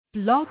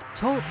Blog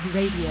Talk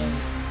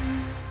Radio.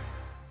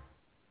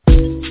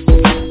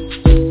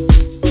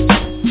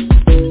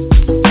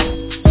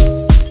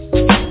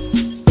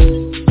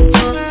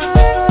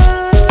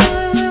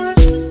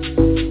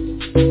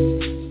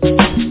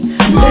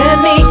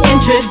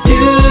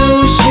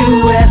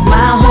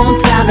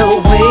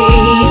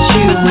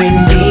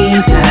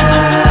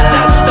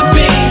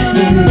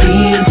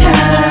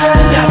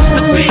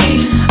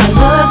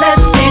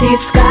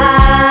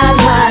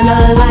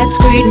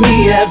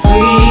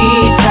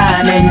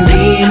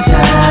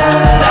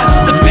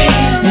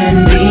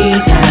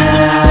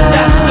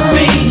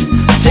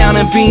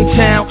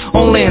 Beantown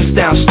on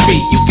Lansdowne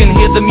Street. You can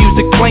hear the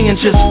music playing,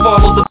 just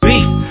follow the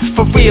beat.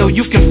 For real,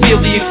 you can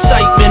feel the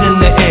excitement in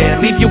the air.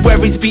 Leave your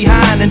worries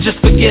behind and just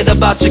forget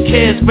about your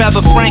cares. Grab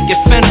a Frank at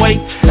Fenway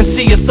and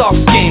see a Sox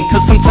game.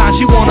 Cause sometimes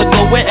you wanna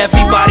go where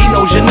everybody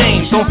knows your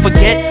name. Don't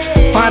forget,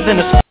 finding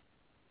a...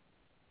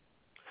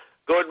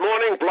 Good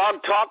morning,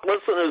 Blog Talk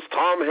listeners.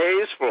 Tom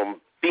Hayes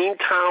from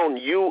Beantown,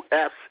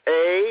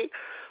 USA.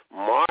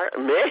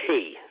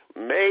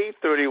 May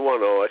 31.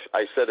 Oh,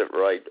 I said it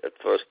right at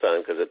first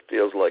time because it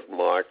feels like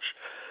March.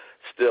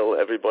 Still,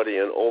 everybody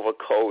in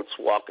overcoats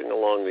walking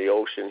along the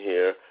ocean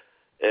here.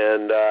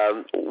 And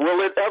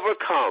will it ever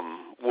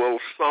come? Will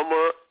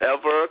summer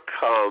ever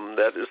come?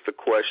 That is the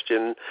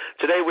question.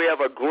 Today we have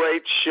a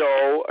great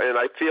show, and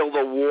I feel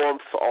the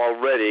warmth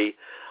already.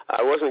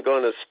 I wasn't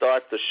going to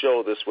start the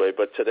show this way,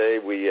 but today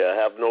we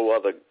have no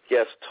other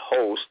guest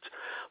host,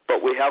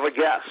 but we have a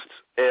guest.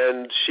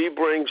 And she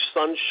brings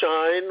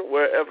sunshine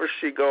wherever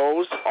she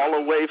goes, all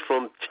the way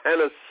from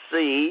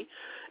Tennessee.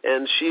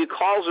 And she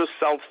calls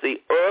herself the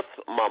Earth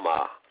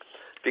Mama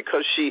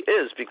because she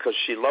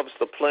loves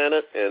the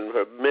planet, and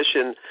her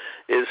mission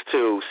is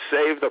to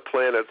save the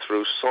planet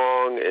through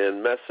song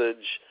and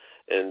message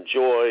and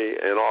joy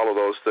and all of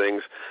those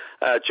things.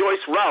 Joyce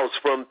Rouse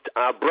from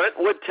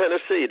Brentwood,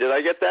 Tennessee. Did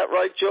I get that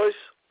right, Joyce?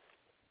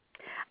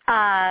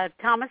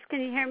 Thomas,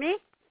 can you hear me?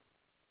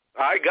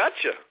 I got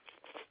you.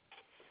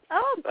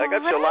 Oh, great. I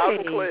got you loud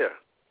and clear.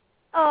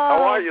 Oh,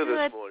 how are you good.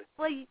 this morning?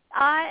 Well,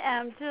 I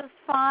am just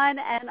fine,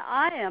 and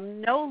I am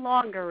no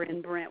longer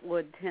in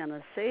Brentwood,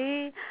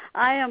 Tennessee.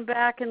 I am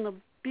back in the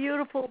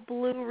beautiful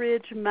Blue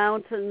Ridge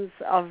Mountains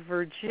of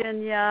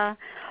Virginia,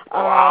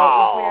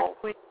 wow.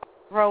 where we're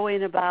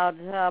growing about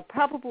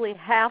probably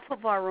half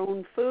of our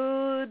own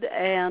food,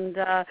 and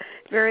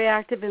very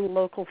active in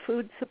local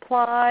food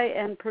supply,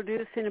 and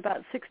producing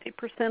about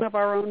 60% of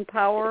our own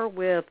power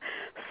with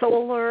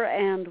solar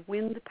and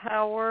wind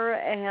power.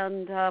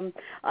 And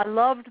I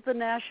loved the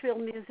Nashville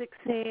music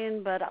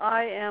scene, but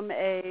I am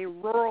a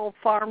rural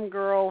farm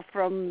girl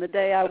from the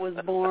day I was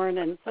born,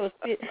 and so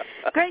it's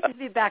great to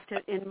be back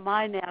in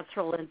my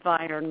natural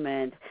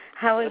environment.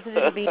 How is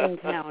it in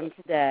Beantown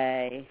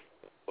today?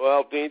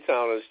 Well,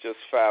 Beantown is just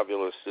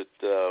fabulous.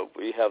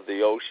 We have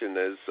the ocean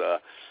as,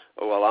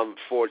 well, I'm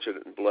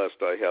fortunate and blessed.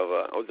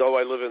 Although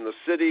I live in the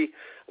city,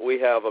 we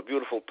have a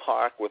beautiful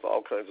park with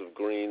all kinds of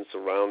green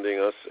surrounding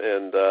us.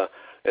 And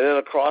then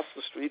across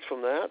the street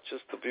from that,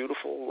 just the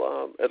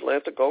beautiful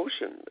Atlantic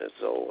Ocean. And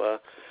so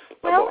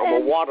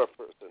I'm a water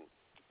person.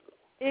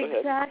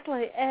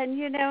 Exactly. And,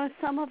 you know,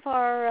 some of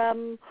our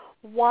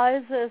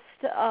wisest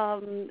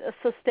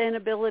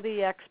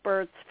sustainability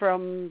experts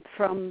from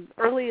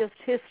earliest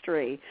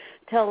history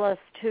tell us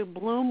to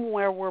bloom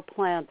where we're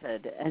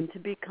planted and to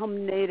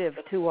become native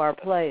to our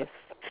place.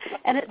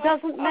 And it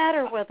doesn't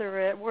matter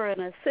whether we're in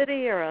a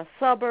city or a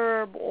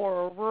suburb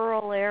or a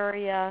rural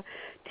area,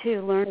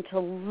 to learn to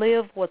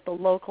live what the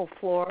local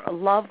flora,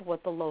 love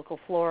what the local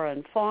flora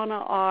and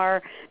fauna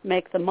are,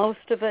 make the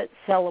most of it,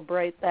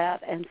 celebrate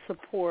that, and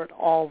support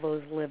all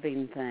those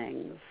living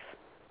things.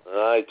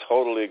 I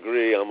totally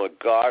agree. I'm a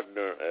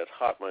gardener at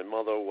heart. My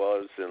mother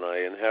was, and I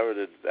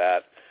inherited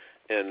that.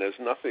 And there's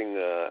nothing,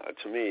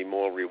 to me,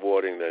 more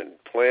rewarding than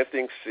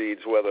planting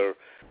seeds, whether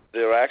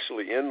they're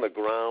actually in the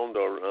ground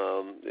or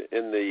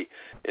in the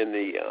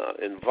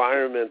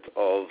environment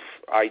of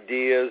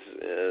ideas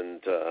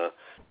and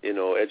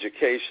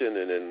education,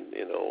 and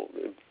in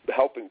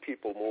helping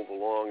people move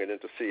along, and then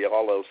to see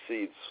all those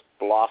seeds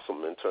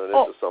blossom and turn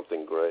into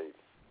something great.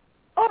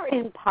 Or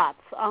in pots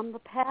on the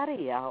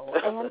patio.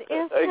 And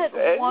isn't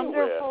it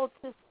wonderful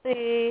to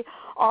see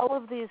all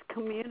of these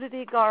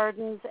community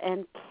gardens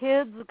and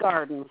kids'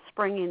 gardens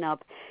springing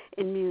up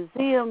in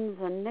museums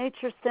and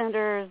nature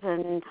centers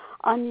and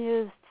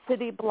unused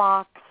city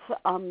blocks?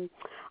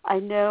 I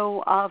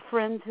know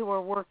friends who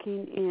are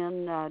working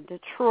in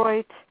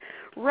Detroit,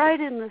 right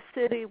in the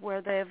city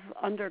where they've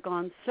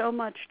undergone so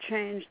much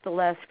change the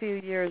last few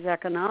years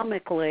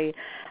economically.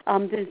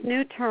 This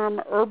new term,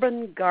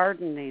 urban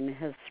gardening,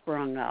 has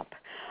sprung up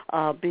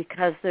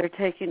because they're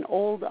taking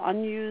old,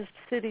 unused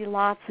city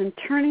lots and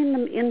turning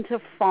them into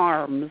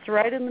farms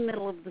right in the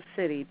middle of the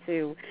city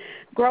to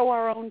grow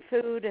our own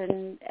food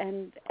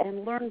and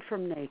learn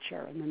from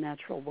nature and the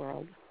natural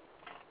world.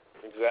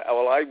 Exactly.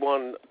 Well, I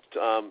won,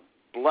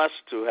 blessed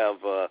to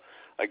have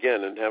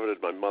again,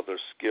 inherited my mother's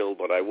skill,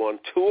 but I won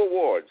 2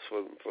 awards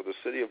for the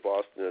city of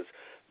Boston as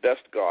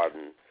Best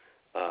Garden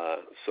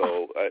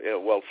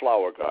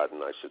Flower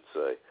garden, I should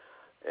say.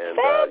 And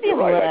fabulous. You're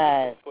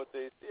right.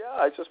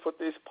 I just put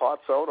these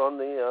pots out on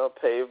the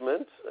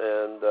pavement,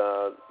 and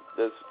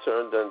this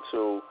turned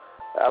into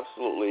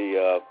absolutely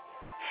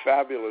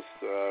fabulous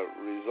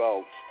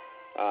results.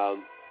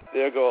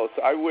 There goes.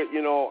 I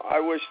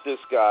wish this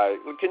guy.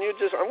 Can you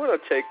just? I'm going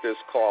to take this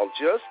call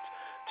just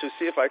to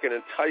see if I can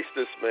entice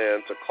this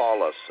man to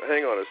call us.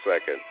 Hang on a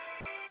second.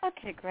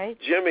 Okay, great.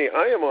 Jimmy,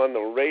 I am on the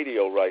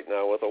radio right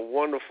now with a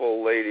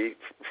wonderful lady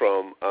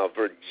from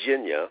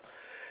Virginia,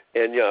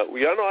 and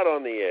we are not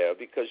on the air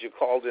because you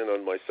called in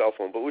on my cell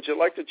phone, but would you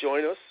like to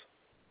join us?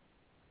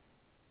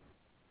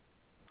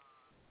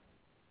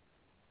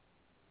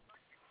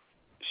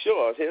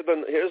 Sure.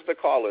 Here's the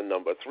call-in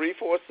number,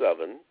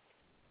 347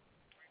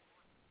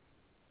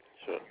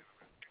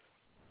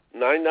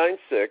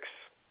 996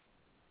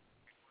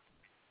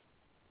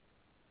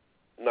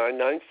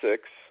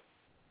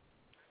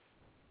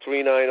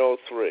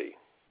 3903.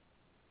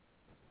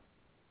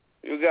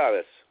 You got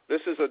it.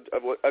 This is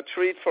a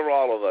treat for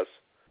all of us.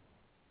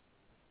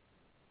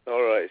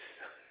 All right.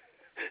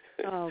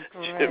 Oh,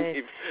 great.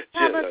 Jimmy,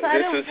 Thomas, I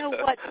don't know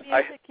what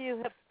music you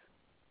have.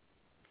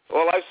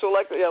 Well, I've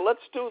selected. Yeah, let's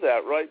do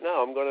that right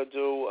now. I'm going to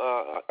do.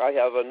 I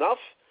have Enough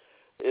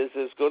is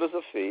as good as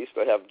a feast.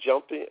 I have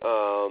Jumping.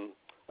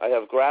 I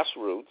have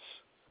Grassroots,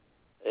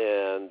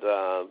 and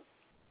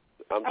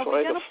I'm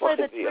trying to play find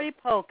the tree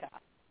polka.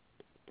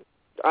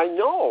 I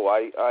know.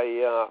 I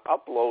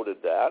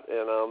uploaded that,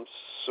 and I'm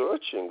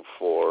searching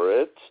for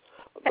it.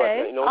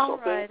 Okay, but you know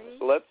something?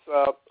 Let's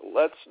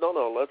go.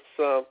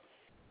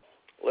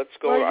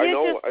 Well, I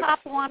know. Just pop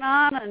one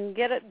on and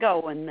get it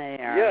going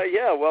there.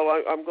 Yeah. Well,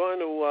 I'm going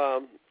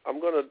to.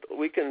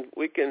 We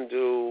can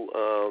do.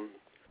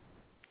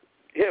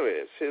 Here it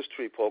is. Here's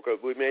Tree Polka.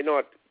 We may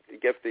not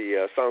get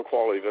the sound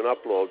quality of an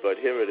upload, but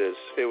here it is.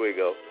 Here we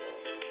go.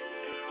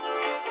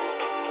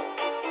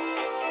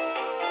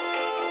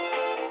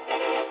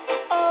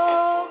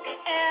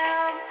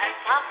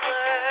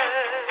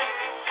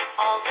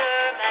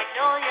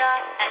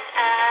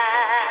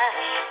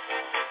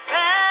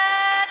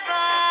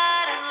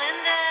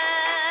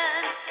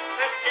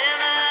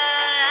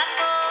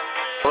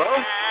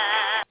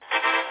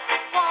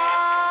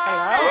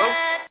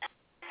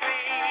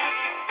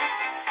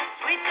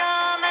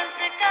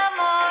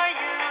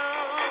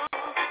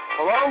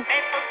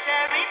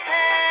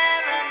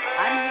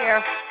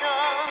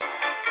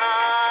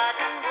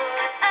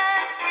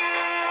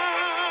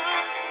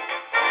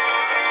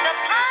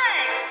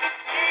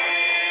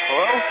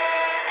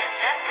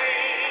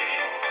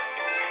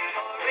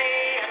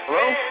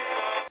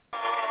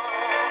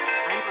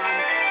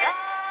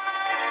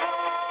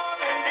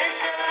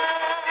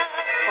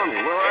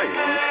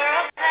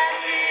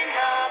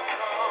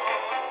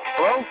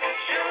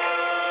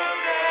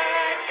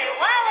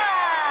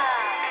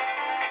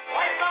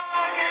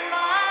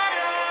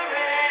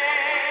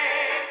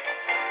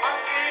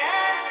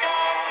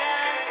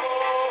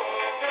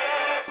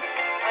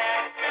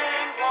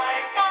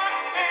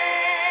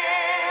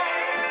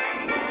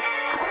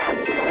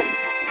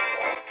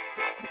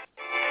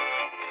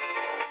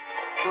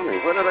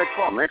 Where did I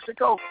call?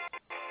 Mexico?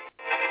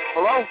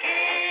 Hello?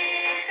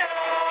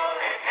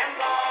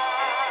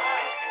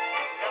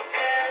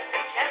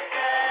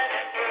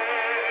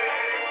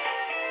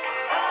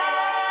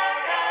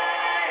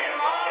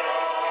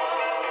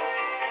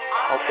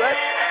 Okay.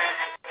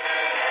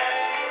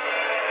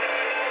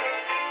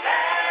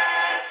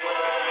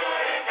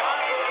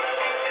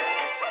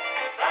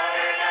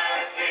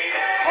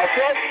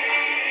 Okay.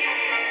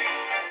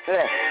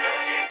 There.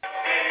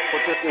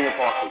 Put this in your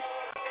pocket.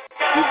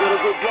 You did a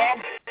good job?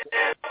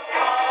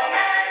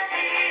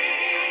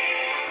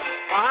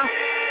 Huh?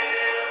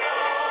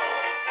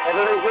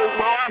 Everything's in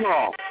my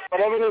arm. But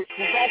everything's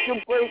vacuum,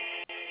 please.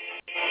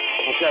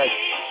 Okay.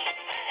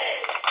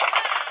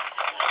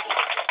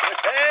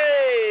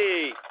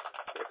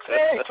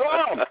 Hey,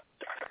 Tom.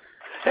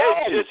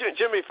 Hey,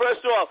 Jimmy.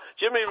 First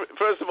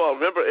of all,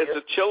 remember it's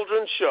a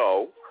children's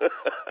show.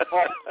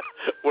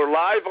 We're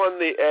live on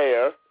the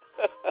air.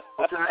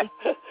 Okay.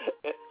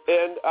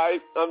 And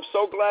I'm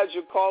so glad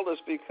you called us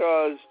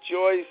because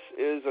Joyce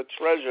is a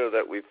treasure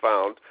that we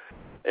found,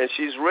 and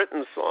she's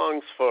written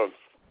songs for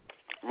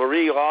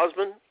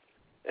Osmond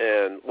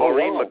and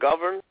Maureen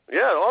McGovern.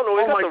 Yeah,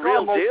 we got the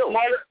real deal.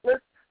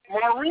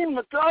 Maureen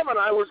McGovern.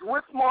 I was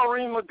with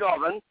Maureen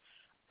McGovern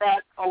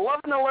at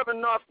 1111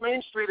 North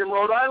Main Street in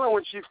Rhode Island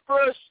when she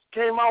first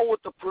came out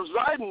with the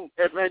Poseidon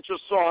Adventure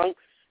song,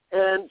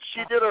 and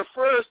she did her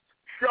first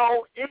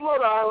show in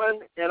Rhode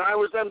Island, and I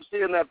was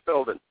emceeing that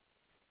building.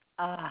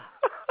 I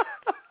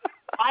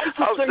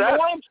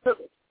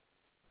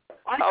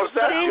How's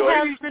that,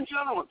 ladies and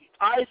gentlemen?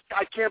 I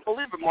can't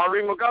believe it,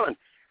 Maureen McGovern.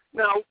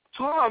 Now,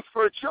 Tom,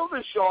 for a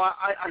children's show,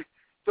 I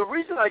the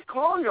reason I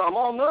called you, I'm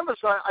all nervous.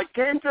 I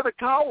came to the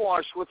car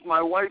wash with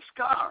my wife's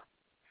car.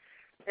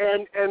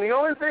 And the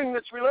only thing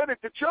that's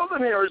related to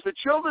children here is the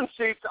children's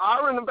seats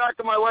are in the back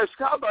of my wife's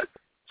car, but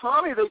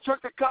Tommy, they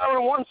took the car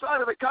on one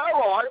side of the car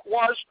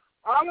wash,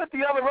 I'm at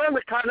the other end.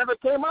 The car never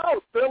came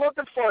out. They're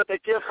looking for it. They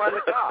can't find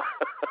the car.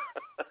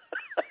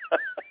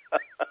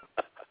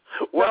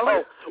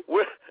 Well,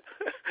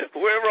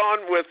 we're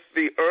on with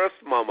the Earth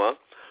Mama,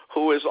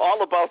 who is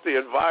all about the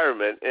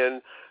environment.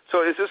 And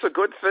so is this a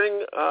good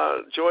thing,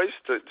 Joyce,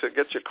 to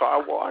get your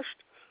car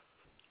washed?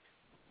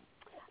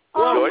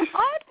 Joyce?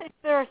 I think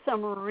there are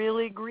some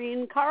really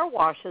green car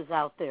washes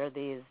out there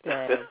these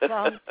days.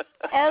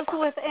 As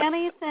with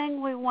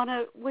anything, we want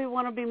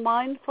to be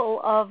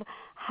mindful of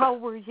how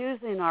we're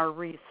using our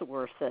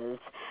resources.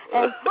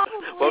 And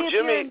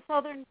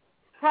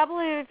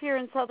probably if you're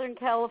in Southern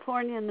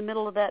California in the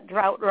middle of that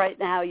drought right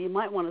now, you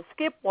might want to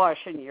skip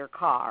washing your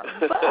car.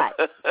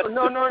 But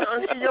no,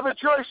 you have a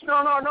choice.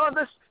 No.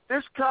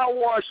 This car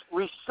wash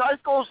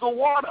recycles the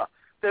water.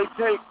 They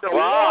take the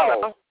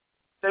water.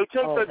 They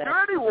take the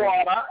dirty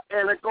water,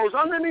 and it goes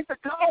underneath the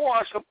car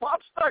wash and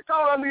pops back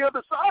out on the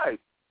other side.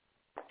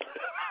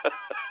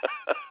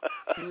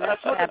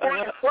 That's what the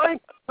boy explained.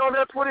 No,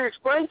 that's what he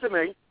explained to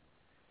me.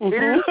 He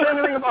didn't say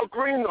anything about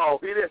green, though.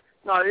 He didn't.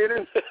 No, he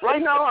didn't.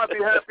 Right now, I'd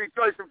be happy,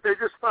 Joyce, if they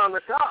just found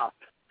the car.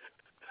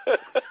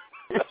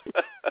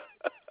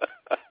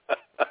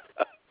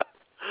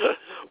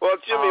 Well,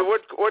 Jimmy,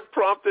 what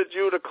prompted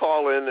you to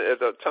call in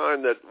at a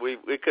time that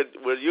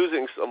we're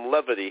using some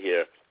levity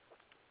here?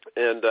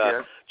 And,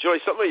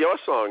 Joyce, some of your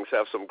songs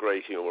have some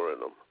great humor in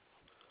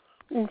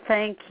them.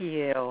 Thank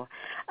you.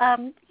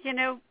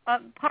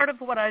 Part of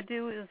what I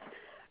do is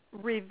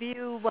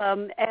review,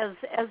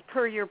 as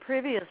per your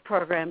previous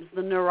programs,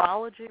 the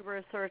neurology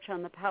research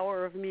on the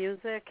power of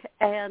music.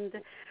 And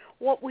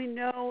what we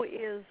know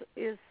is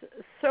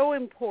so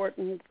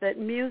important that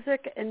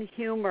music and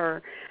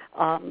humor,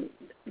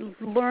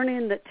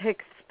 learning that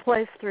takes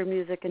place through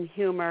music and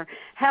humor,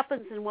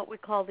 happens in what we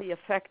call the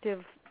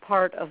affective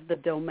part of the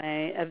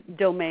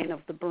domain of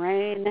the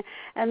brain,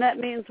 and that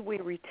means we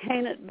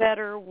retain it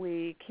better,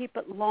 we keep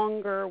it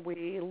longer,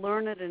 we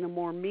learn it in a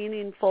more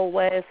meaningful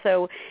way.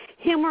 So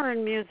humor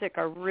and music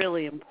are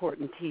really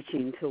important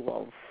teaching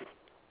tools.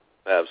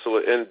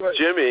 Absolutely. And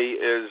Jimmy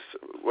is,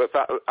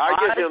 I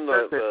give him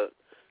the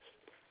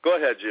go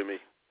ahead, Jimmy.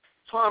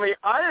 Tommy,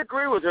 I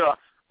agree with you.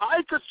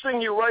 I could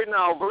sing you right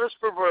now, verse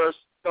for verse,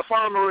 The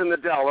Farmer in the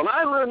Dell, and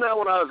I learned that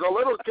when I was a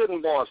little kid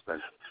in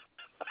Boston.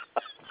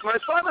 My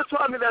father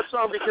taught me that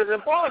song because in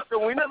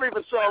Boston we never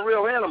even saw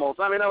real animals.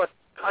 I mean, I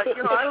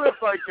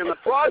lived like in the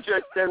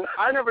project, and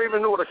I never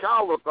even knew what a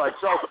cow looked like.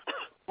 So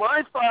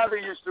my father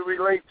used to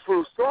relate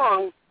through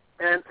song,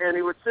 and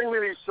he would sing me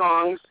these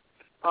songs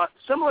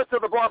similar to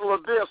the bottle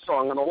of beer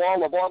song on the wall,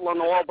 the bottle on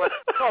the wall. But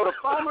no, the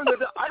farmer.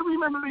 I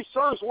remember these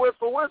songs word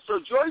for word. So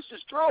Joyce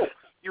is true.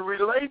 You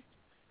relate,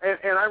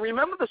 and I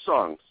remember the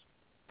songs.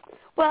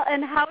 Well,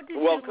 and how did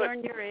you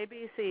learn your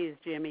ABCs,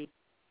 Jimmy?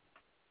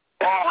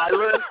 I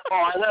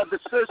had the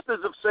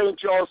Sisters of St.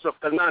 Joseph,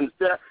 the nuns.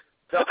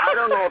 I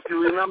don't know if you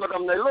remember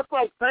them. They looked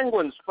like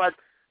penguins, but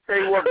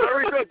they were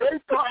very good. They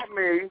taught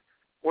me,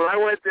 when I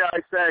went there,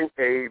 I sang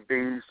A,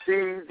 B,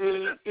 C,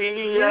 D,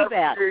 E,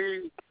 F,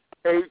 G,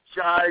 H,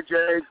 I,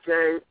 J,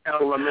 K,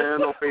 L, M,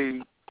 N, O,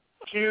 P,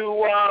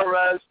 Q, R,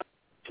 S,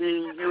 T,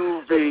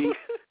 U, V,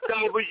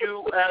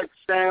 W, X,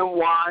 and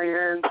Y,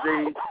 and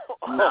Z.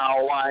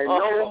 Now I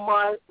know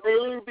my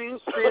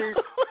ABCs.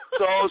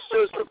 So,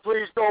 sister,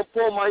 please don't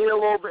pull my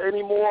earlobe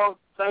anymore.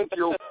 Thank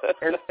you.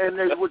 And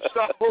they would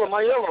stop pulling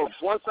my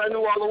earlobes once I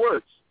knew all the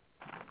words.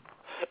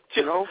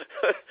 You know?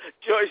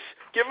 Joyce,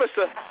 give us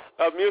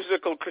a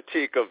musical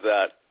critique of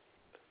that.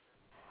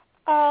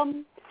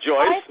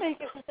 Joyce? I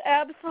think it was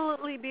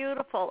absolutely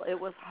beautiful. It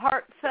was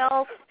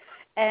heartfelt.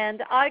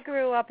 And I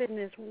grew up in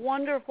this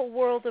wonderful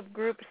world of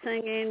group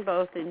singing,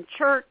 both in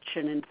church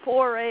and in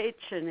 4-H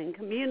and in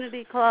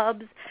community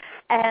clubs.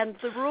 And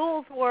the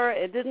rules were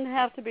it didn't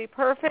have to be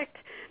perfect.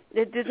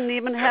 It didn't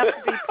even have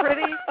to be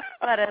pretty.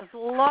 But as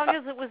long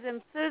as it was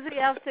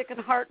enthusiastic and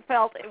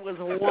heartfelt, it was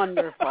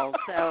wonderful.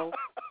 So,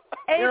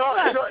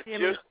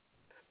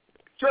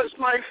 Just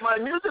my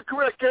music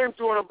career came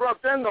to an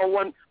abrupt end, though,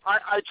 when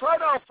I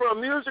tried out for a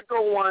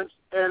musical once,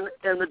 and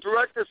the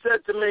director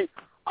said to me,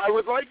 I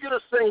would like you to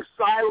sing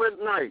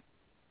Silent Night.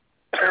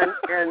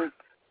 And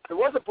it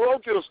was a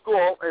parochial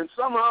school, and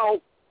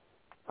somehow,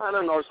 I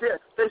don't know,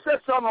 they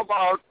said something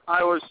about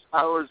I was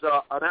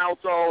an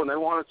alto, and they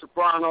wanted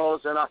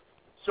sopranos, and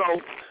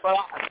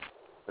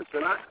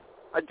listen,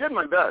 I did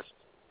my best.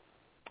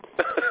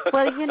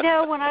 Well,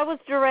 when I was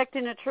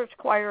directing a church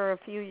choir a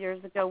few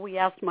years ago, we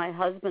asked my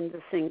husband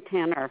to sing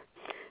tenor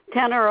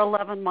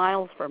 11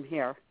 miles from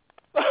here.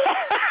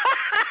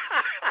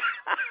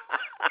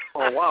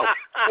 Oh, wow.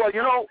 Well,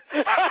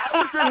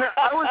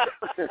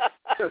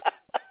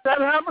 that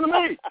happened to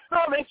me. No,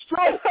 that's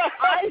true.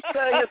 I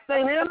sang at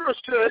St.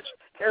 Andrew's Church,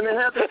 and they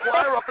had the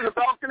choir up in the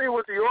balcony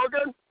with the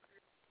organ.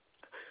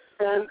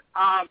 And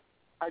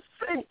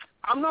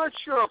I'm not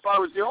sure if I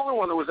was the only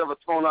one that was ever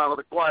thrown out of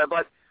the choir,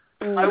 but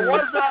I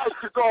was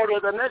asked to go to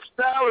the next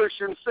parish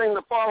and sing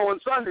the following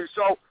Sunday,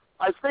 so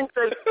I think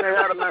they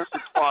had a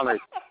message for me.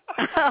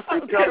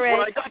 Because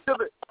when I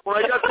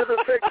got to the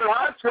Sacred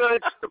Heart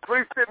Church, the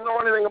priest didn't know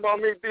anything about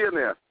me being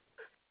there.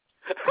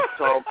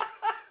 So.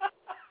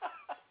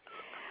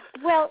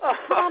 Well,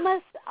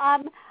 Thomas,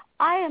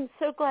 I am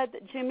so glad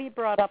that Jimmy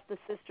brought up the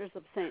Sisters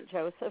of St.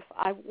 Joseph.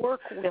 I work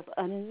with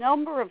a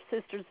number of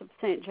Sisters of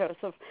St.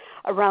 Joseph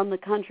around the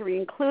country,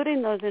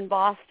 including those in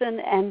Boston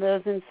and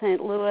those in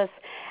St. Louis,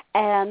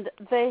 and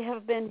they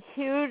have been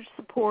huge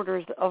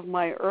supporters of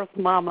my Earth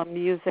Mama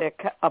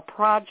music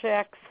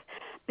projects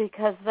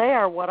because they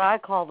are what I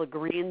call the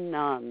green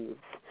nuns.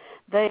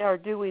 They are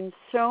doing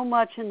so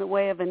much in the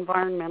way of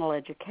environmental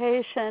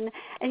education.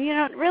 And, you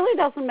know, it really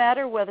doesn't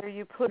matter whether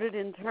you put it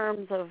in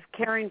terms of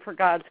caring for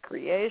God's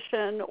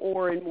creation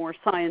or in more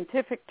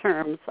scientific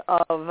terms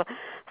of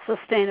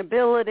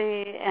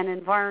sustainability and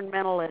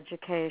environmental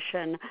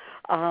education.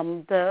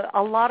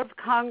 A lot of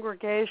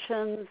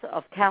congregations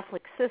of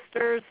Catholic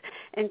sisters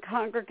and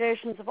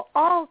congregations of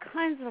all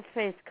kinds of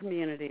faith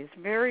communities,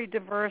 very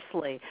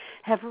diversely,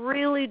 have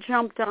really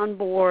jumped on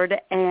board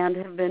and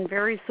have been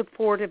very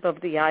supportive of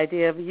the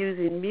idea of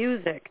using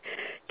music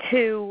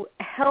to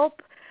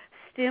help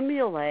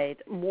stimulate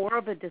more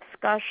of a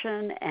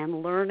discussion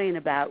and learning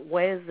about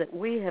ways that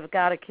we have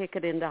got to kick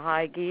it into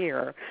high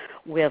gear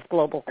with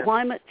global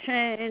climate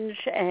change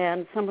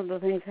and some of the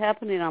things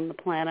happening on the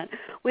planet.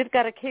 We've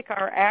got to kick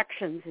our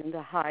actions into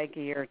high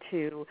gear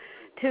to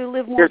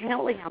live more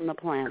gently on the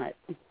planet.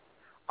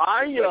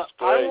 I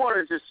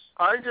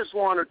just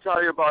want to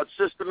tell you about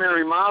Sister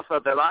Mary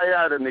Martha that I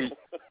had in the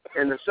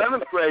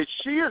 7th grade.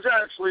 She is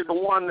actually the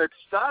one that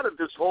started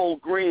this whole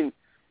green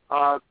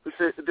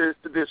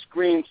this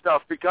green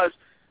stuff, because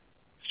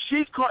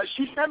she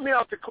sent me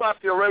out to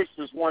clap the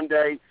erasers one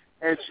day,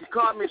 and she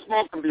caught me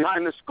smoking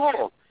behind the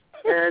school.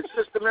 And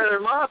Sister Mary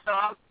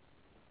Martha,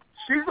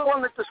 she's the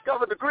one that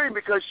discovered the green,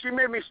 because she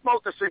made me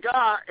smoke a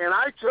cigar, and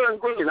I turned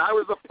green. I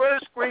was the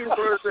first green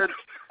person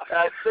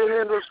at St.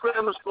 Andrew's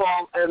Grammar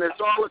School, and it's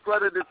all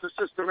accredited to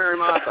Sister Mary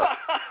Martha.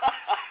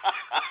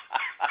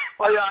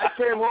 Oh, yeah, I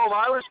came home.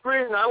 I was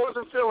green. I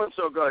wasn't feeling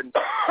so good.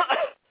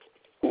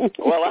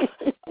 Well,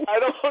 I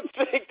don't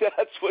think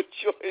that's what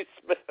Joyce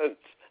meant.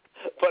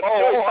 But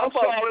I'm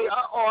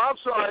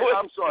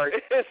sorry.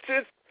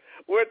 Since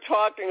we're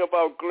talking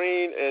about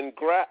green and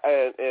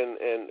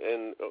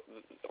and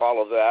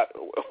all of that,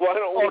 why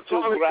don't we do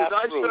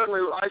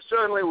grassroots? I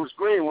certainly was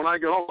green when I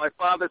got home. My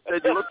father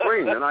said, "You look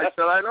green," and I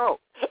said, "I know."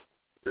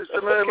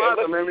 Sister Mary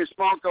Martha made me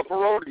smoke a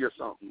parody or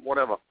something,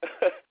 whatever.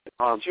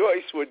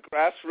 Joyce, would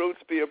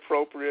grassroots be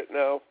appropriate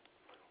now?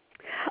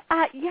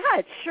 Yeah,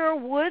 it sure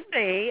would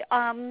be.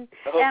 And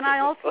I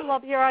also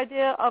love your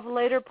idea of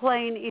later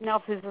playing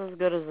Enough is as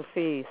Good as a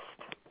Feast.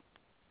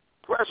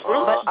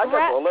 Grassroots?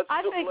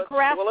 I think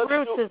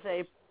Grassroots is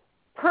a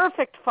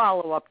perfect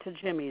follow-up to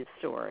Jimmy's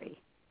story.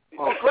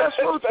 Oh,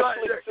 Grassroots,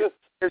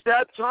 is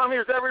that, Tommy,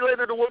 is that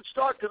related to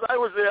Woodstock? Because I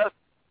was there.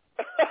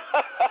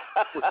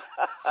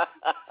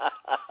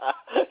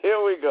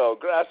 Here we go,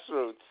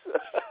 Grassroots.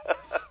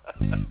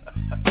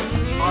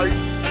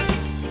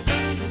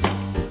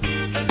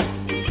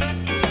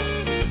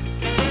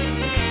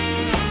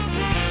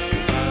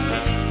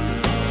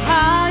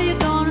 How you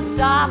gonna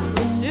stop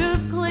the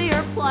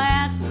nuclear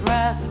plant?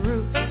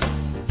 Grassroots.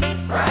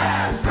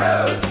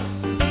 Grassroots.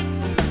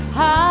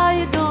 How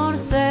you gonna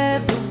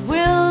save the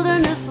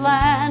wilderness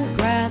land?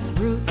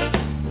 Grassroots.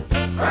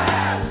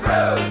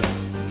 Grassroots.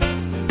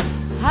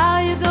 How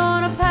you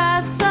gonna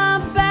pass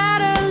some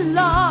better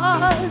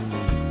laws?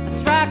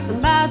 Attract the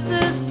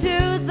masses to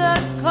the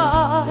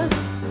cause.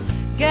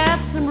 Get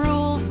some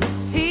rules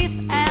with teeth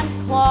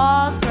and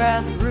claws.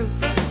 Grassroots.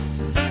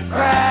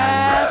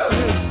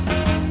 Grassroots.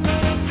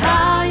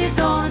 How you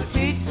gonna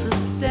teach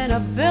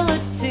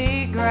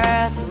sustainability?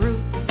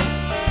 Grassroots.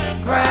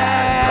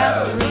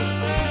 Grassroots.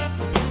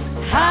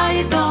 How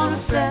you gonna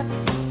set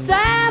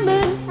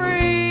salmon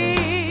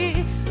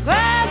free?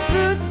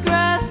 Grassroots,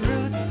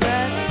 grassroots,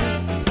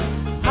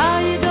 grassroots. How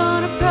you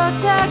gonna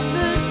protect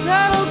the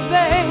turtle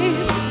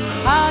base?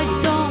 How you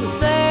gonna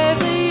save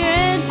the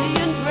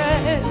Indian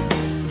race?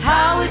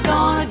 How we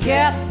gonna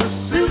get the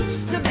suits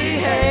to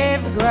behave?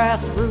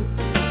 Grassroots,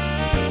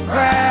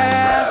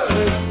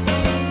 grassroots.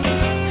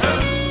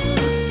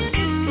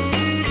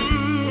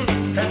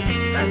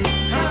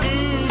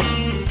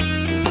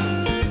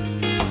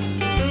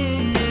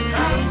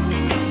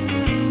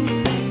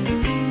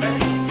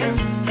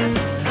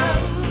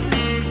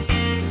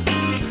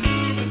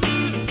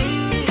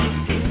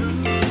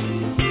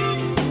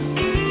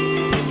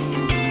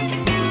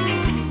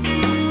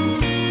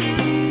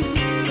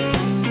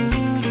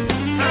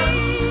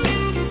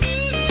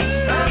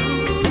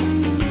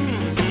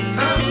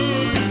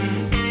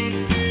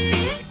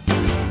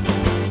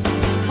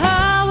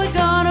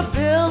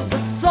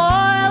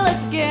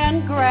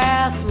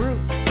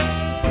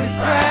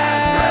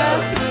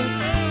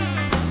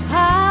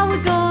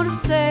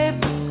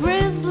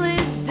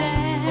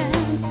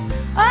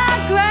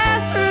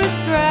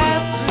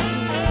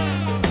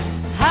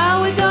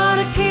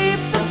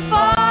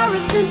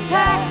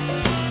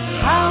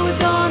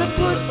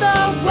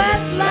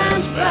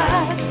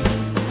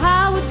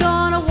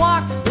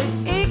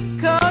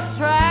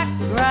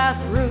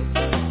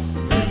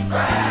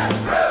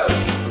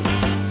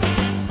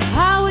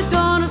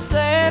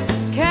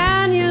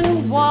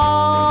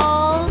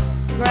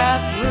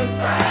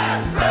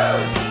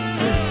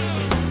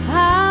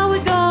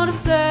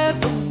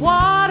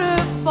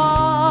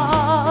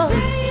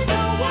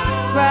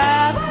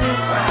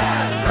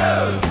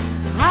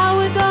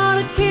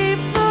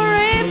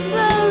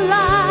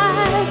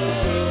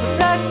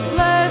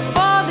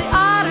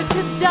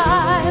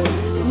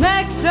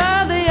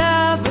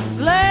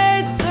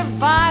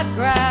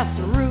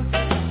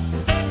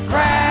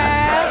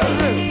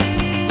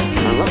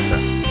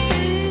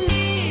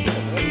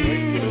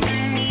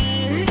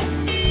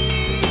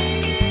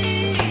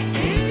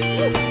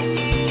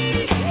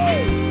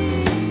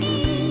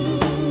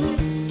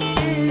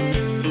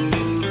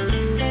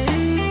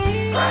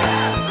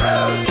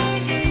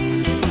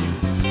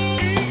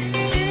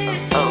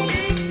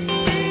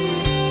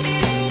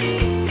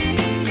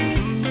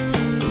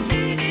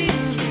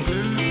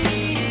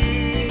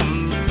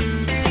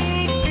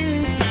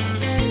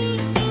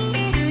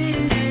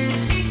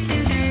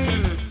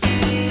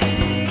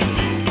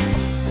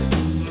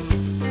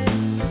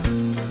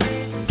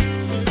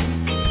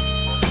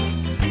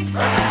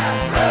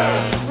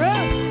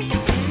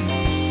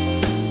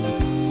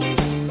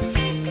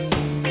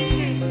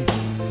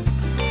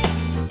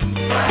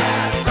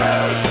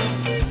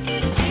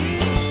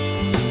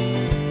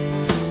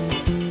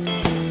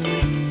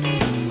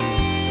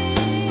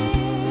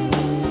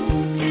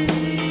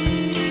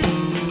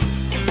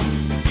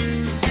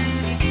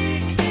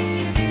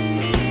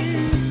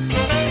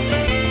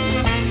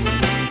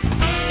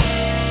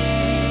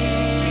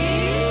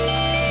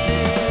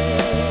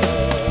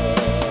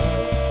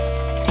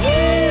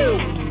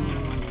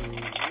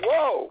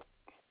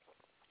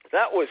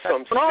 That was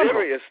some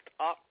serious.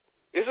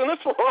 Isn't it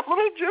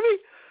phenomenal, Jimmy?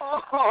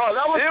 Oh,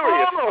 that was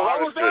phenomenal.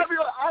 That was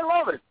fabulous. I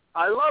love it.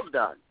 I love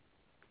that.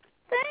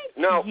 Thank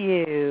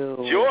you.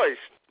 Joyce,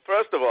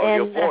 first of all,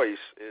 your voice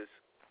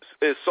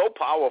is so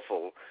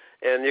powerful,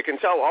 and you can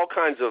tell all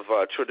kinds of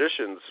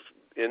traditions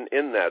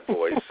in that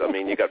voice. I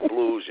mean, you got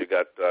blues, you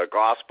got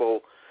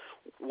gospel.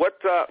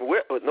 What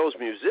those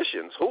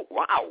musicians?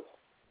 Wow!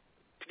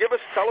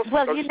 Tell us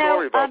a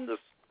story about this.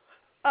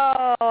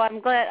 Oh, I'm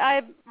glad.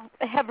 I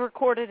have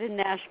recorded in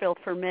Nashville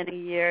for many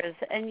years,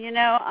 and,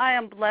 I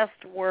am blessed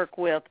to work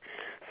with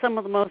some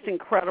of the most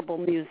incredible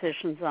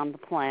musicians on the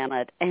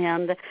planet.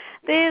 And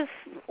these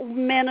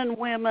men and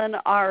women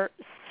are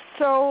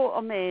so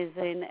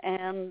amazing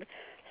and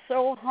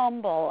so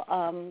humble.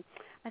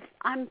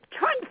 I'm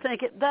trying to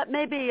think. That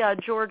may be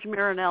George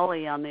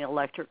Marinelli on the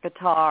electric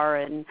guitar,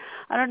 and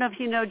I don't know if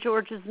you know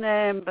George's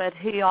name, but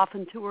he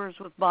often tours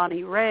with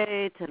Bonnie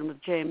Raitt and with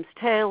James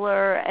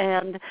Taylor,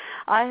 and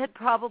I had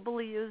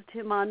probably used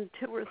him on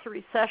 2 or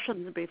 3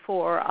 sessions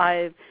before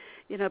I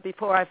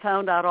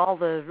found out all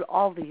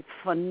the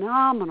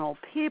phenomenal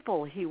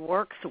people he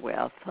works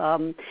with.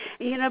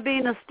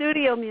 Being a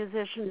studio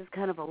musician is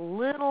kind of a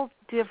little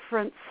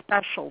different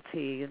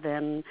specialty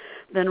than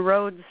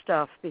road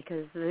stuff,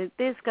 because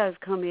these guys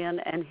come in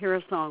and hear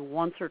a song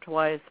once or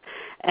twice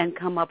and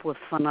come up with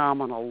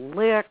phenomenal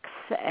licks,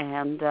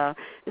 and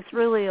it's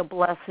really a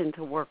blessing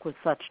to work with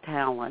such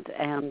talent.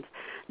 And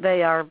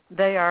they are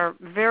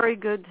very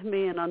good to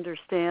me and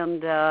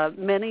understand.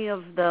 Many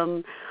of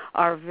them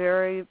have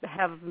very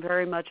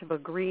much of a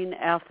green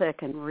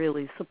ethic and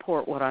really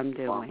support what I'm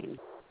doing.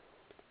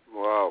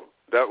 Wow.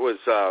 That was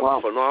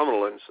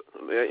phenomenal, and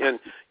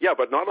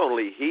but not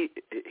only he,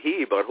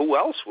 but who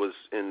else was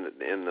in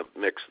the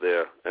mix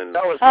there? And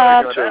that was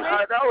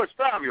good. That was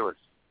fabulous.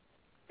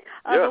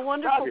 The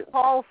wonderful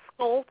Paul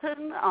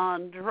Skolton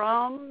on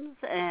drums,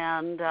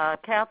 and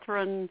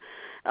Catherine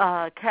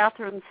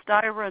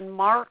Styron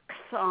Marks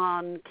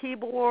on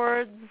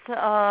keyboards.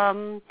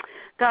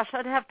 Gosh,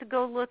 I'd have to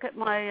go look at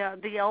my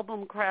the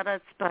album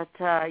credits, but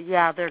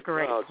they're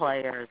great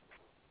players.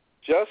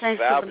 Just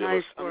Thanks fabulous. for the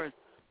nice words.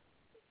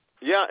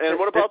 Yeah, and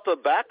what about the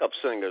backup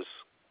singers?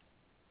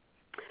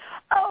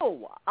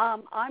 Oh,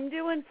 I'm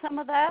doing some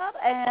of that,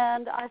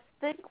 and I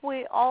think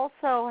we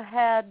also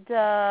had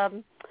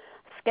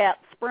Scat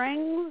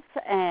Springs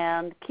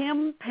and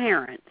Kim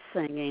Parent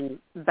singing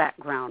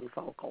background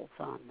vocals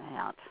on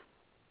that.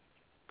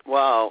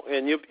 Wow,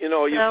 and you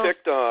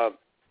picked.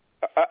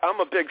 I'm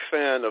a big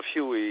fan of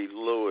Huey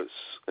Lewis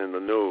in the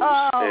News.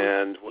 Oh,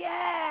 and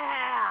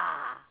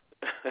yeah.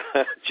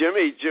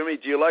 Jimmy,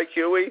 do you like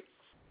Huey?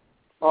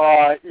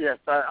 Yes,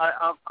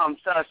 I'm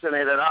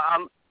fascinated.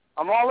 I'm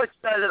all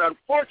excited.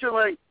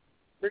 Unfortunately,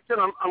 listen,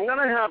 I'm going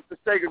to have to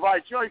say goodbye.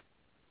 Joyce,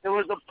 it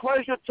was a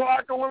pleasure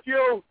talking with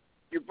you.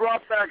 You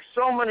brought back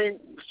so many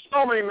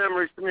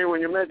memories to me when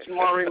you mentioned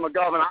Maureen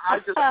McGovern.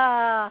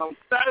 I'm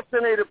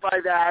fascinated by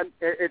that.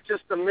 It's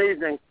just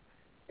amazing.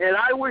 And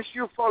I wish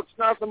you folks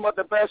nothing but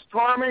the best.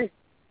 Tommy,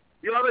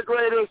 you're the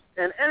greatest,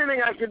 and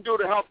anything I can do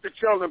to help the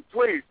children,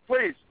 please,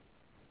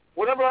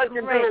 whatever I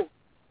can do.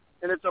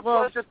 And it's a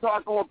pleasure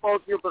talking with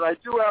both of you, but I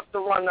do have to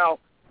run now.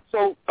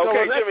 So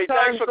Jimmy,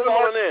 thanks for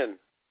calling in.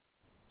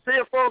 See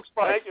you, folks.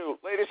 Bye. Thank you.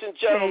 Ladies and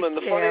gentlemen,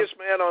 the funniest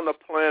man on the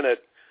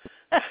planet.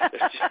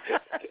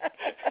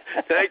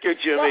 Thank you,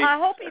 Jimmy. Well, I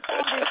hope he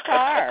found his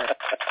car.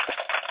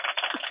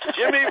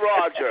 Jimmy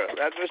Roger.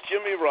 That was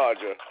Jimmy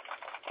Roger.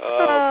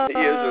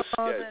 He is a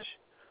sketch.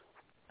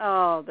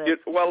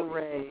 That's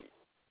great.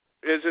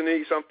 Isn't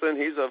he something?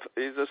 He's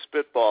a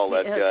spitball,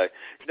 that guy.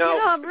 Now,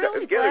 I'm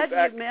really glad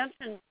you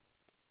mentioned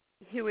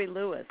Huey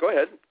Lewis. Go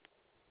ahead.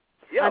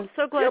 Yeah, I'm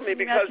so glad you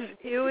mentioned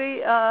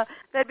Huey.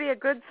 That'd be a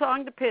good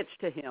song to pitch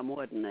to him,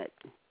 wouldn't it?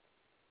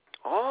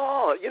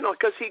 Oh,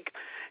 because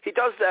he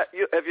does that.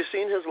 Have you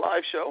seen his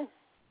live show?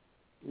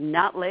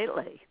 Not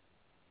lately.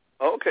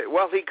 Okay,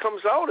 well, he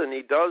comes out and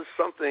he does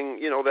something,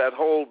 that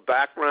whole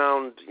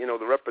background,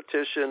 the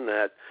repetition,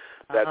 that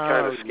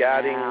kind of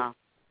scatting.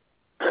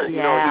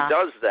 Yeah. He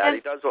does that. He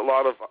does a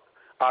lot of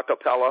a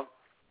cappella.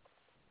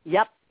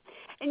 Yep.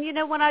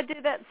 And when I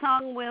do that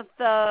song with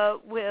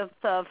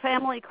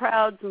family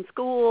crowds in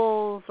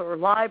schools or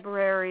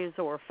libraries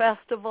or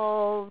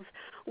festivals,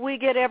 we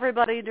get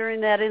everybody during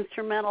that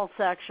instrumental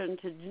section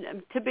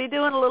to be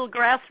doing a little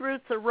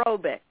grassroots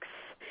aerobics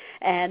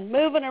and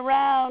moving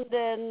around,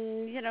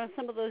 and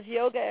some of those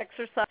yoga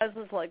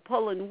exercises like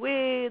pulling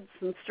weeds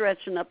and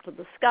stretching up to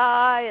the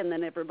sky, and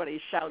then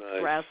everybody shouts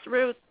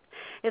grassroots.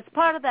 It's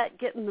part of that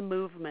getting the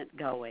movement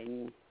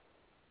going.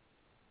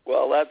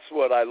 Well, that's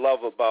what I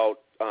love about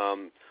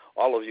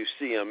all of you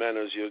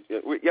CMNers.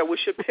 We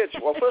should pitch.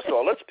 Well, first of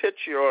all, let's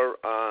pitch your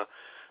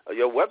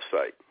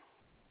website.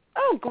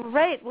 Oh,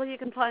 great. Well, you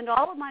can find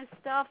all of my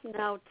stuff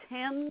now,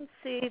 10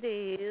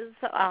 CDs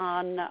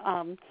on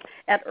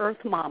at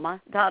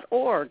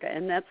earthmama.org,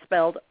 and that's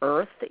spelled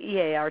Earth,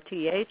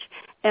 EARTH,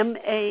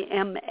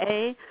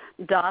 MAMA.org.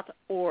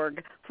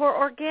 For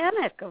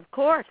organic, of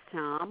course,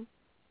 Tom.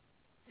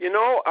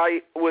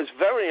 I was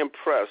very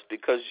impressed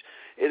because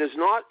it is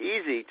not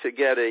easy to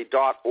get a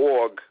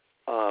 .org.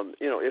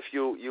 If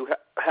you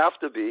have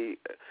to be,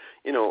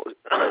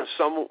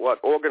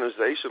 somewhat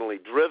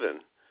organizationally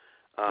driven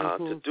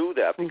to do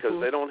that because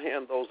they don't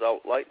hand those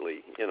out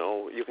lightly.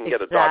 You can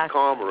get a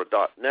 .com or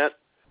a .net.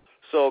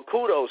 So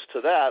kudos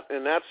to that.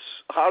 And that's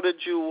how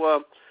did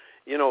you?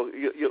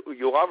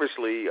 You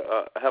obviously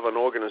have an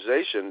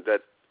organization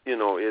that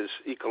is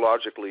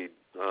ecologically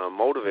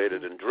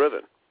motivated and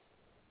driven.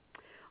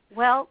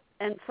 Well,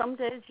 and some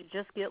days you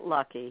just get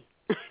lucky.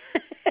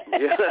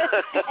 Yeah.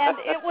 And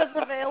it was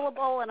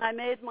available, and I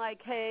made my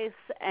case,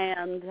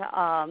 and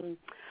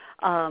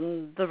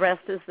the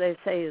rest, as they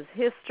say, is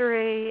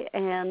history,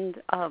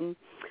 and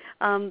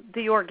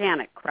the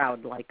organic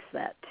crowd likes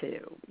that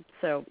too.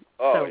 So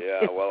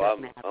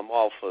I'm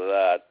all for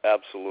that.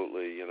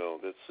 Absolutely.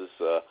 This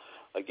is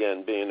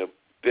again being a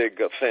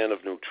big fan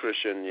of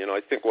nutrition.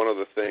 I think one of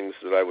the things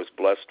that I was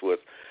blessed with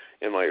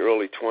in my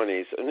early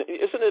 20s, and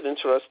isn't it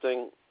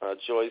interesting,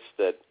 Joyce,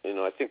 that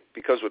I think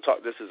because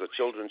this is a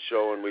children's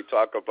show and we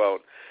talk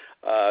about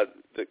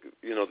the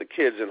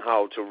kids and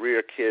how to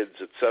rear kids,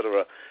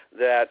 etc.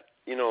 That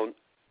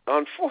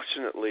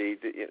unfortunately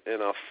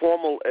in a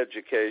formal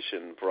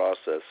education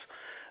process,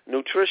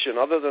 nutrition,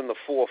 other than the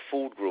 4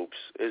 food groups,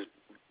 is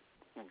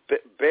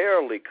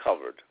barely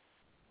covered.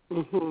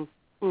 Mhm.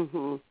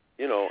 Mhm.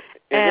 And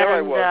there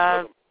I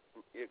was.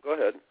 Go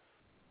ahead.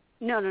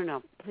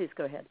 No. Please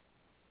go ahead.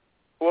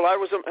 Well, I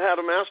had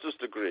a master's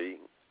degree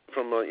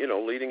from a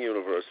leading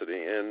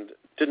university and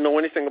didn't know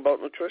anything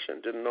about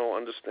nutrition. Didn't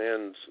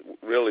understand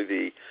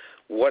really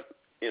what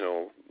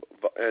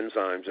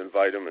enzymes and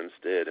vitamins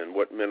did and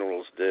what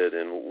minerals did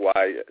and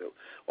why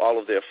all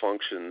of their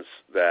functions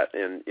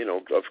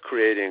of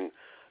creating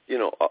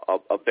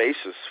a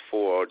basis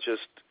for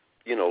just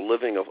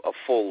living a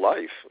full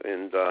life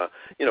and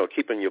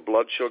keeping your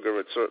blood sugar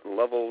at certain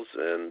levels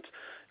and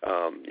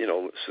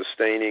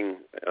sustaining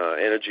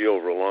energy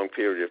over a long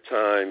period of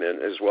time,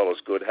 and as well as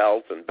good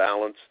health and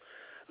balance.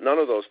 None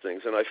of those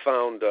things. And I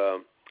found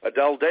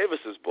Adele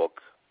Davis's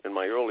book in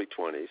my early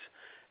 20s,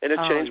 and it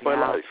changed my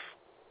life.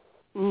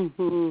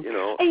 Mm-hmm.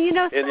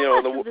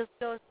 So much of this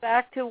goes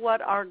back to what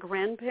our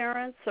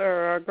grandparents or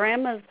our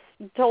grandmas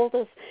told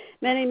us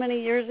many, many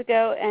years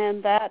ago,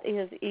 and that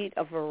is eat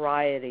a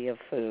variety of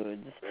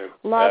foods,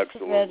 lots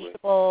of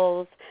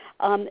vegetables,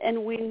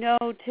 and we know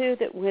too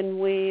that when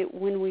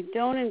we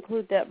don't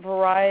include that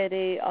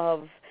variety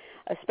of,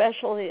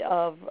 especially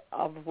of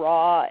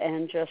raw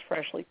and just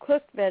freshly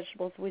cooked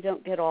vegetables, we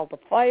don't get all the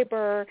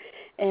fiber,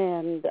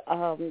 and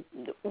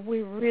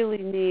we really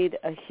need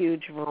a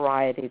huge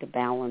variety to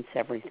balance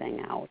everything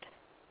out.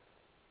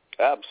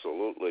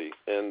 Absolutely,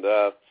 and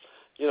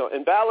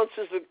and balance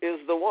is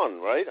the one,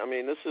 right? I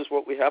mean, this is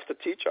what we have to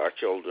teach our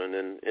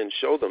children and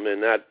show them, in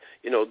that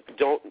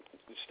don't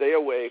stay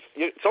away.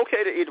 It's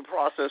okay to eat a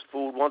processed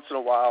food once in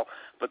a while,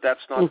 but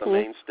that's not the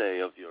mainstay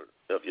of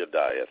your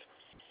diet.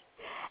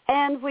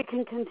 And we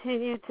can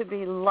continue to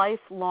be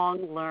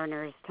lifelong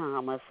learners,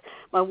 Thomas.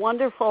 My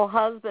wonderful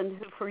husband,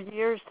 who for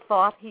years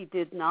thought he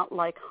did not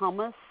like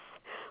hummus,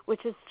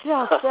 which is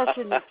just such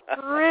a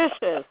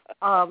nutritious,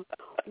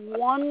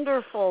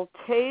 wonderful,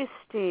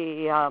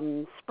 tasty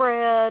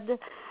spread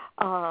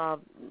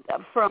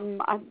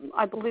from,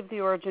 I believe the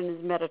origin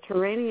is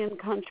Mediterranean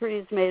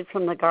countries, made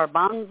from the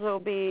garbanzo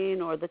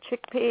bean or the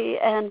chickpea.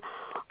 And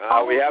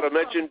we had to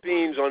mention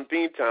beans on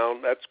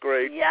Beantown. That's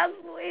great. Yes,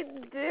 we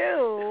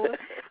do.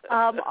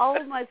 All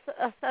of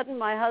a sudden,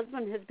 my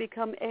husband has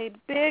become a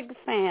big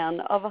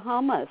fan of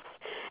hummus,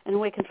 and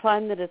we can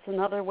find that it's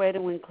another way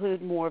to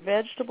include more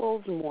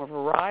vegetables, more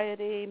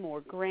variety,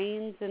 more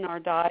grains in our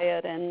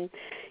diet, and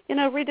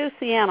reduce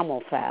the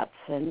animal fats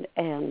and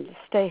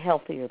stay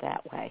healthier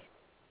that way.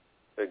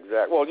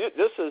 Exactly. Well,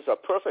 this is a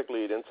perfect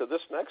lead into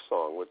this next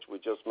song, which we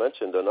just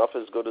mentioned. Enough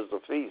is good as a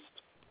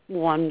feast.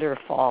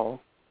 Wonderful.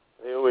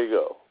 Here we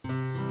go.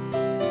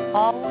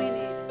 All we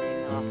need is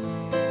enough.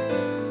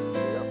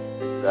 Yep,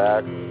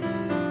 exactly.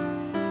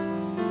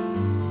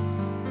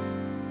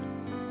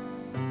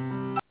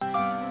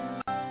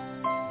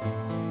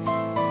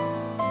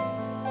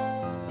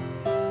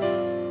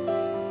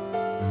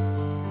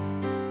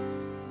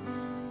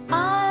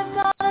 I've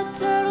got a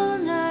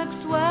turtleneck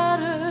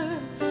sweater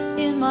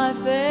in my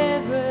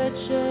favorite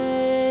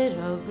shade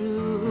of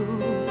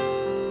blue,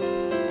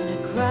 and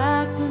a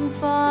crackling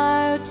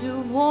fire to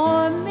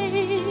warm me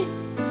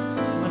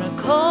when a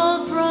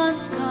cold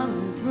front's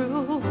coming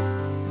through.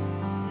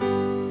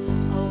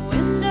 A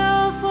window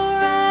for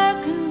air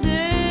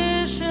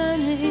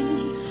conditioning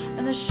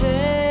and the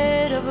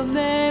shade of a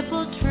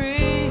maple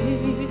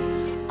tree.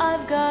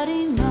 I've got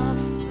enough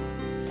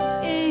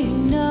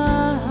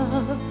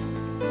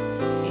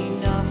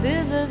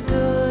is as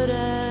good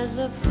as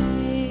a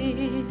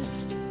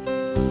feast.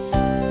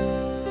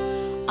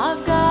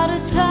 I've got a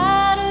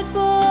tattered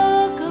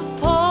book of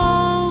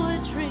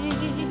poetry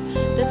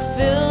that's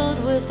filled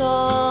with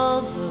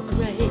all the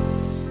greats.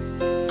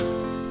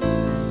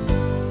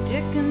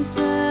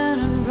 Dickinson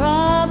and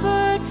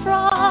Robert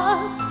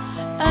Frost,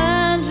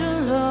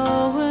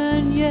 Angelo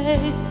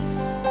place.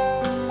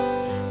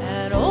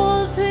 An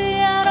old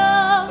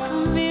piano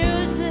for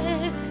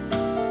music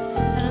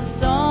and a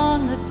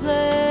song that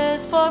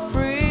plays for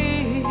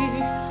free.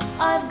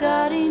 I've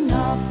got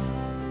enough.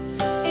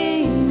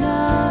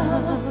 Enough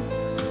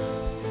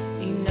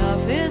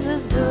is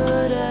as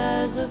good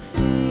as a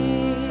feast.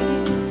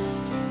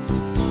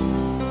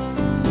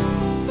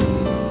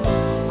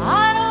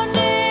 I don't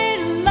need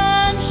a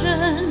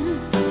mansion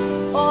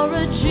or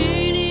a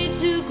genie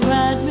to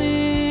grant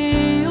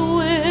me a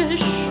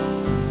wish.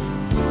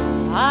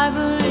 I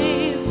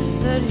believe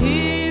that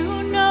he who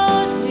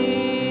knows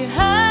he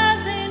has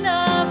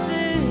enough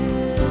is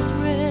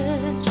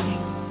rich.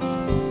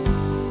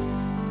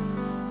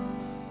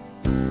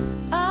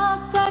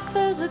 Out back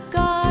there's a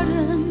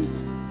garden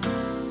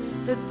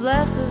that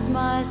blesses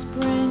my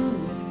spring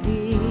with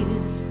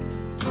peace.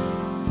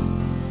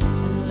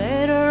 And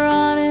later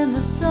on in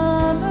the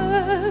summer,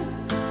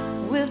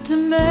 with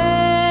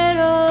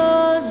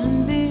tomatoes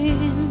and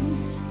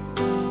beans,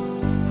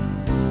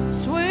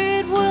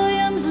 sweet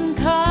williams and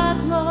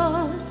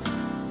cosmos,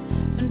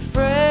 and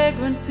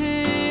fragrant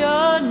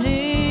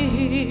peonies.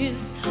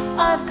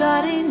 I've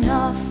got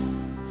enough.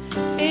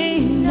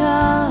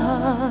 Enough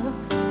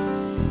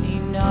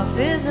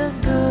is as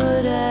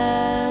good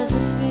as a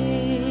feast.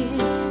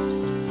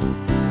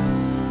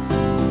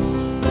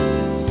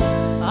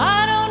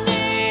 I don't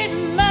need a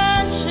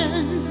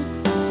mansion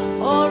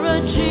or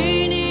a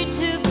genie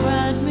to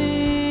grant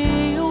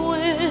me a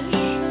wish.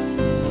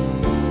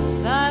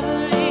 I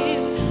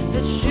believe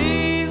that she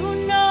who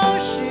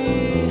knows she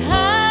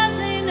has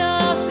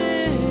enough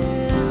is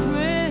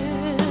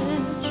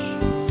rich.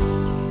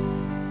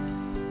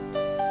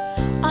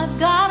 I've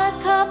got a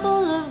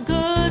couple of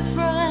good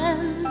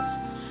friends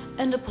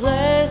and a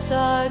place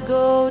I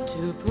go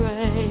to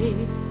pray,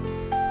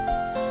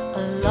 a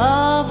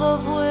love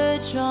of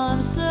which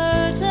I'm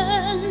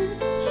certain,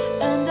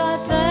 and I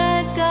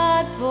thank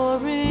God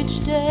for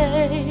each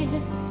day,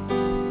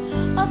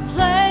 a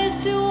place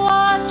to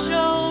watch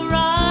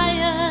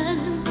Orion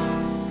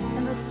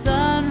and the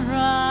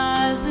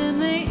sunrise in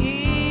the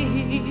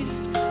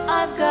east.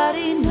 I've got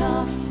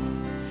enough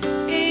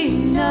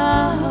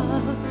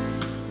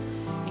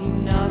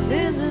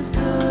is as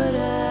good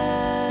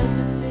as a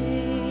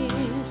feast.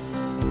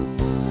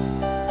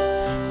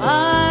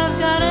 I've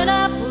got an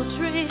apple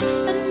tree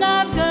and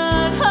I've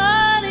got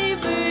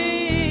honeybees.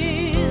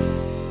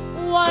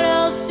 What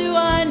else do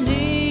I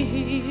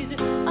need?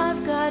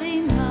 I've got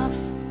enough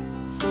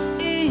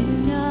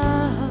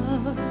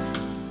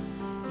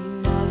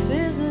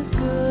is as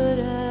good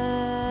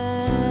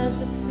as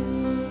a feast.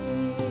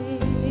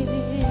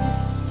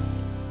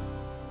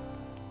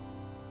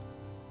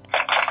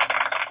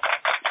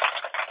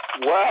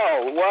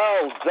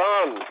 Well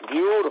done.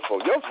 Beautiful.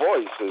 Your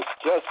voice is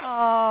just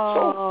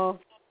so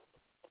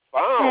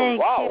profound.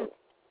 Wow. You.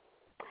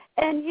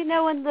 And, you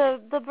know, in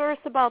the verse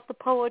about the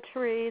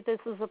poetry, this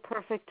is a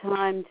perfect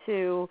time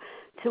to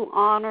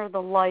honor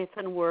the life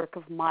and work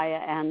of Maya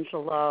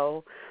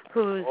Angelou,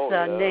 whose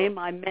name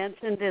I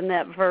mentioned in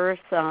that verse.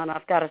 And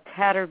I've got a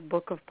tattered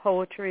book of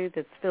poetry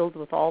that's filled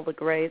with all the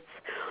greats.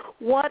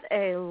 What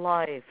a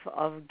life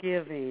of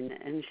giving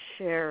and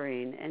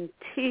sharing and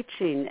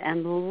teaching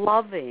and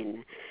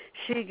loving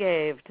she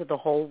gave to the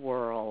whole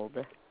world.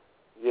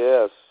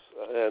 Yes,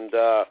 and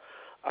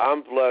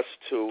I'm blessed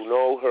to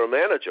know her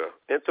manager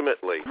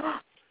intimately.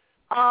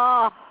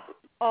 How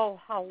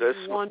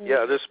wonderful.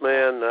 Yeah, this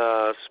man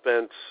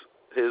spent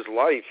his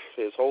life,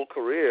 his whole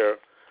career,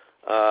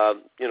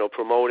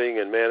 promoting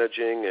and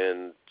managing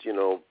and,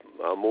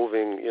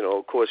 moving.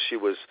 Of course, she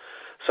was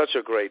such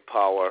a great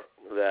power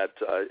that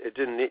it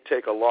didn't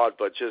take a lot,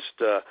 but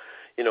just,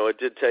 it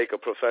did take a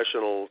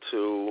professional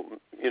to,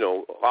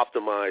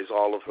 optimize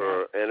all of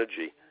her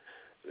energy.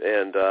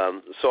 And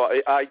so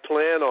I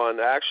plan on,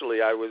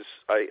 actually, I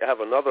have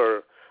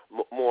another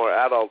more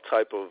adult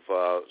type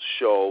of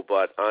show,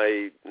 but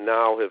I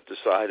now have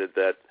decided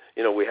that,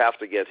 we have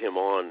to get him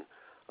on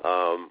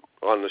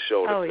the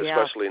show,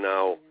 especially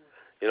now.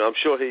 I'm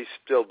sure he's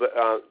still,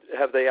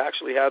 have they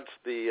actually had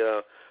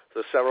the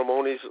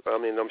ceremonies? I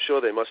mean, I'm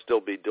sure they must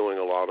still be doing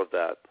a lot of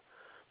that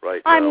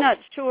right now. I'm not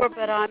sure,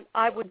 but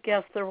I would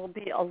guess there will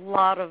be a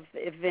lot of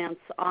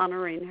events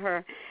honoring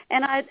her.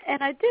 And I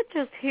did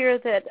just hear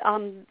that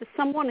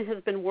someone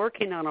has been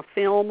working on a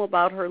film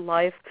about her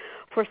life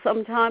for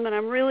some time, and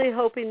I'm really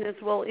hoping this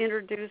will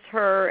introduce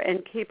her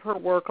and keep her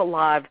work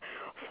alive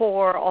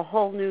for a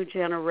whole new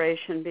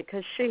generation,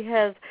 because she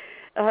has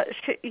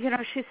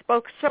she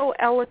spoke so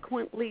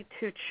eloquently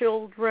to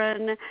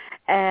children,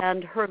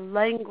 and her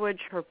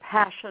language, her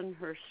passion,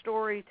 her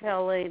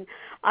storytelling,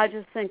 I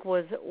just think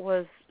was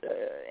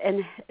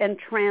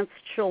entranced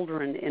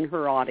children in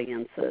her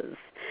audiences,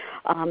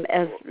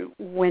 as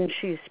when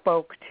she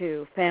spoke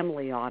to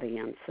family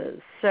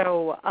audiences.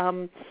 So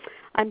I'm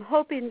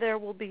hoping there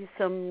will be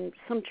some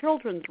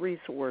children's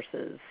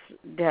resources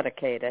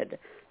dedicated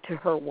to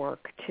her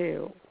work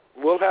too.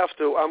 We'll have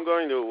to. I'm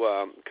going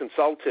to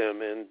consult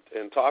him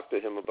and talk to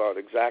him about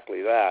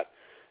exactly that.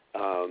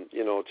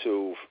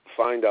 to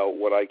find out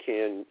what I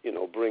can,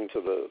 bring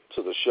to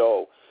the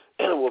show,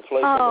 and we'll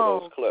play some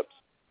of those clips.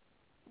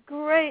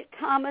 Great,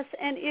 Thomas.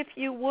 And if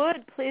you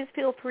would, please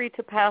feel free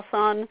to pass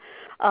on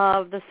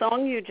the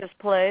song you just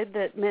played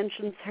that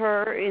mentions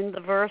her in the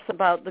verse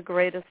about the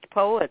greatest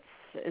poets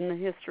in the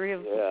history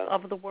of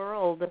the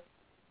world.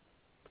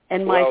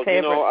 And my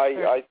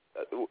favorite.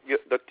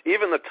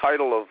 Even the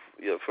title of,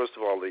 first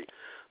of all,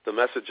 the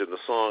message of the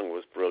song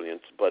was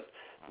brilliant, but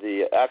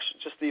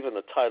just even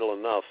the title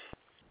enough,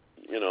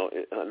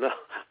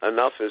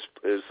 enough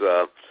is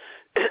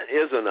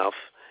enough.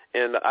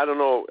 And I don't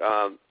know.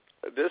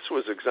 This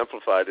was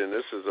exemplified, and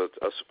this is a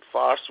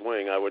far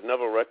swing. I would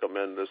never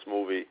recommend this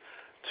movie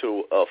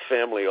to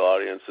family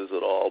audiences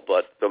at all,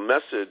 but the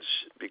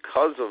message,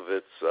 because of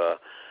its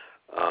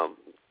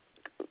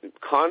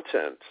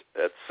content,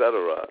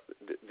 etc.,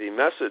 the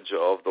message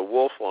of The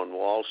Wolf on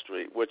Wall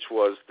Street, which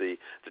was the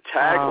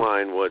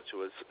tagline, which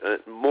was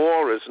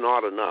more is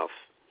not enough,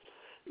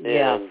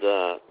 and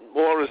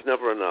more is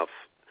never enough,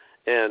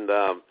 and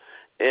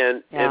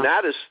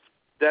that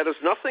is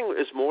nothing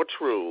is more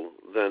true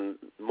than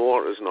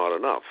more is not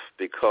enough,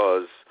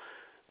 because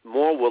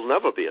more will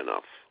never be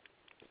enough.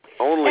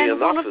 Only enough is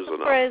enough. And one of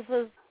the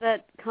phrases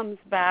that comes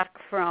back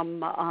from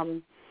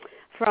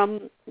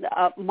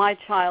my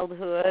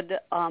childhood,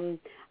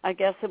 I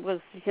guess it was,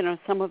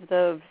 some of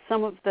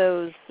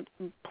those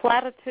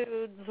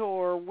platitudes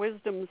or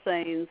wisdom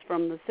sayings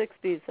from the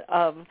 60s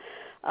of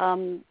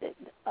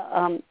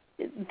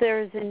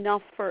there's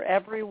enough for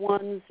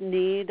everyone's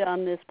need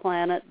on this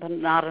planet, but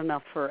not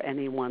enough for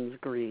anyone's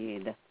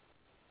greed.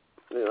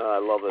 Yeah, I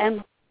love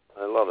it.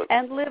 I love it.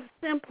 And live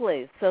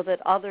simply so that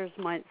others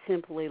might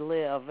simply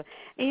live.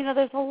 And,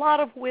 there's a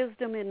lot of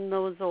wisdom in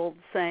those old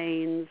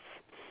sayings.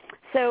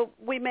 So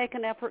we make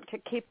an effort to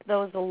keep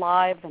those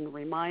alive and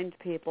remind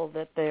people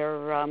that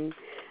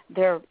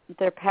they're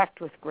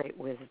packed with great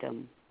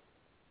wisdom.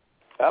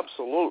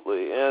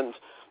 Absolutely. And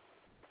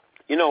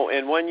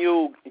and when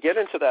you get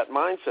into that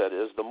mindset,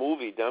 as the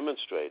movie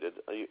demonstrated,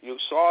 you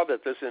saw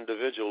that this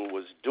individual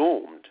was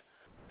doomed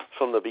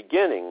from the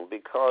beginning,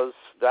 because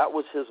that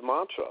was his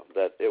mantra,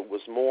 that it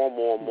was more.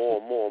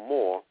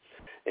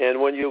 And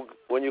when you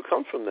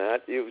come from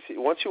that,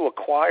 once you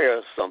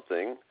acquire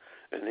something,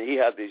 and he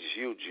had these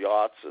huge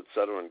yachts, et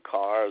cetera, and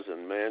cars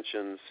and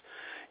mansions,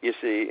 you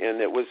see,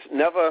 and it was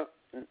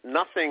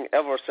nothing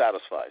ever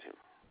satisfied him.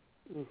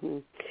 Mm-hmm.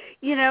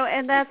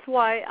 And that's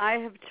why I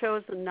have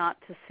chosen not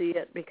to see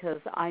it,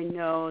 because I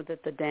know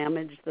that the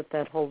damage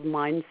that whole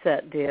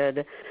mindset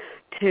did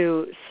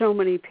to so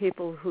many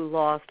people who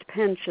lost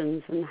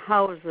pensions and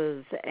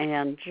houses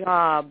and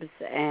jobs,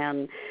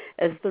 and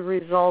as the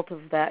result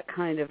of that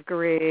kind of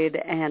greed.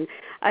 And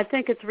I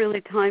think it's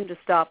really time to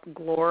stop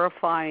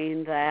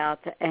glorifying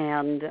that,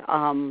 and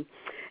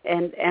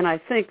I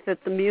think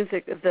that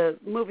the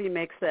movie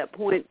makes that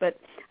point, but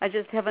I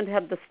just haven't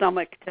had the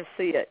stomach to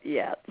see it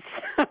yet.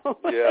 So.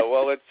 Yeah,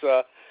 well, it's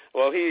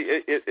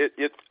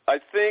I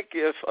think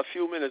if a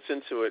few minutes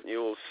into it,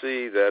 you'll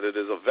see that it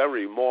is a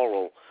very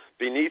moral.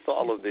 Beneath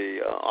all of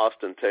the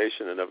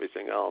ostentation and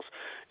everything else,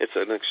 it's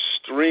an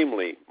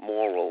extremely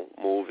moral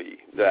movie.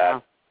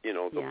 That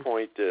the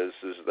point is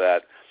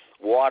that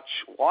watch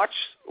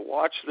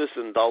this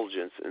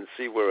indulgence and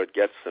see where it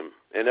gets them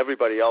and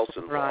everybody else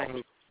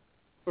involved.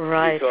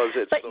 Right. Because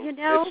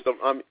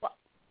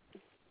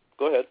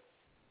go ahead.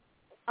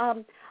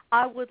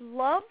 I would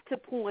love to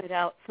point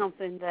out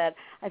something that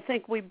I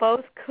think we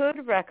both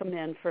could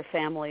recommend for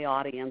family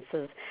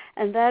audiences,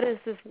 and that is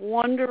this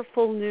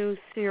wonderful new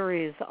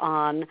series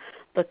on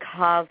the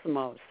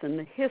cosmos and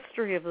the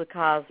history of the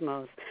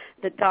cosmos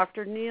that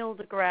Dr. Neil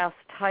deGrasse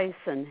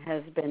Tyson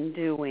has been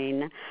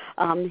doing.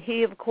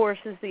 He, of course,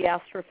 is the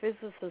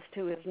astrophysicist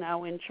who is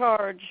now in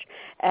charge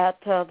at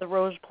the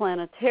Rose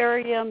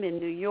Planetarium in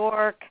New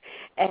York,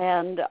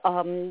 and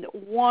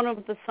one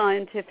of the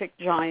scientific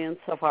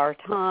giants of our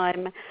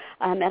time.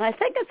 And I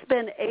think it's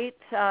been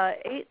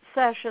eight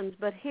sessions,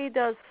 but he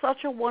does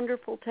such a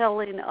wonderful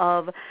telling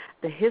of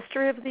the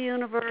history of the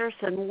universe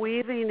and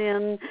weaving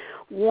in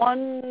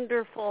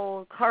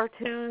wonderful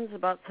cartoons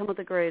about some of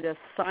the greatest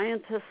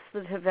scientists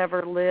that have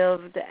ever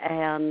lived,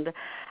 and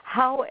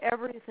how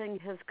everything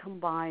has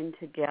combined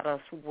to get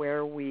us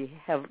where we've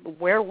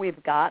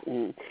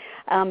gotten.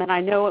 And I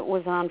know it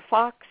was on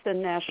Fox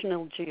and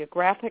National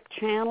Geographic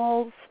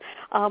channels,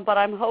 but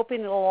I'm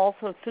hoping it'll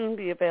also soon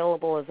be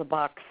available as a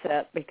box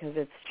set, because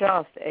it's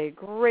just a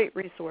great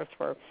resource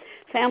for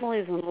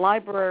families and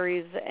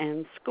libraries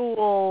and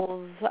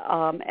schools,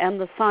 and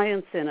the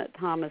science in it,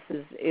 Thomas,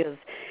 is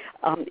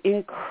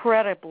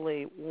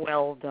incredibly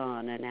well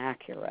done and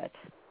accurate.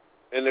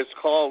 And it's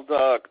called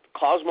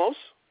Cosmos?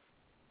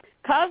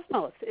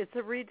 Cosmos. It's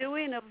a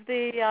redoing of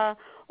the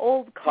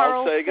old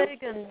Carl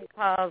Sagan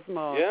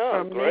Cosmos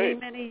from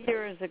many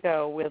years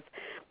ago, with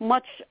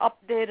much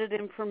updated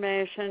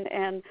information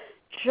and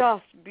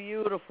just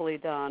beautifully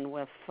done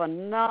with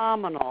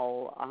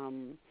phenomenal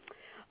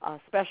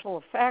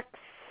special effects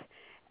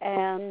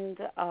and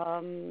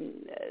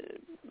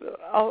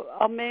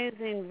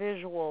amazing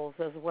visuals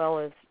as well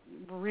as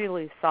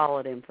really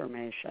solid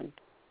information.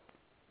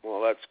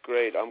 Well, that's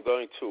great. I'm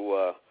going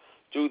to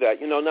do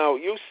that. Now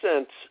you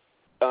sent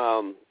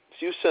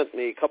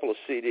me a couple of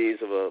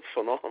CDs of a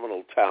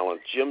phenomenal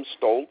talent, Jim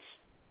Stoltz.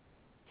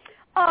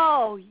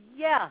 Oh,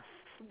 yes,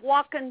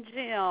 Walkin'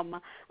 Jim.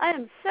 I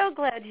am so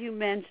glad you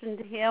mentioned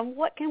him.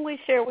 What can we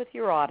share with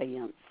your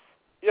audience?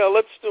 Yeah,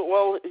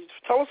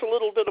 tell us a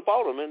little bit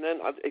about him. And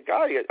then,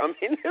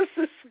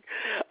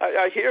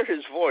 I hear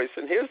his voice,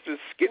 and here's this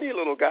skinny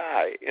little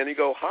guy. And you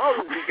go, how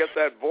did he get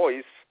that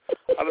voice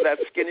out of that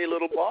skinny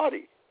little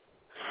body?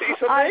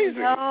 He's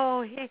amazing. I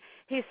know.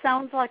 He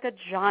sounds like a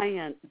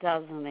giant,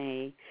 doesn't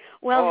he?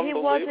 Well, he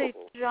was a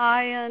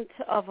giant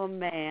of a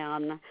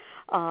man,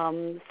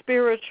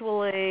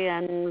 spiritually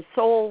and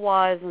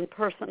soul-wise and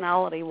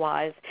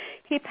personality-wise.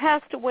 He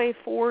passed away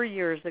 4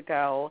 years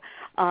ago.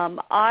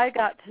 I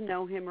got to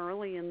know him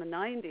early in the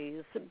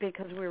 90s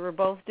because we were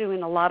both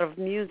doing a lot of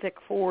music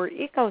for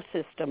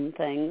ecosystem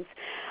things.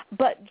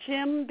 But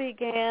Jim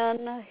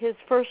began his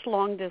first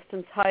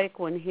long-distance hike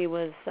when he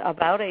was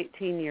about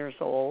 18 years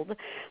old,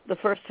 the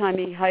first time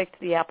he hiked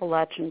the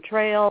Appalachian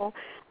Trail.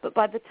 But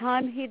by the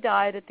time he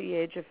died at the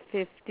age of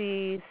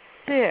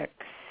 56,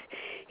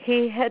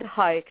 he had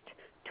hiked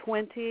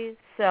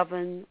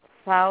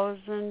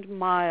 27,000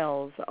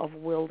 miles of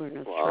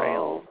wilderness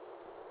trails.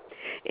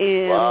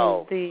 In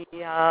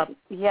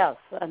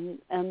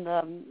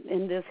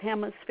in this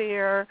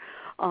hemisphere,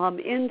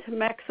 into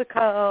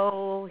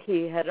Mexico.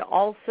 He had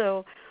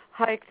also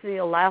hiked the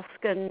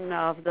Alaskan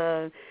of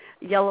the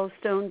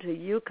Yellowstone to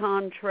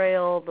Yukon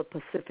Trail, the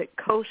Pacific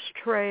Coast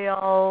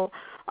Trail,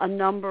 a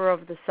number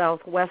of the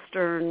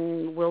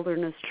southwestern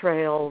wilderness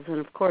trails, and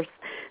of course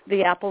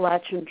the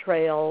Appalachian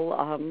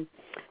Trail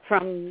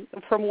from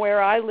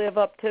where I live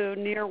up to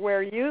near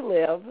where you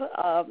live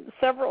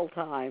several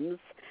times.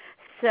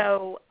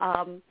 So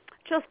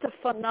just a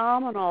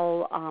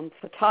phenomenal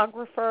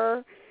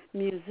photographer,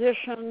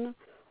 musician,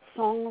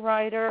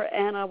 songwriter,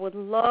 and I would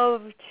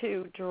love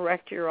to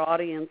direct your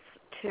audience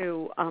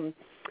to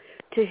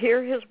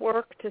hear his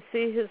work, to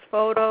see his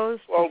photos,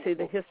 to see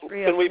the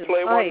history of his hike. Can we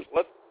play one?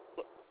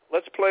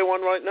 Let's play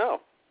one right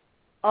now.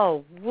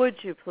 Oh,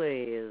 would you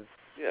please?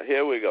 Yeah,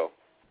 here we go.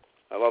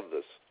 I love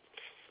this.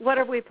 What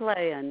are we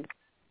playing?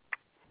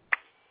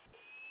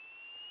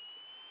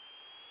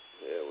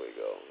 There we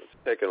go. It's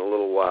taken a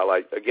little while.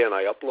 I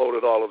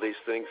uploaded all of these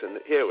things,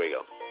 and here we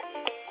go.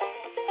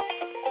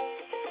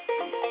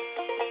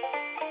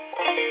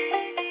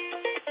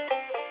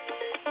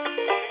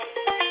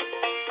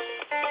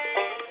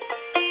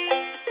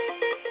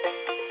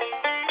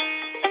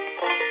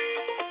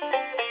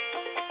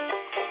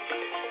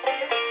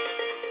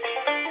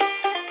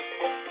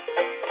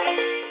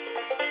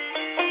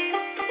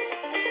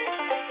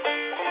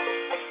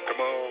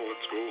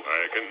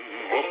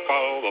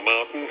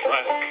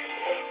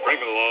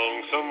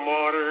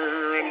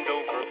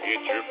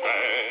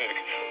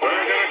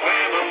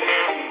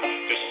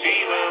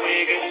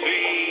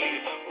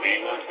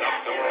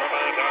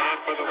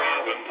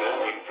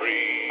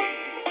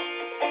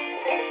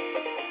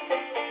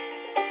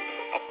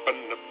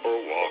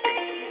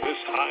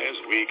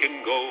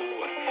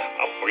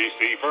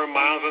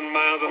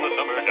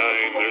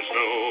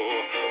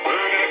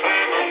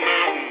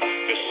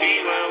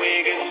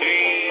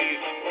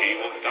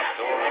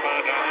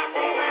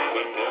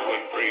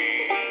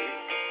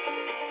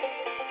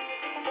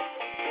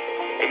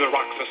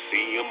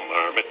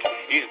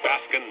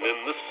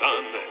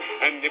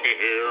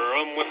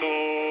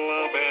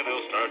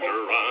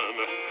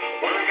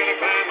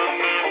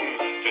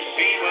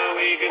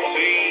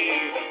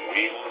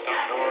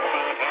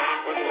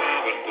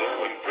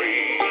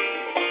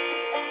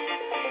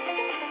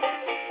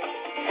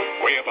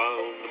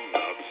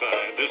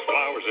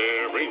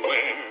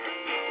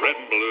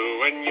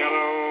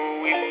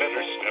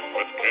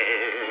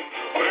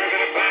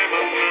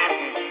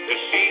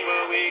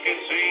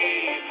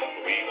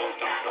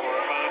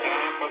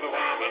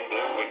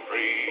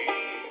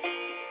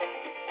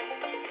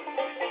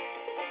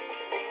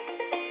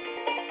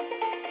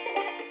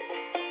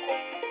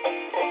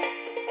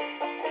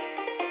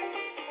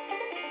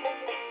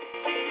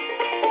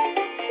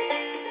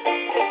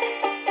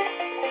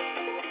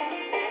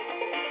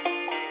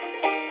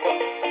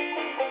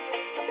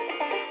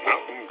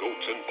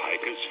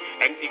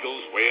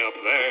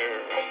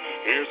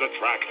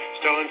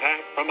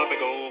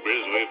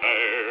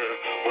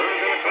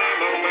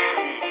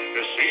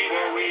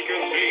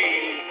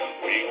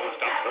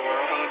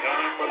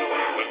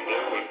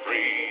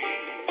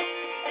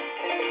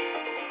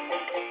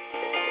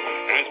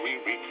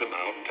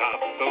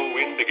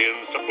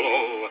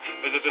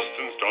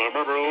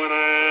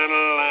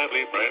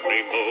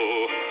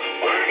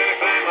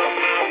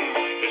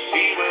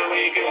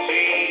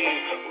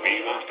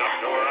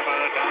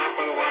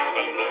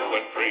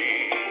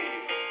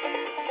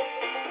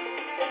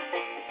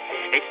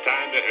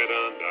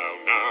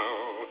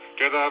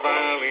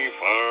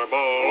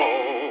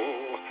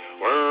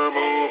 We're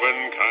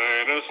moving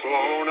kind of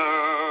slow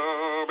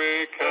now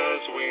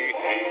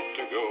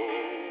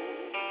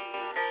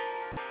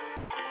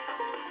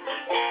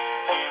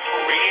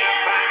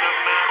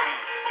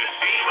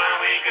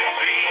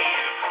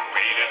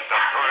So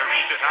I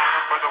reach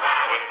out for the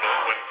wild wind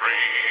blowing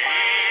free,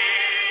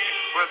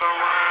 with the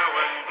wild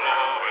wind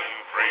blowing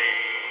free.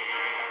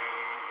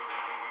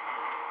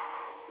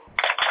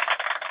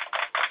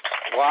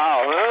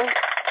 Wow, huh?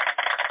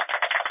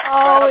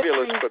 Oh,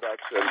 fabulous it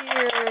production.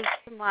 brings tears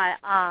to my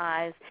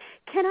eyes.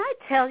 Can I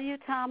tell you,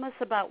 Thomas,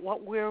 about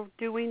what we're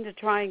doing to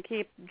try and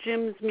keep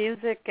Jim's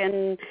music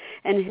and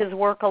his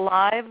work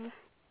alive?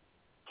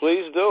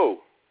 Please do.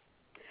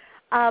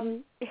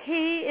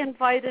 He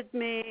invited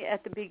me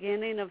at the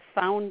beginning of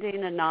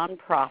founding a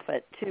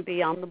nonprofit to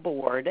be on the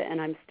board,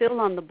 and I'm still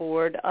on the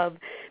board of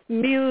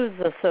Muse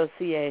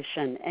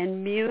Association.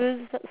 And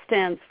Muse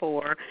stands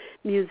for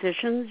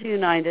Musicians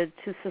United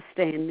to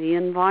Sustain the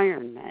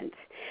Environment.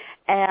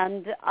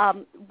 And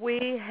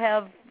we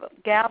have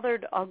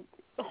gathered a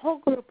whole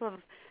group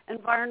of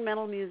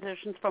environmental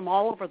musicians from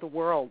all over the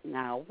world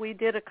now. We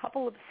did a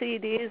couple of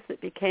CDs that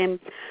became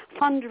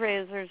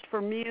fundraisers for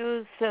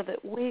Muse so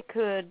that we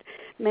could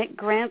make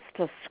grants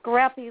to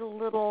scrappy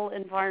little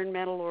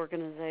environmental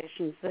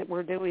organizations that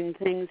were doing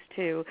things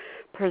to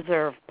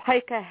preserve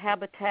pika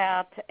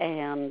habitat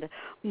and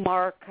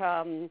mark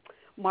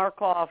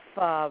off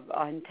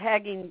on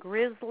tagging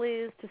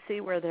grizzlies to see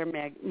where their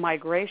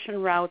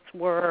migration routes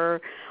were,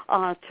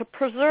 to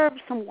preserve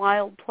some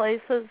wild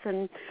places,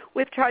 and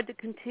we've tried to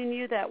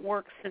continue that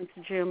work since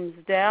Jim's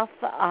death.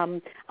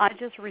 I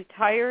just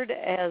retired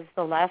as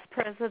the last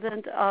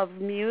president of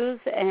Muse,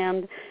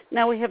 and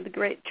now we have the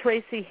great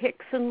Tracy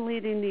Hickson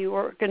leading the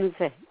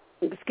organization.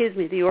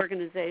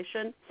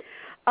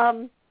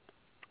 And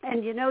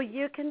you know,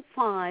 you can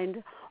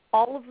find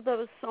all of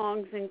those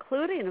songs,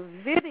 including a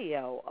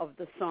video of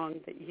the song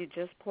that you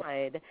just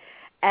played,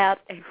 at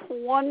a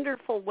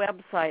wonderful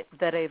website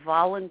that a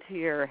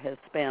volunteer has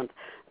spent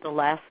the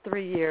last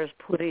 3 years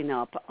putting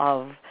up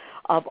of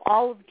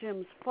all of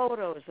Jim's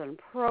photos and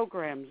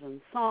programs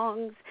and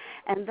songs,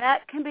 and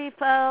that can be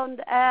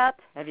found at,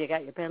 have you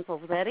got your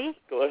pencils ready?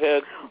 Go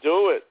ahead,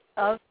 do it.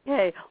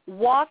 Okay,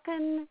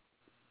 Walkin',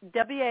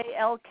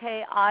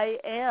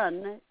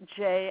 WALKINJIM,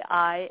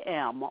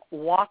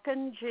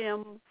 Walkin'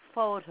 Jim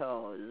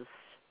Photos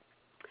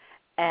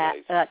at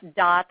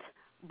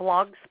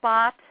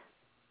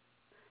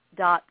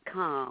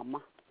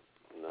 .blogspot.com.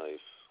 Nice.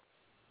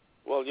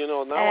 Well, you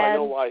know, now I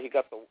know why he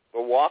got the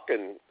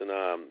walking.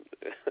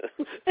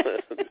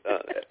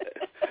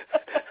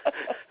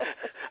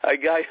 I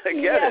get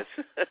it.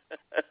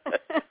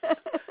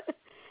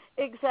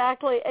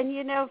 Exactly. And,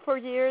 you know, for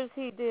years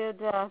he did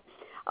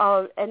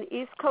an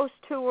East Coast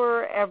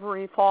tour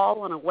every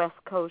fall and a West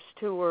Coast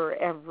tour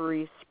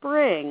every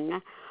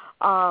spring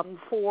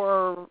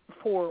for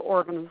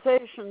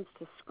organizations,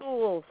 to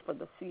schools, for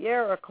the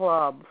Sierra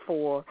Club,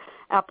 for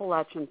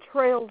Appalachian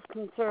Trails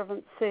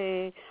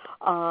Conservancy,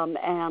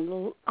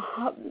 and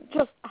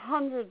just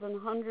hundreds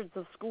and hundreds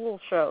of school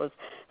shows.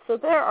 So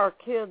there are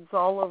kids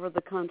all over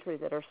the country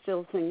that are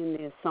still singing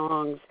these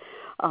songs,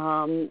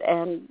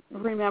 and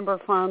remember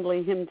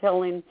fondly him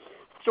telling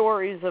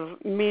stories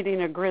of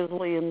meeting a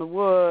grizzly in the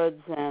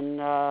woods and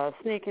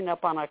sneaking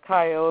up on a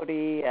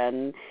coyote,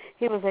 and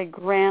he was a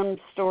grand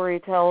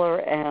storyteller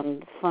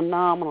and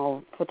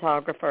phenomenal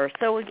photographer.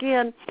 So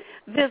again,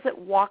 visit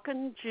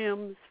Walkin'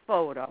 Jim's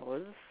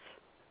Photos,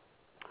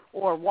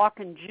 or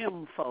Walkin'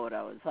 Jim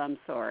Photos, I'm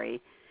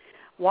sorry,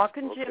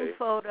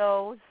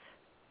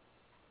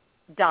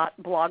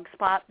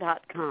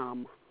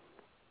 walkinjimPhotos.blogspot.com.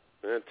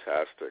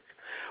 Fantastic.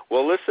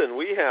 Well, listen,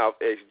 we have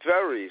a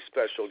very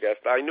special guest.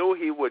 I knew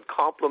he would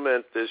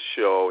compliment this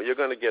show. You're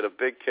going to get a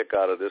big kick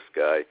out of this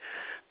guy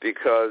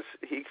because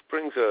he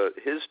brings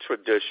his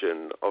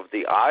tradition of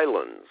the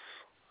islands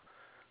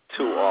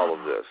to all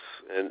of this,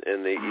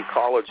 and the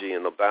ecology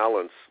and the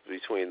balance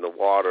between the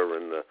water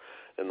and the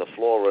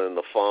flora and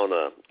the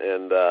fauna.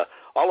 And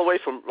all the way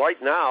from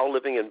right now,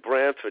 living in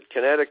Brantford,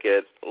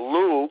 Connecticut,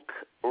 Luke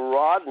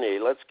Rodney.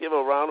 Let's give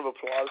a round of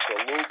applause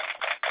for Luke.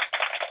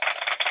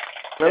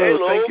 Hello, hey,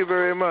 Luke. Thank you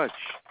very much.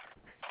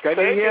 Can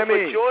you hear me?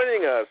 Thank you for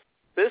joining us.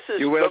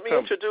 You're welcome. Let me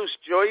introduce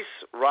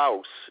Joyce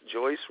Rouse.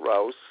 Joyce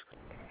Rouse.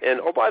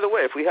 And, oh, by the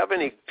way, if we have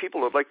any people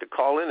who would like to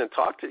call in and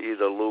talk to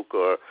either Luke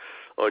or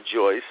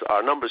Joyce,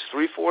 our number is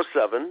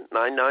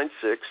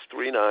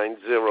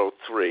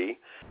 347-996-3903.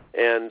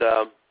 And,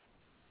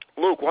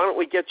 Luke, why don't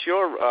we get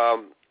your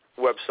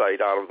website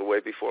out of the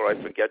way before I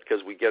forget,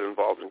 because we get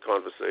involved in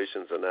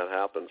conversations and that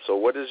happens. So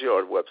what is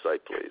your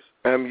website, please?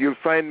 You'll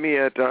find me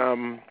at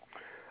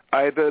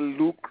either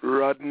Luke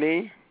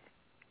Rodney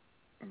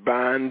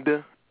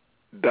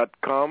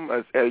Band.com,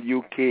 as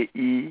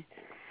LukeRodneyband,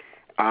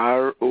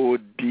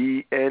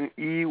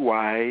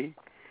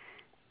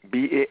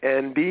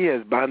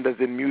 as band as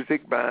in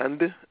music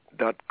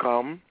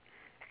band.com.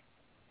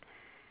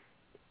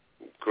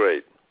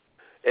 Great.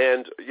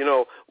 And, you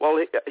know, well,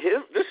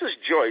 this is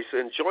Joyce,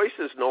 and Joyce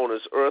is known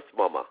as Earth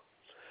Mama.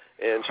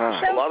 And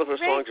a lot of her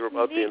songs are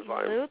about the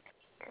environment.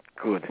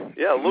 Luke. Good.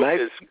 Yeah,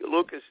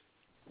 Luke is.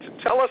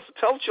 Tell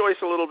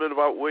Joyce a little bit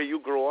about where you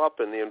grew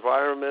up and the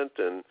environment,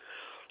 and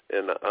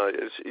And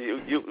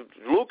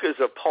Luke is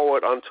a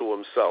poet unto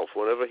himself.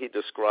 Whenever he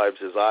describes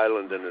his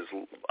island and his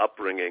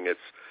upbringing, it's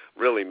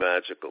really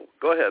magical.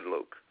 Go ahead,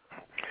 Luke.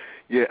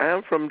 Yeah, I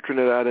am from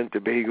Trinidad and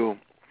Tobago,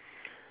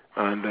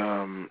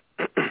 and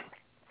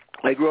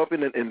I grew up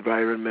in an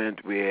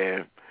environment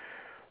where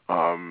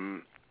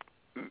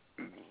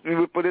we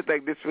would put it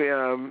like this way,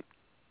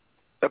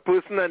 a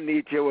person and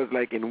nature was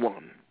like in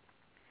one,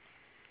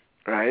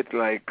 right?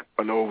 Like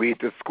on our way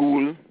to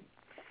school,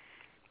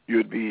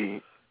 you'd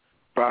be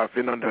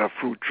passing under a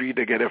fruit tree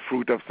to get a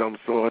fruit of some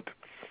sort,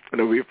 and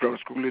away from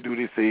school you do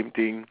the same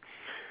thing.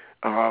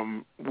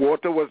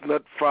 Water was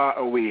not far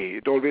away.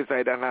 It always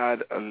either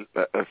had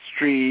a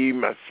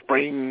stream, a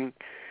spring,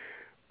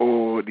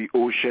 or the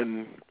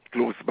ocean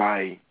close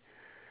by.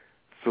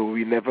 So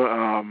we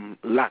never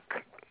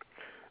lack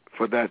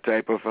for that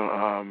type of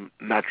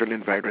natural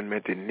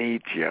environment in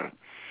nature.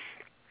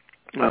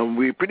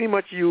 We pretty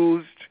much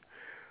used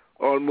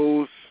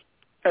almost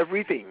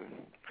everything.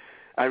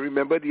 I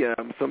remember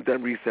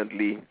sometime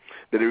recently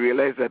that I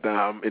realized that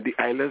in the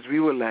islands we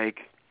were like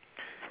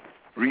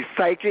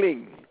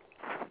recycling,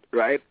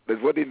 right?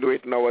 That's what they do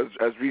it now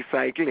as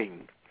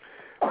recycling.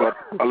 But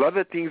a lot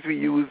of things we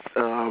use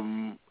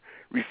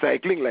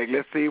recycling, like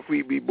let's say if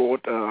we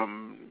bought,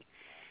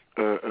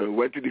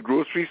 went to the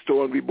grocery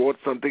store and we bought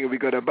something and we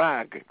got a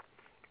bag.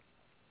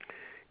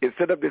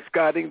 Instead of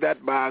discarding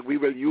that bag, we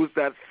will use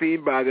that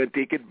same bag and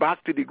take it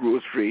back to the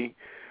grocery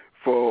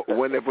for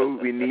whenever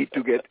we need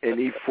to get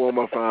any form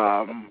of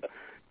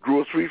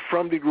grocery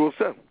from the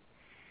grocer.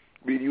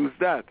 We use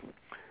that.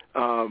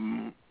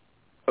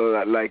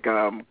 Like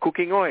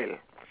cooking oil,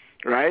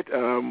 right?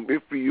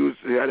 If we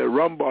had a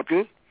rum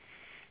bottle,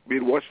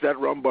 we'd wash that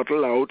rum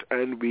bottle out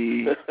and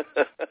we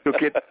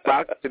took it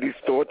back to the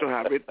store to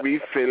have it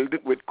refilled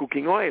with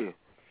cooking oil,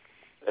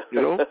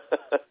 you know?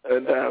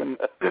 And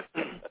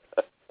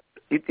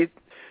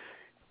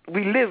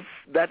we live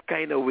that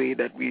kind of way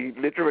that we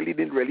literally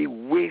didn't really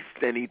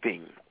waste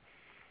anything.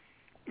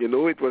 You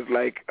know, it was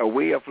like a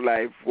way of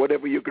life.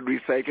 Whatever you could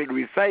recycle,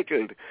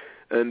 recycled.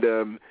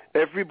 And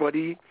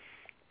everybody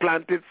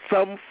planted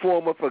some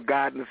form of a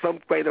garden, some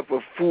kind of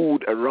a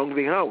food around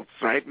the house,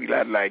 right? We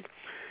had like,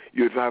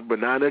 you'd have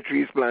banana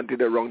trees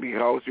planted around the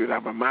house, you'd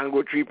have a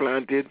mango tree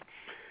planted,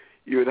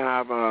 you'd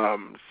have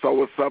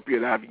soursop,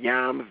 you'd have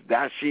yams,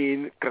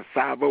 dasheen,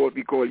 cassava, what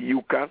we call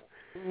yucca,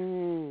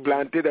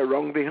 planted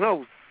around the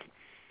house,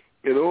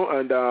 you know,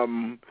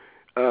 and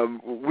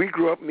we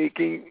grew up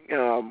making,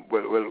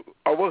 well,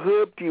 our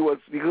herb tea was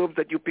the herbs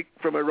that you pick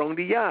from around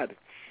the yard,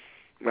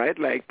 right?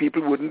 Like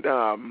people wouldn't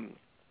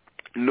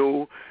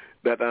know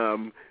that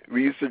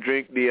we used to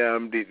drink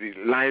the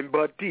lime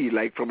bud tea,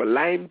 like from a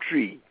lime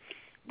tree.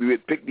 We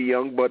would pick the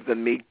young buds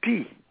and make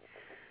tea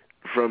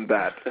from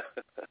that.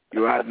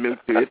 You add milk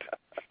to it.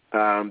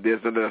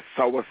 There's another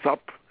soursop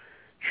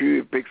tree.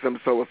 You pick some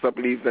soursop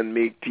leaves and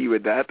make tea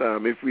with that.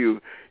 If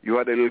you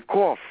had a little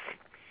cough,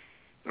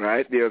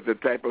 right, there's a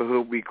type of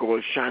herb we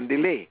call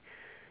chandelier,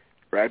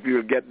 right? We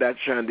will get that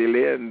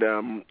chandelier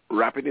and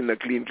wrap it in a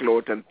clean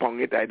cloth and pong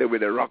it either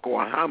with a rock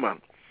or a hammer,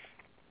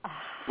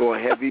 or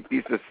a heavy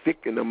piece of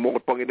stick in a mortar,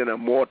 pong it in a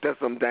mortar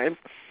sometimes,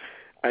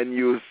 and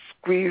you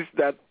squeeze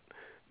that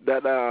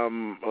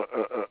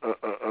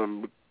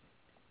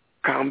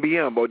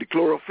cambium or the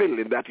chlorophyll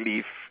in that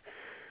leaf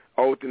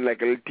out in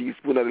like a little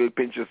teaspoon, a little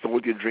pinch of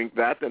salt. You drink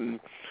that, and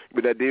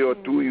with a day or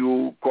two,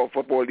 you cough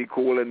up all the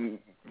cold and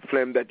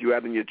phlegm that you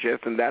had in your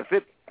chest, and that's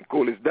it.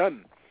 Cold is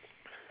done.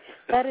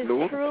 That is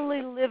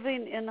truly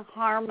living in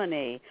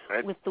harmony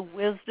with the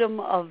wisdom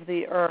of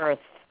the earth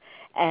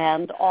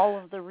and all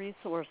of the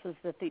resources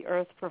that the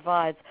earth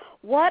provides.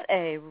 What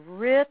a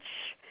rich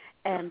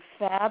and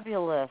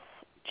fabulous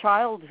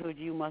childhood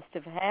you must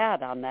have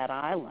had on that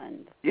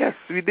island. Yes,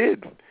 we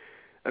did.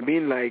 I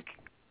mean, like,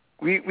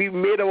 we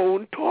made our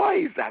own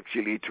toys,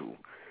 actually, too.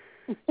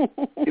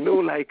 You know,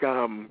 like,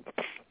 I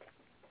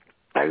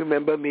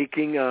remember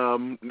making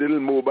little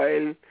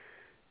mobile,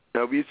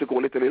 we used to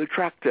call it a little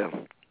tractor.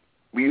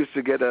 We used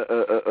to get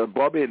a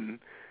bobbin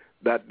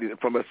that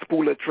from a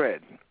spool of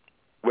thread.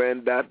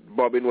 When that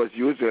bobbin was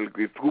used,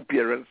 two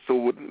parents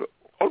sewed,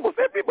 almost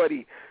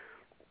everybody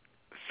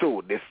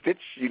sew. They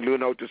stitch, you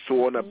learn how to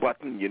sew on a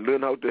button, you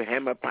learn how to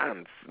hem a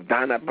pants,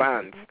 darn a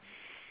pants.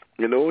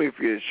 You know, if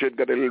your shirt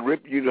got a little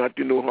rip, you have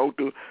to know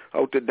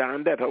how to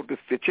darn that, how to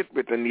stitch it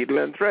with a needle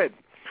and thread.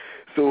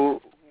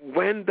 So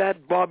when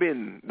that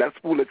bobbin, that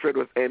spool of thread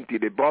was empty,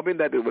 the bobbin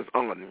that it was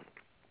on,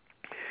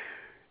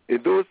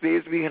 in those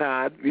days we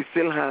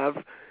still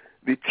have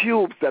the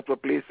tubes that were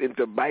placed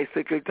into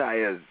bicycle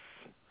tires.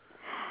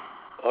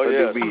 Oh,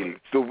 the wheel.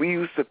 So we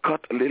used to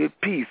cut a little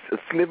piece, a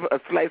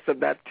slice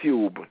of that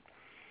tube,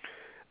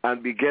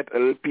 and we get a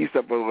little piece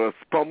of a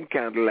spum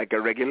candle, like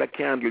a regular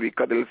candle. We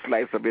cut a little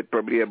slice of it,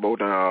 probably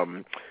about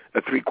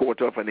a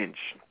 3/4 of an inch.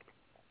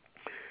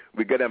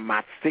 We get a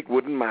matchstick,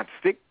 wooden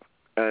matchstick,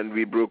 and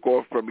we broke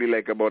off probably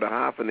like about a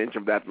 1/2 inch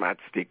of that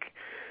matchstick,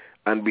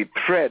 and we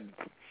thread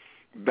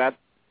that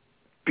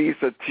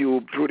piece of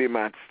tube through the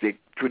matchstick,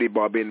 through the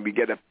bobbin. We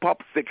get a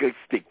popsicle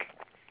stick.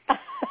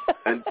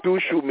 and 2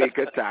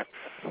 shoemaker tacks.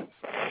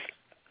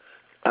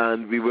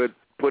 And we would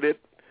put it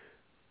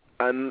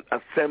and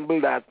assemble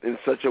that in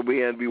such a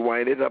way, and we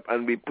wind it up,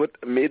 and we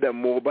made a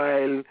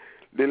mobile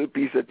little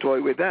piece of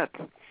toy with that.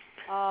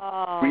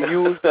 Oh. We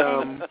used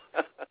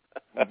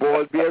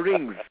ball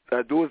bearings.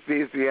 Those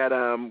days we had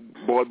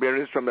ball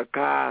bearings from the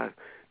car,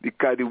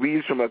 the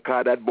wheels from a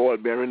car, that ball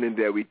bearing in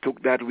there. We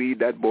took that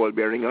ball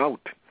bearing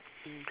out.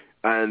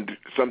 And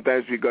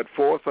sometimes we got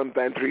 4,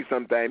 sometimes 3,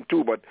 sometimes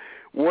 2. But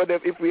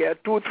if we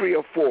had 2, 3,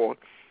 or 4,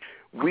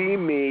 we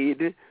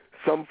made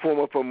some form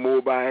of a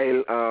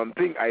mobile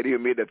thing. Either you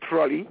made a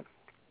trolley,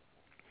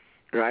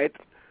 right,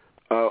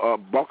 a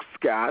box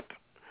cart,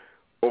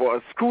 or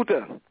a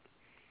scooter,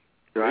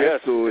 right?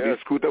 Yes, so yes. The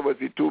scooter was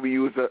the 2. We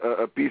used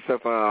a piece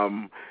of a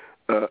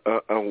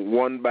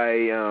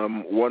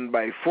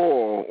 1x4,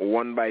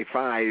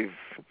 1x5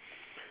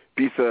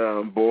 piece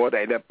of board,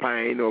 either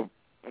pine or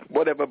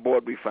whatever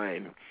board we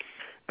find.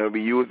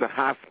 We use a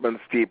Osmond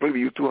staple.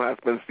 We use 2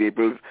 Osmond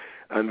staples,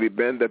 and we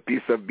bend a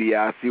piece of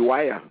BRC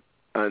wire,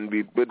 and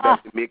we put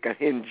that to make a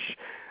hinge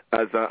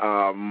as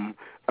the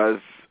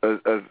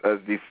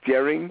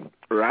steering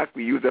rack.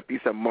 We use a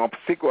piece of mop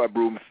stick or a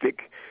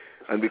broomstick,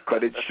 and we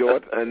cut it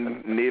short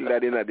and nail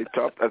that in at the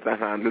top as a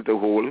handle to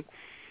hold.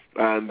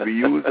 And we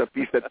use a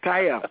piece of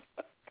tire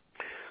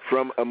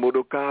from a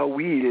motor car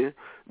wheel.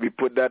 We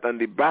put that on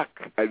the back,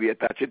 and we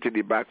attach it to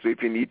the back. So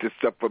if you need to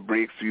stop for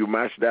brakes, you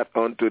mash that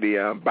onto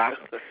the back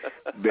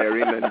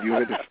bearing and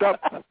use it to stop.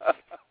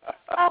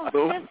 Oh,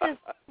 this is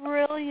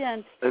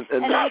brilliant. And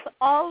with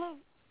all of...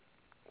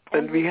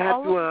 And we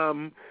had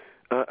to,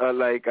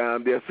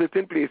 there are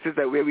certain places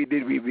that where we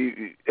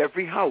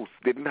every house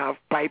didn't have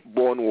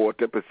pipe-borne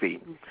water per se.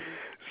 Mm-hmm.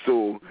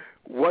 So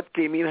what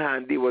came in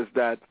handy was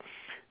that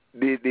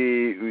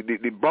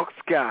the box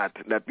cart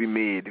that we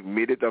made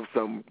it of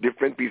some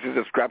different pieces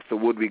of scraps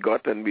of wood we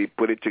got, and we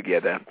put it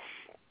together.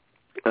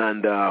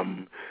 And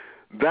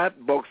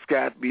that box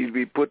cart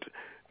we put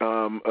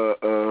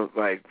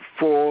like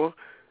 4,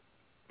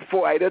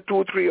 either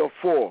 2, 3, or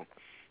 4,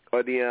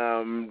 or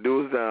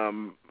those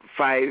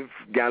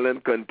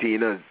 5-gallon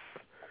containers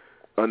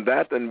on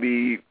that, and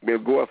we'll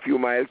go a few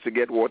miles to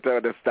get water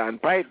at a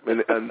standpipe,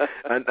 and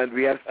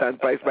we have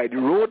standpipes by the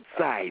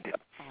roadside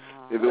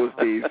in those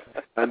days,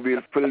 and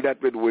we'll fill that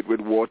with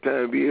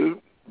water, and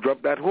we'll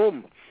drop that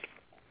home.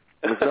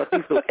 There's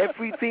nothing, so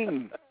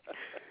everything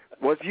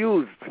was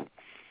used.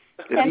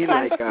 And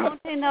I'm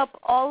counting up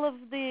all of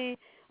the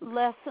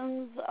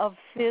lessons of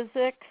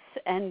physics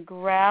and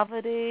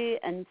gravity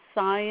and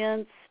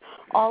science,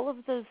 all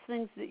of those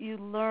things that you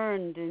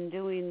learned in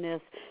doing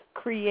this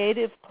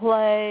creative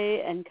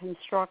play and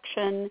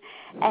construction.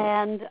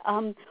 And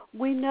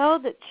we know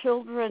that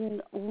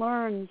children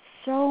learn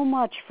so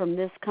much from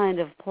this kind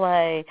of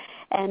play.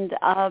 And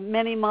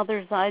many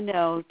mothers I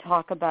know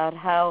talk about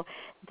how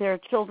their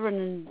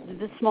children,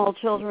 the small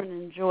children,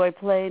 enjoy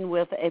playing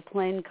with a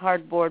plain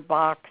cardboard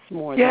box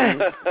more than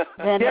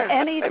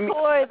any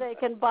toy they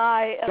can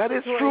buy at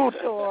the toy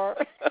store.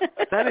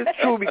 That is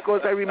true,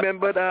 because I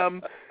remembered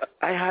I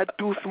had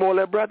 2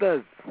 smaller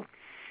brothers,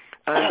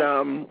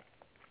 and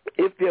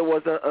if there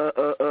was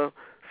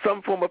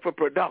some form of a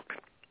product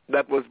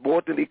that was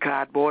bought in the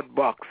cardboard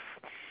box,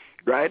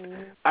 right,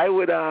 I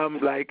would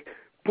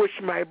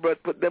push my brother,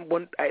 put them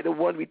either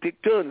one, we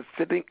take turns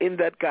sitting in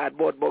that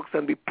cardboard box,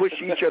 and we push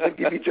each other,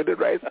 give each other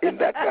rice in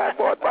that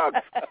cardboard box.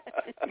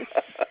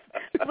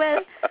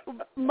 Well,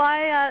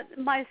 my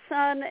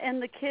son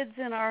and the kids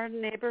in our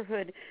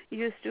neighborhood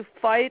used to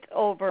fight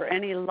over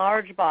any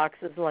large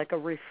boxes, like a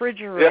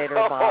refrigerator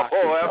box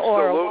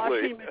or a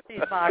washing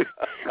machine box,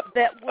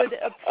 that would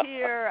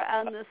appear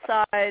on the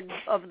side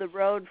of the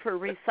road for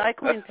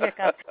recycling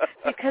pickup,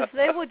 because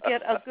they would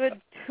get a good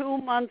 2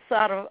 months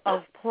out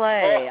of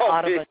play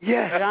out of a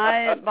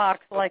giant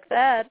box like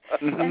that,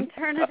 and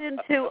turn it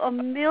into a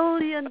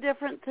million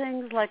different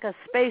things, like a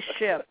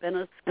spaceship and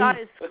a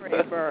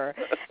skyscraper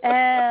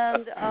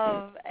and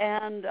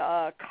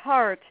a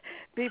cart,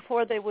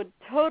 before they would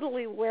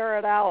totally wear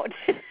it out.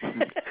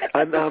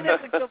 And then they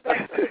would go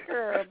back to the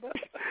curb.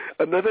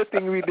 Another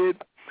thing we did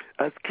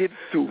as kids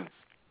too,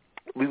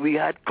 we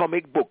had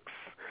comic books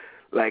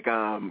like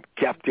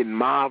Captain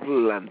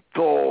Marvel and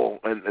Thor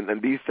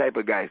and these type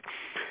of guys.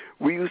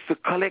 We used to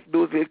collect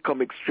those little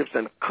comic strips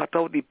and cut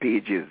out the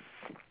pages.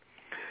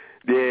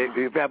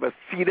 If we have a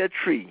cedar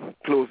tree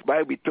close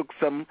by, we took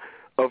some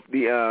of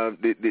the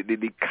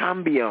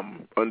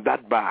cambium on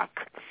that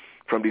bark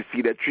from the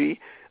cedar tree,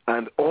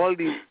 and all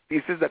these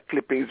pieces of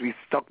clippings, we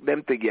stuck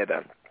them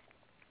together.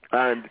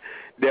 And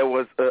there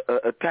was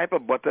a type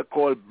of butter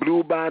called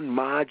Blue Band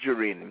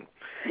margarine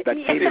that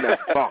came in a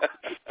box.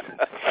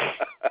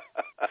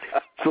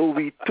 So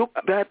we took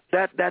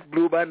that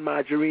Blue Band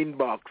margarine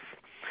box,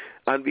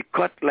 and we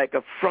cut like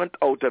a front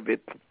out of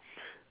it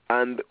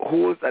and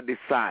holes at the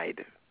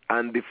side,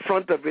 and the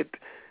front of it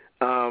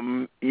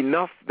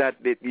enough that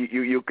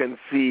you can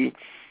see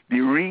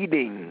the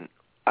reading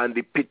and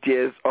the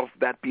pictures of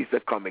that piece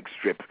of comic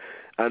strip.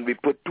 And we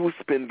put 2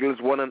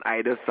 spindles, one on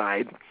either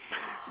side.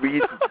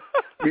 we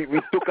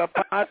took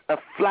apart a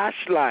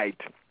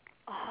flashlight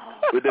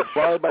with the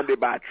bulb and the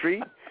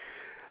battery,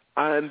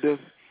 and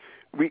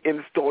we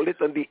installed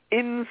it on the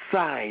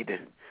inside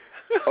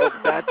of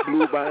that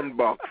blue band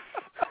box.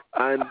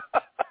 And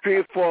 3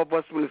 or 4 of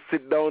us will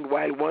sit down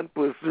while one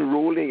person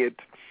rolling it,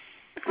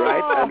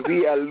 right? And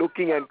we are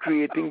looking and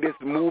creating this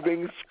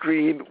moving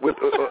screen with,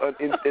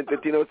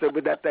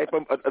 with that type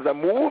of as a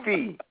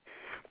movie.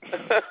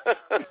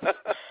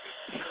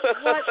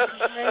 What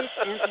great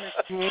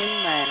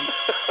entertainment!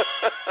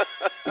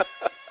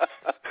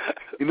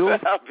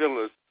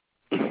 Fabulous.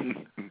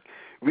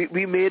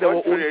 we made our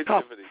own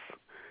tops.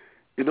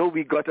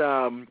 We got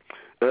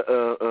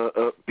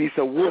a piece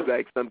of wood,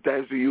 like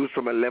sometimes we use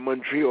from a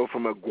lemon tree or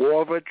from a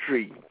guava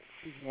tree.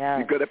 Yeah.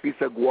 We got a piece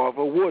of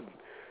guava wood,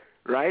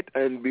 right?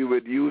 And we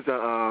would use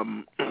a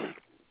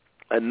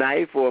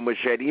knife or a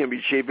machete, and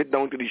we shave it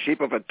down to the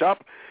shape of a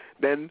top.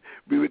 Then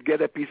we would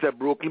get a piece of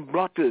broken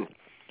bottle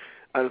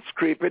and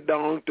scrape it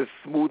down to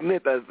smoothen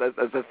it as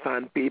a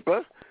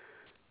sandpaper.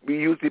 We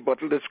use the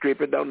bottle to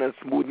scrape it down and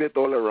smoothen it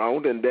all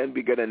around, and then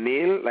we get a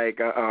nail, like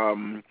a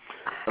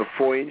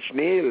 4-inch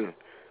nail,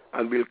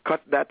 and we'll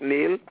cut that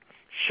nail,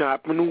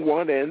 sharpen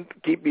one end,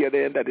 keep the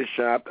other end that is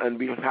sharp, and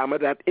we'll hammer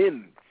that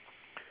in.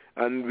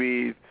 And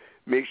we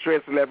make sure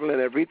it's level and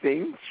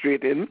everything,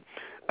 straight in.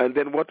 And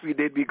then what we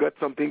did, we got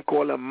something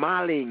called a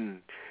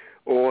marling,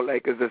 or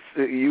like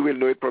you will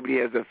know it probably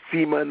as a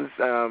seaman's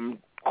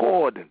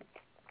cord,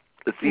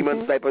 the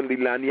seaman's type of the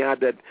lanyard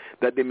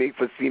that they make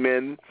for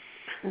seamen.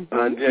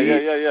 And we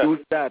use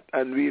that,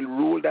 and we'll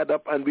roll that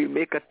up, and we'll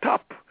make a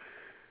top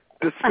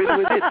to spin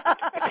with it.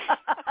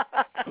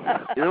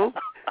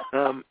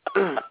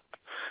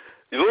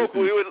 Luke,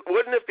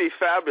 wouldn't it be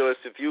fabulous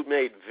if you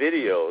made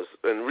videos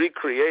and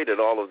recreated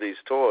all of these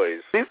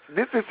toys?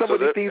 This is some of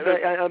the things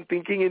I'm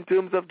thinking in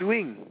terms of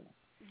doing.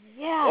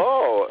 Yeah.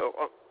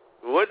 Oh,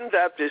 wouldn't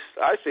that just?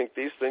 I think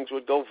these things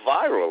would go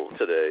viral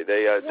today.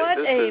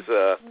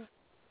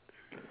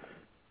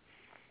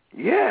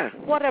 Yeah.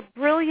 What a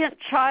brilliant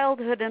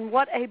childhood, and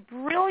what a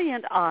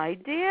brilliant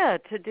idea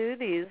to do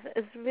these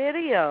as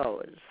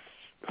videos.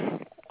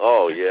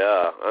 Oh,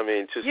 yeah. I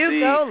mean, You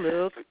go,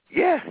 Luke.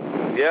 Yeah.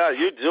 Yeah,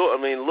 you do. I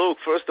mean, Luke,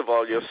 first of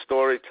all, your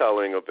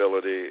storytelling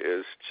ability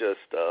is just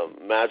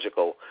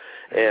magical.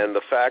 And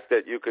the fact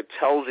that you could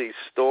tell these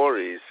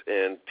stories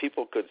and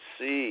people could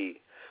see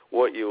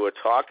what you were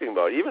talking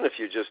about, even if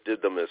you just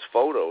did them as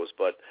photos,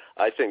 but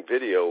I think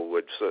video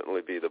would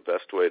certainly be the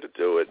best way to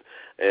do it.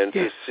 And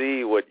to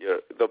see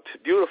the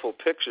beautiful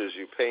pictures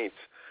you paint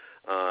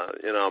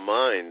in our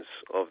minds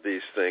of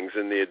these things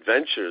and the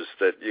adventures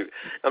that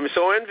I'm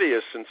so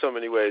envious in so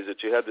many ways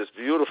that you had this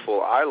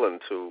beautiful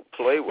island to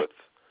play with.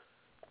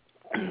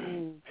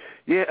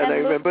 Yeah, and I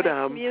remember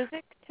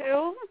music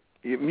too.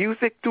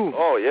 Music too.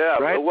 Oh yeah,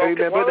 right. Well, I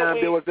remember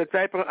there was the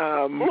type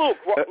of Luke,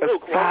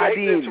 I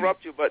hate to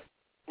interrupt you, but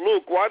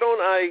Luke, why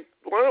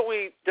don't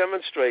we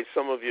demonstrate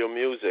some of your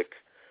music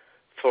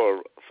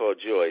for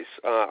Joyce?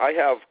 I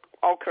have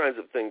all kinds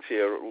of things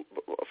here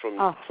from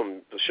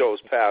the shows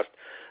past,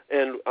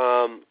 and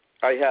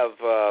I have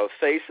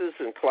Faces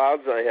and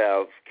Clouds. I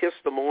have Kiss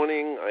the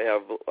Morning. I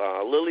have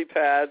Lily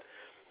Pad,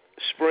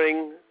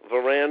 Spring,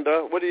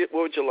 Veranda. What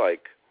would you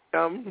like?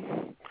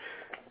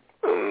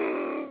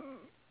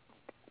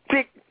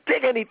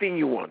 Take anything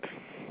you want.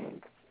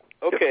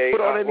 Okay.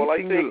 Put on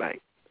anything you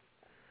like.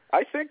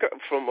 I think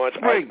from what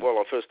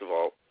first of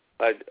all,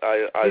 I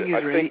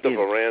think the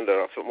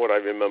Veranda, from what I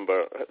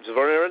remember, is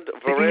Veranda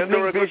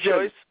a good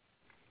choice?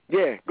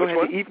 Yeah, go ahead.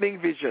 One? The Evening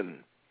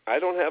Vision. I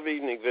don't have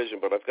Evening Vision,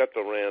 but I've got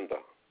Veranda.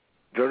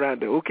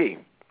 Veranda, okay.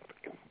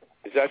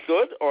 Is that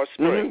good or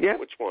Spring? Yeah.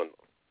 Which one?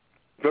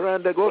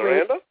 Veranda, go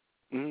Veranda?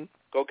 ahead.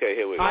 Okay,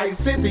 here we go. I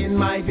sit in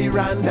my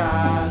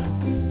veranda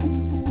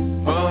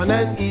on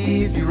an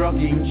easy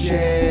rocking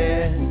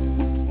chair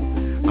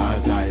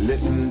as I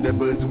listen the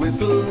birds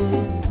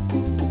whistle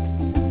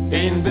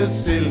in the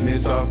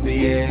stillness of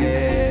the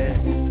air,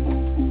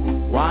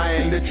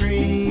 while the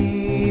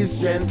trees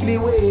gently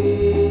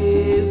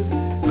wave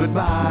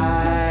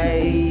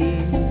goodbye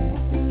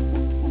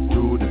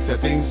to the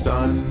setting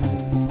sun.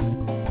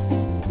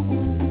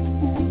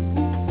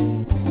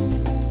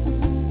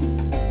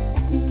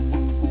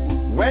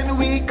 When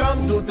we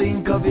come to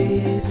think of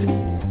it,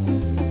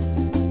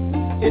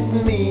 it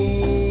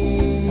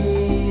means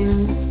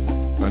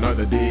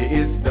another day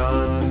is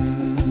done.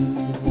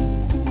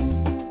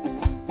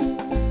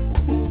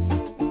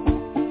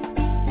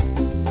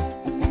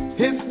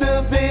 It's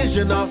the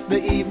vision of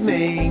the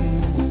evening.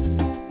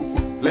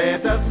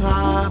 Let us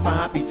have a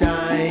happy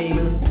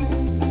time.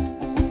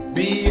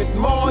 Be it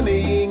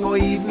morning or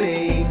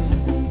evening,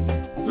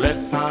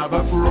 let's have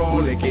a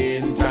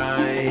frolicking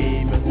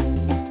time.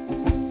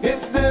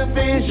 It's the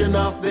vision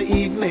of the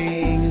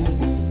evening.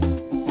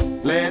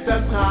 Let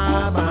us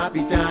have a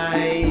happy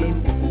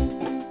time.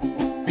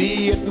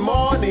 Be it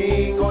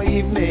morning or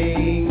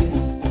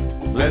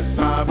evening, let's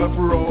have a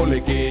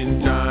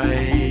frolicking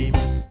time.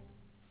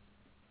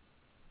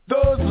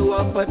 Those who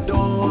up at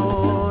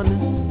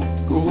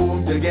dawn go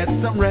home to get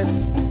some rest.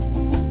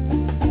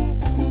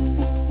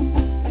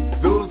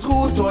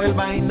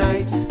 well by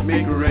night,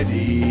 make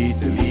ready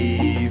to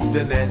leave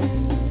the nest.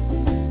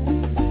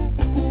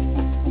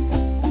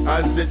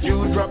 As the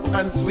dewdrop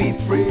and sweet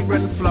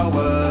fragrant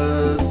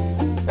flowers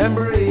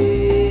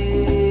embrace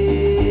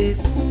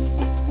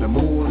the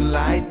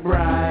moonlight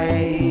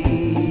bright,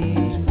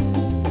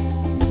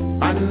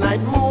 and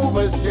night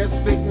movers just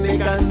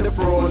picnic and the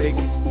frolic,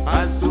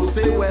 as to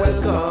say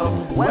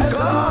welcome,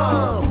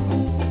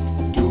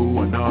 welcome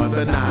to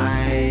another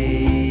night.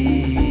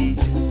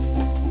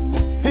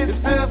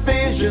 It's the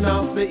vision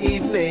of the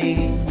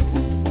evening,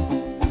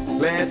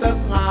 let us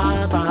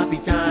have a happy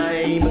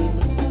time.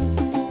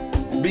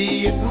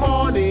 Be it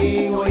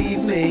morning or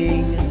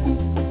evening,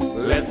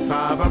 let's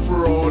have a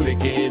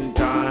frolicking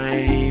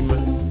time.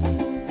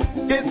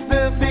 It's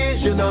the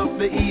vision of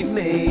the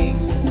evening,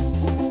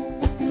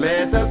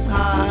 let us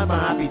have a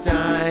happy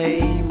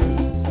time.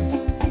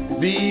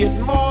 Be it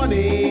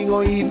morning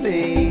or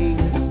evening,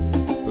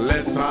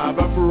 let's have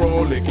a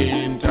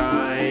frolicking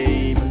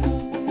time.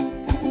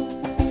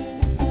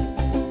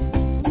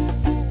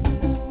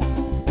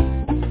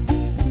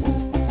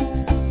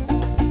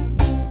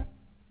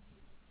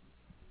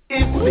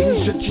 If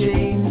things should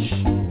change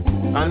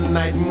and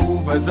night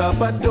movers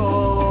up at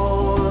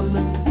dawn,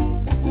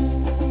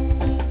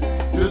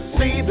 to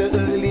see the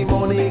early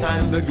morning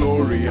and the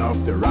glory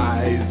of the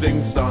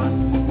rising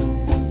sun,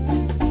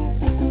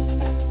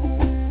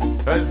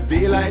 as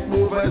daylight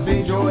movers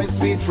enjoy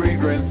sweet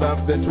fragrance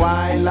of the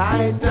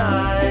twilight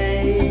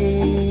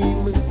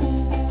time,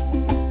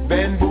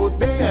 then both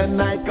day and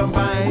night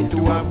combine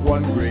to have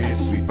one great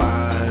sweet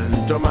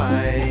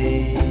pantomime.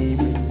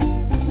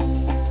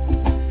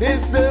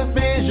 It's the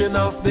vision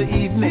of the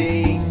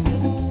evening,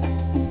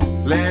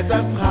 let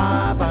us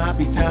have a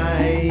happy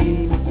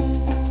time.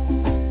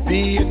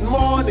 Be it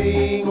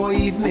morning or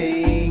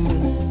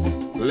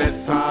evening,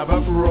 let's have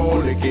a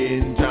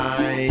frolicking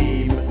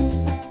time.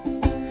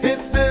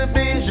 It's the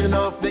vision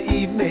of the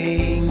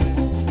evening,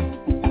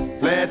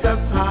 let us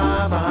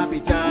have a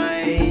happy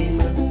time.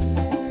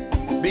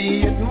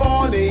 Be it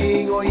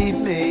morning or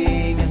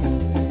evening,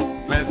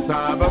 let's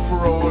have a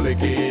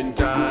frolicking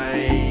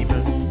time.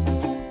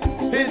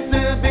 It's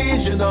the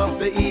vision of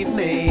the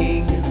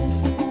evening,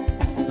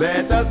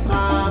 let us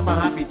have a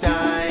happy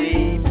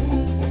time.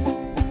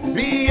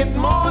 Be it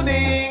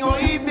morning or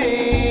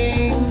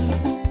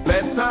evening,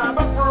 let's have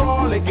a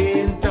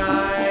frolicking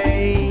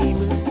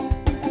time.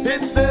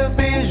 It's the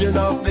vision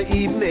of the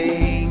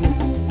evening,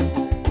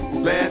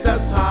 let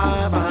us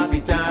have a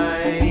happy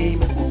time.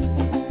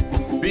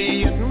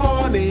 Be it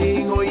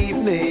morning or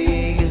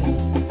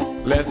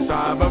evening, let's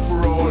have a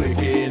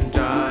frolicking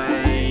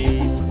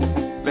time.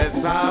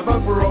 Let's have a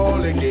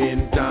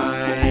frolicking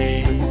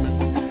time.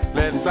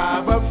 Let's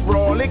have a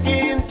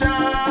frolicking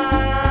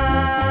time.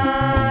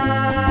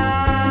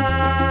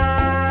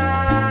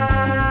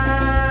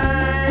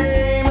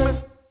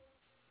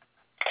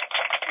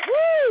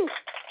 Woo!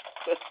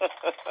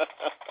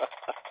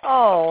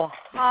 Oh,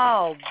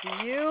 how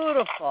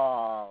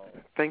beautiful.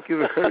 Thank you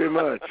very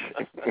much.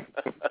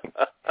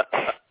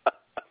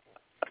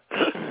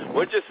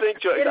 What'd you think,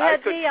 Joyce? I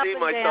could see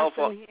myself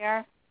on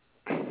here.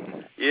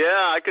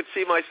 Yeah, I could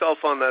see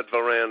myself on that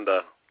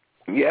veranda.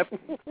 Yep.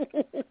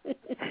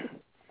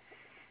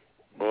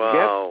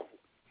 Wow.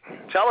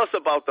 Yep. Tell us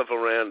about the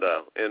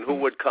veranda and who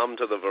would come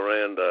to the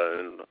veranda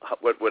and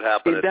what would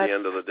happen at the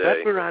end of the day.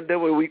 That veranda,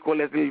 what we call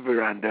a little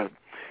veranda,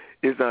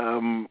 is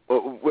let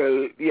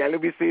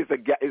me say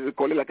we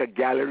call it like a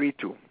gallery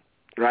too,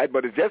 right?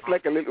 But it's just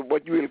like a little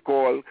what you will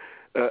call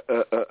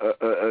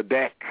a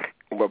deck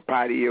or a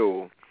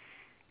patio,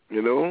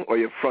 or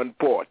your front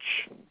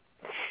porch.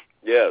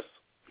 Yes.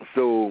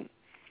 So,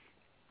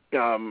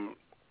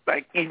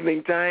 like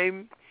evening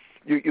time,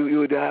 you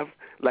would have,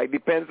 like,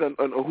 depends on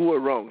who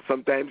around.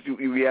 Sometimes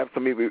we have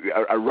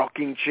a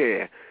rocking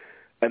chair,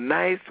 a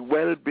nice,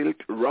 well-built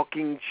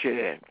rocking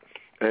chair.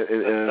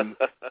 The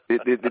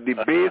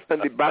base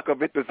and the back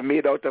of it was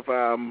made out of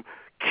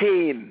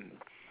cane.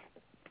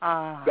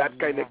 That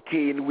kind of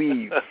cane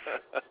weave,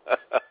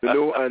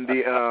 and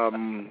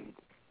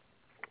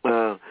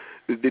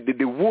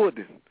the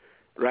wood.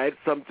 Right,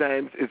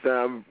 sometimes it's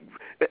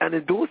and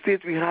in those days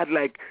we had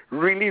like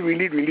really,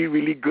 really, really,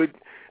 really good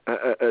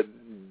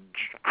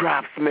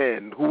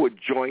craftsmen who would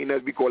join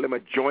us. We call them a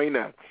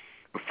joiner,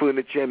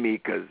 furniture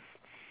makers.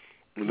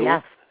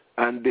 Yes.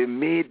 And they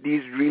made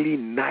these really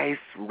nice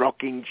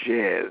rocking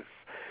chairs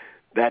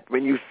that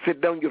when you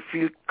sit down you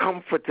feel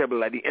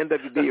comfortable. At the end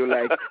of the day you're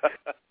like,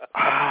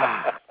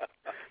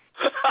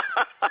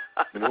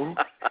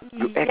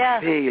 You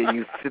exhale and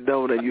you sit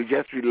down and you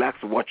just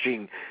relax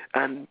watching.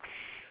 And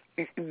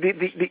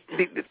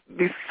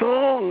the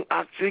song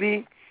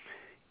actually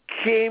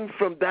came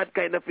from that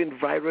kind of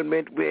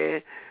environment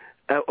where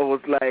I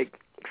was like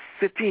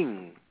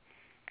sitting,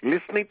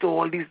 listening to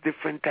all these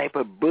different type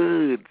of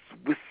birds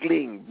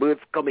whistling,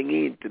 birds coming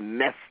in to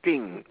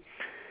nesting,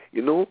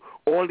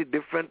 all the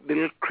different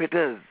little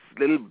critters,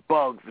 little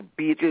bugs,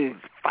 beetles,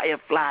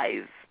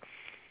 fireflies,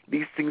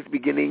 these things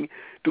beginning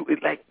to,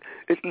 it's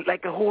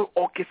like a whole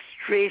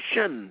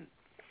orchestration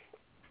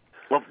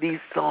of these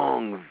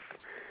songs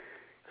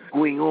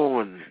going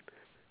on,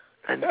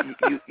 and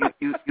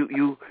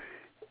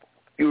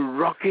you're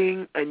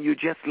rocking, and you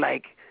just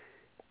like,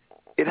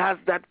 it has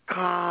that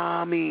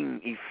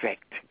calming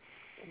effect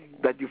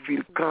that you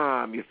feel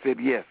calm. You said,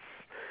 yes,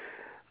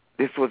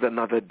 this was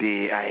another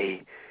day.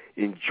 I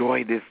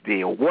enjoy this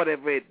day, or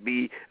whatever it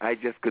be. I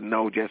just could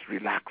now just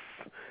relax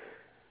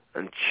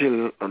and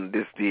chill on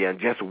this day and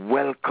just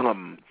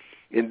welcome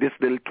in this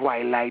little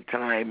twilight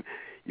time.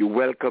 You're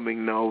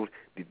welcoming now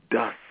the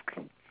dusk,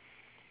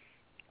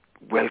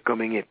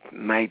 welcoming it.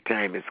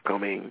 Nighttime is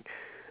coming,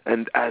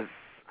 and as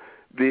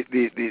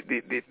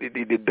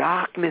the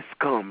darkness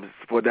comes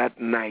for that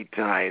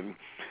nighttime,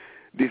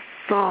 the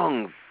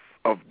songs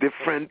of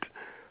different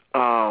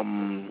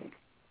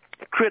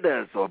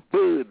critters or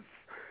birds,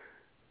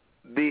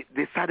 they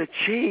start to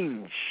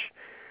change,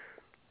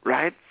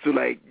 right? So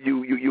like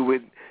you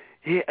would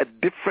hear a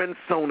different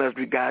sound as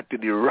regard to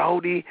the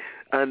rowdy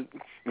and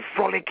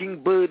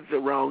frolicking birds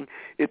around.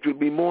 It will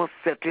be more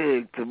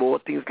settled to more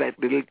things like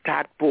little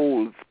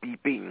tadpoles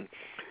peeping,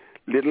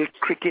 little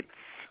crickets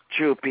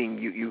chirping.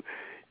 You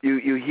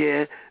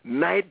hear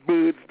night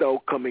birds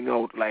now coming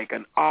out like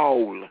an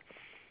owl.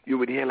 You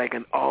would hear like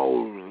an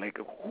owl, like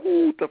a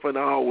hoot of an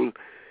owl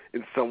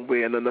in some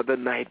way, and another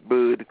night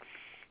bird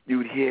you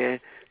would hear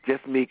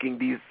just making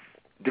these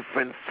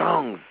different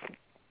songs,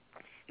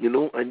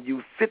 and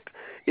you sit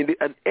in the,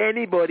 and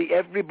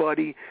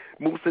everybody,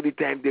 most of the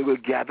time they will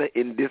gather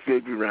in this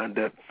little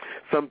veranda.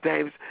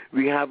 Sometimes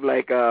we have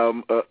like a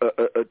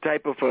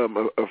type of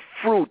a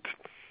fruit,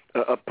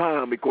 a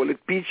palm. We call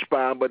it peach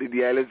palm, but in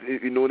the islands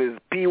it's known as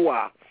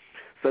piwa.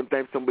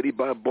 Sometimes somebody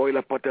boil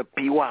a pot of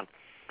piwa,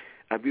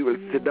 and we will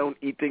sit down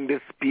eating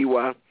this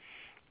piwa,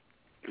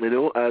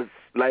 as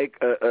like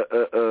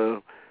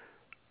a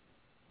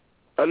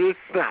little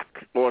snack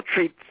or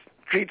treat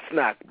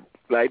snack,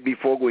 like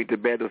before going to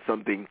bed or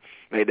something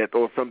like that.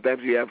 Or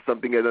sometimes we have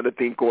another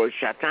thing called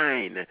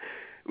châtaigne,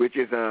 which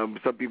is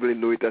some people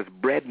know it as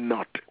bread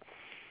nut.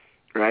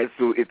 Right,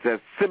 so it's a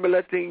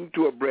similar thing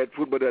to a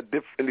breadfruit, but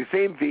in the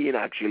same vein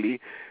actually.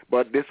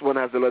 But this one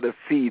has a lot of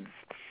seeds.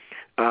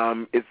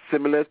 It's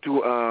similar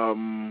to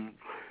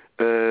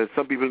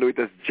some people know it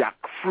as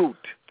jackfruit,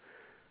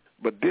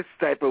 but this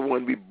type of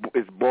one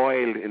is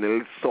boiled in a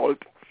little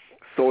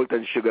salt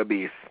and sugar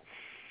base,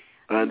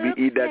 and Luke,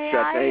 we eat that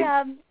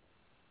châtaigne.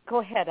 Go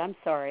ahead. I'm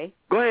sorry.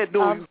 Go ahead.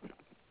 No,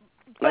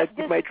 I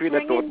keep my train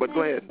of thought, but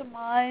go ahead. To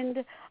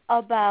mind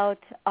about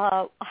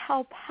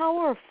how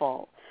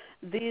powerful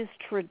these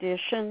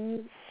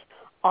traditions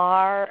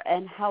are,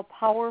 and how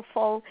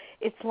powerful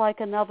it's like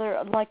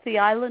the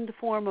island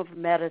form of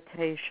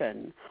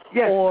meditation.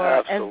 Yes, or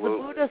absolutely. As the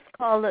Buddhists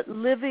call it,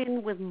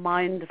 living with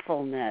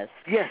mindfulness.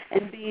 Yes.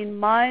 And being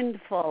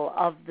mindful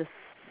of the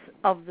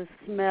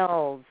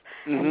smells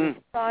and the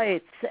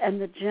sights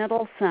and the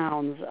gentle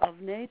sounds of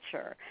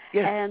nature.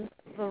 Yes. And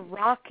the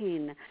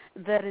rocking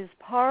that is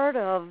part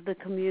of the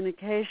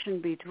communication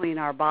between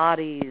our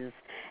bodies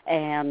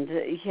and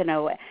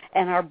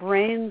our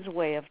brain's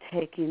way of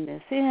taking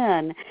this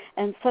in,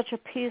 and such a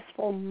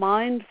peaceful,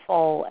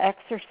 mindful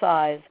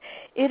exercise.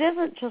 It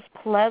isn't just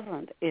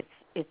pleasant, it's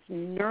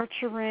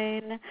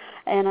nurturing,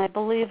 and I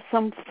believe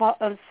some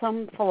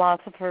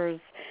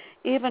philosophers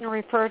even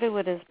refer to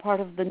it as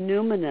part of the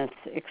numinous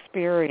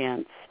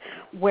experience,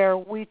 where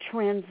we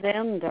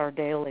transcend our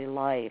daily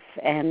life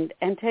and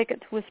take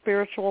it to a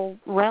spiritual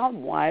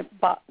realm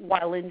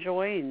while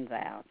enjoying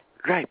that.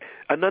 Right.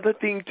 Another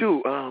thing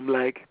too,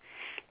 like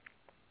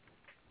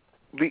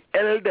the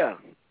elder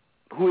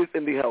who is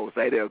in the house,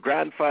 either a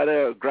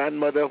grandfather, a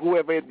grandmother,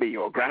 whoever it be,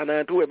 or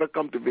grandaunt, whoever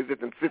come to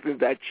visit and sit in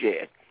that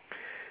chair.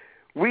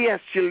 We as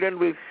children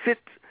will sit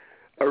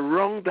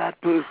around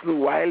that person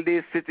while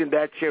they sit in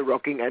that chair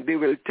rocking, and they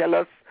will tell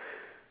us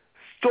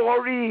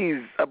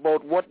stories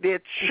about what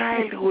their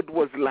childhood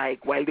was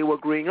like while they were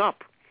growing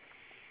up.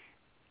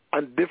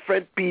 And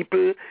different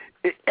people,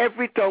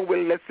 every town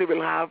will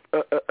have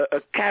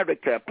a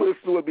character. A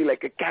person will be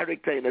like a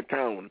character in a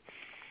town.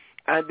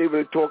 And they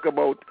will talk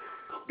about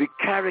the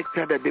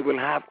character that they will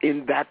have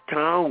in that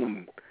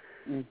town.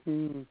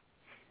 Mm-hmm.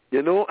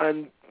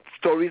 And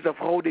stories of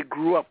how they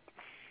grew up.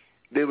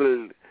 They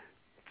will,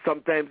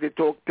 sometimes they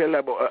tell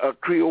about a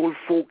Creole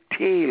folk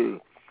tale.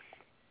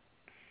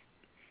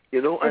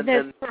 And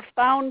there's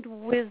profound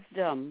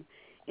wisdom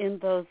in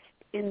those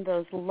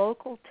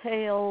local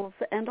tales,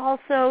 and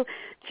also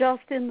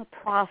just in the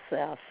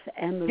process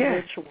and the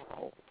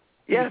ritual.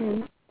 Yes.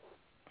 Mm-hmm.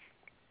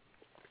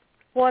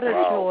 What a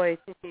joy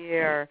to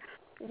hear.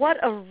 What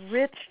a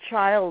rich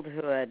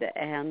childhood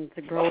and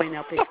the growing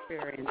up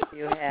experience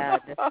you had.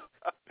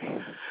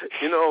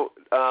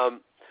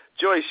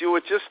 Joyce, you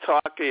were just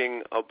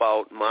talking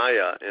about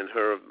Maya and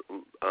her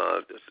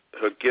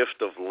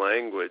gift of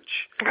language,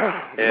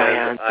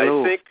 and I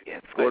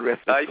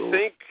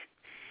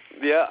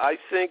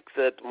think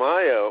that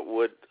Maya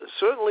would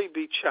certainly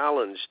be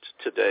challenged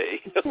today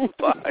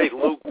by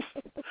Luke's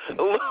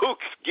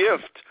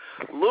gift.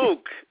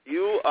 Luke,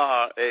 you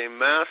are a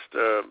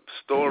master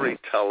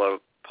storyteller,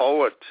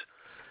 poet,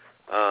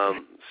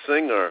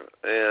 singer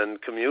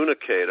and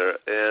communicator.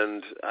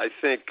 And I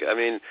think,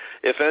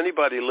 if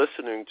anybody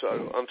listening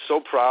I'm so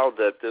proud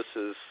that this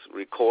is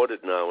recorded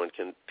now and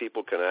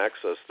people can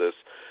access this,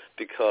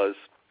 because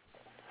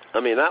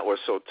that was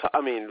so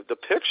the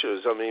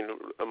pictures,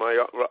 am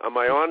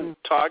I on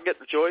target,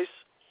 Joyce?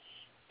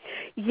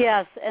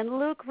 Yes, and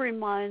Luke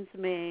reminds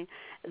me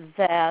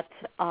that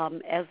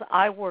as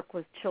I work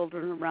with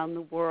children around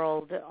the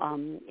world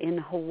in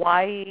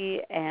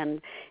Hawaii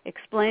and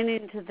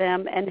explaining to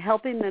them and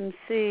helping them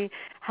see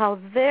how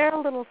their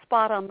little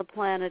spot on the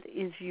planet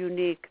is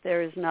unique.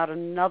 There is not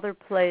another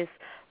place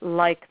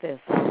like this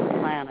on the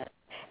planet.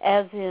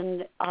 As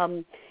in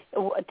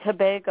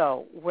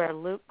Tobago, where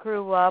Luke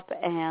grew up,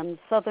 and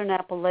southern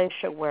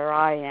Appalachia, where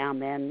I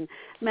am, and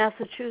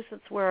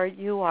Massachusetts, where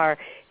you are.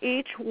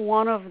 Each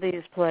one of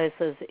these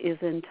places is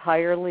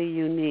entirely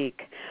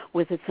unique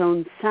with its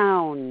own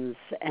sounds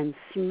and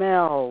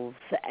smells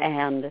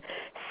and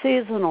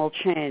seasonal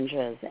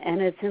changes, and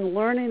it's in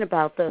learning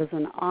about those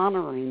and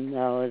honoring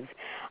those.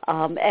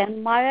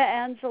 And Maya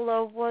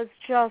Angelou was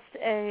just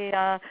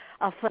a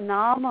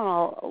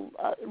phenomenal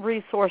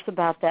resource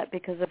about that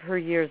because of her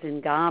years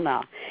in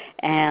Ghana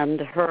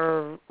and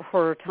her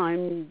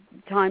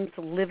times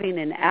living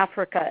in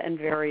Africa and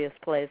various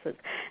places,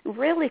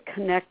 really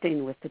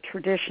connecting with the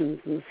traditions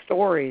and the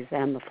stories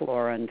and the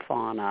flora and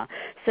fauna.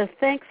 So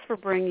thanks for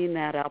bringing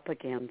that up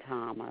again,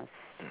 Thomas.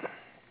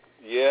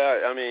 Yeah,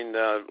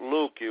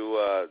 Luke,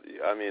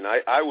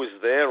 I was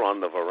there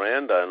on the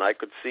veranda, and I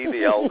could see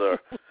the elder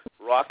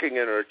rocking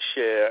in her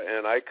chair,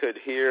 and I could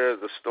hear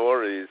the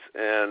stories.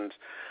 And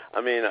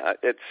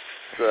it's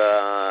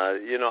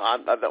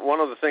one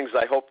of the things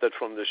I hope that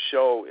from the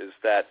show is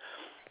that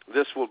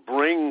this will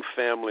bring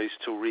families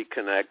to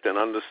reconnect and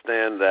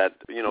understand that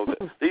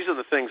these are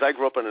the things. I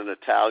grew up in an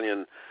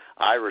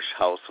Italian-Irish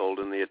household,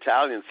 and the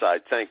Italian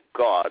side, thank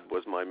God,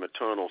 was my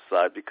maternal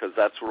side, because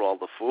that's where all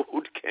the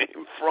food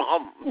came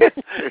from.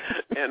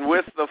 And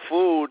with the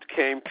food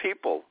came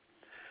people,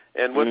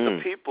 and with the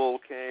people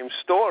came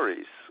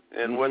stories.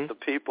 And with the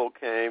people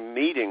came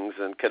meetings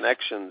and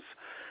connections.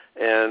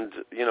 And,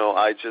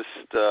 I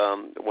just,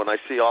 when I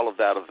see all of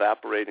that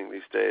evaporating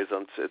these days,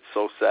 it's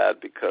so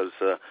sad, because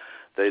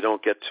they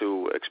don't get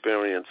to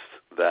experience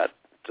that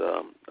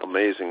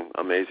amazing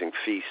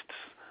feasts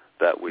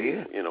that we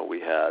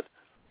had.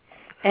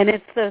 And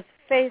it's those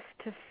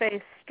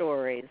face-to-face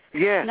stories,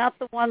 yeah, not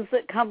the ones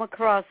that come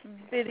across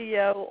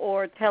video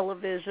or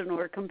television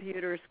or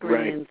computer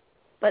screens,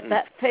 but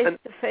that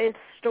face-to-face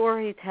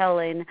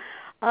storytelling.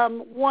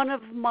 One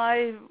of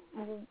my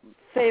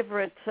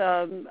favorite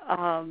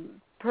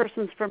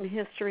persons from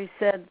history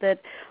said that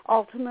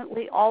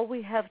ultimately all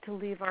we have to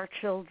leave our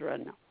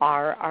children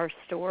are our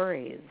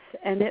stories,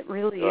 and it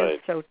really is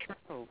so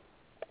true.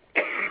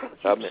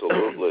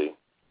 Absolutely.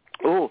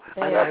 Oh,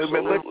 and I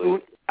remember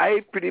too,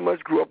 I pretty much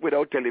grew up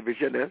without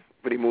television,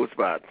 for the most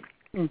part.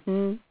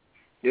 Mm-hmm.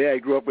 Yeah, I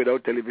grew up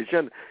without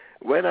television.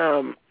 When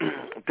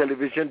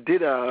television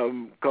did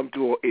come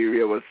to our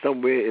area, was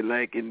somewhere in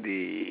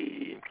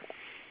the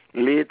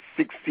late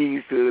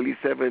 60s, early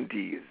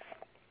 70s.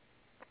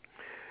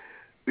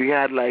 We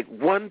had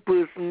one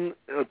person,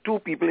 two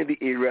people in the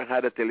area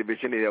had a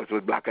television that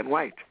was black and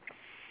white.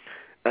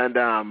 And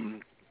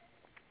on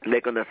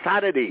a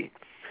Saturday,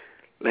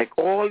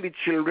 all the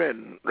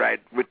children,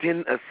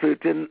 within a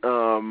certain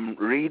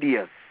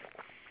radius,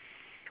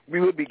 we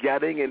would be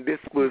gathering in this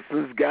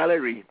person's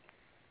gallery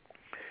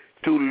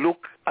to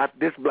look at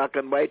this black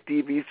and white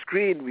TV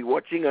screen. We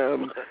watching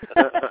and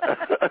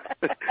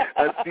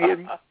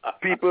seeing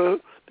people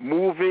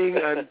moving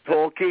and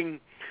talking,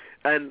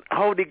 and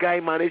how the guy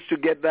managed to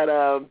get that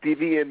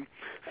TV in.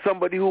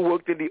 Somebody who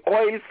worked in the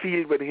oil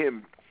field with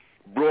him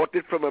brought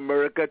it from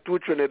America to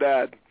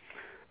Trinidad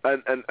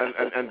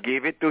and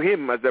gave it to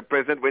him as a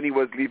present when he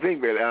was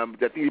leaving. Well,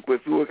 that he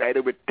pursued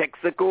either with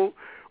Texaco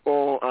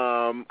or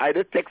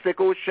either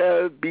Texaco,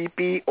 Shell,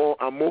 BP, or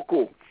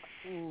Amoco.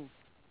 Mm.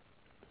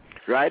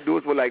 Right?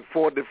 Those were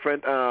 4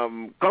 different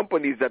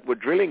companies that were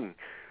drilling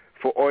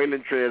for oil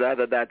in Trinidad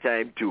at that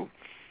time too.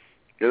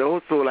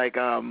 So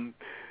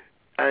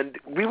and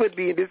we would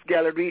be in this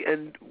gallery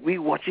and we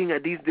watching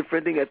at these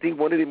different things. I think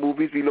one of the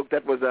movies we looked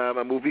at was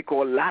a movie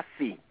called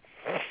Lassie.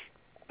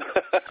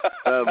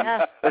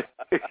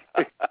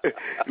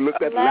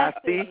 Looked at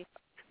Lassie.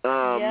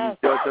 There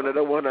was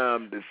another one,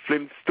 the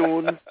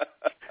Flintstones.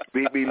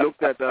 We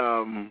looked at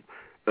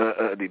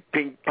the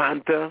Pink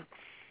Panther.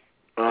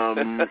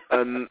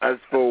 And as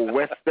for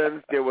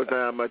westerns, there was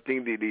I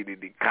think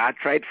the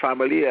Cartwright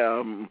family,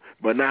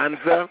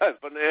 Bonanza.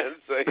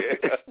 Bonanza,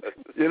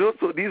 yeah.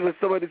 So these were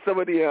some of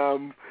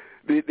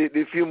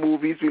the few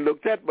movies we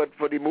looked at. But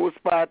for the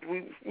most part,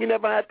 we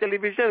never had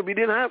television. We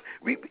didn't have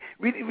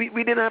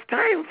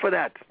time for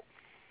that.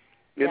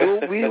 We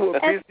were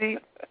busy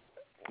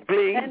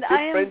playing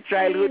different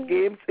childhood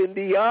games in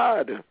the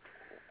yard.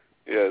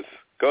 Yes.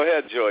 Go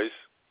ahead, Joyce.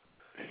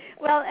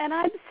 Well, and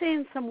I'm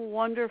seeing some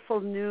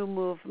wonderful new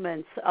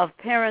movements of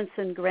parents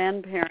and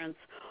grandparents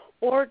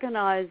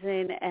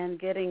organizing and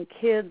getting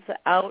kids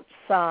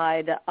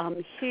outside.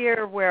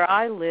 Here where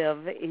I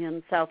live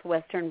in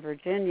southwestern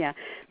Virginia,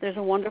 there's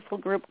a wonderful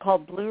group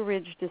called Blue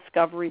Ridge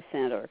Discovery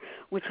Center,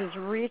 which is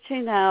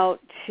reaching out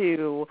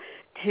to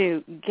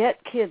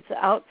get kids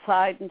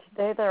outside, and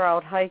today they're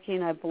out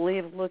hiking, I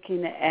believe,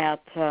 looking at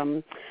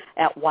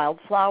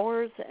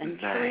wildflowers and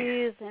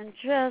trees, and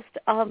just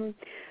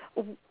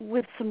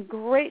with some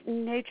great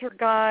nature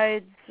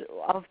guides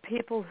of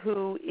people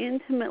who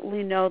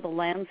intimately know the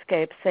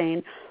landscape,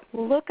 saying,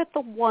 look at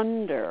the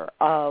wonder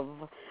of,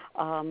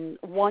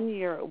 one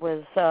year it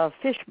was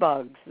fish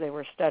bugs they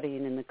were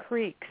studying in the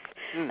creeks.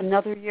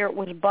 Another year it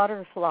was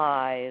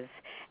butterflies.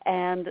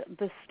 And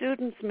the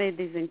students made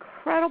these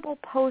incredible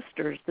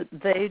posters that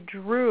they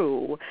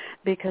drew,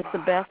 because the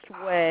best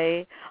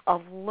way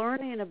of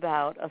learning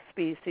about a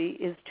species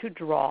is to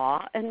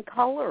draw and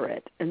color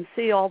it and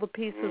see all the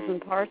pieces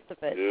and parts of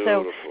it.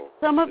 Beautiful. So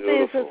some of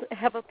these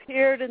have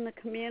appeared in the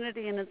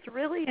community, and it's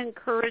really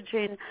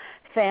encouraging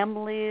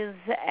families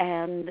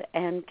and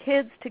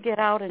kids to get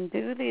out and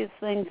do these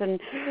things and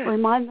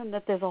remind them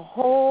that there's a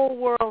whole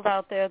world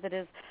out there that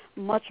is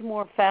much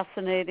more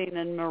fascinating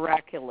and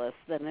miraculous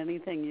than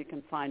anything you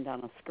can find on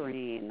a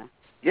screen.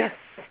 Yes.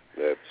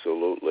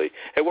 Absolutely.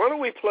 Hey, why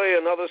don't we play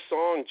another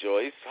song,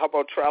 Joyce? How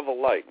about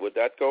Travel Light? Would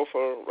that go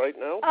for right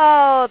now?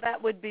 Oh,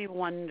 that would be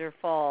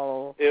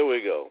wonderful. Here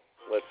we go.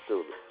 Let's do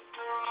this.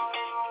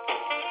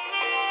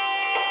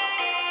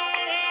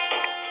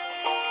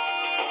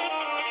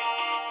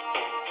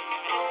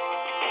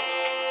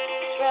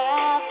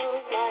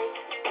 Travel light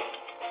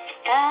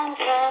and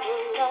travel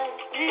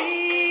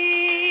lightly.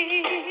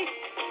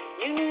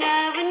 You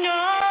never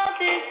know,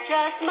 this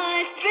just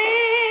might be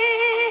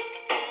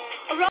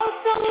a road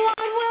someone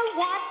will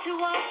want to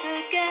walk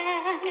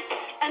again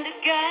and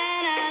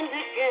again and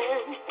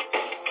again.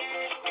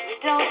 You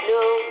don't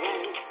know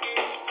when.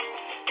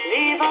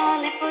 Leave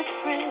only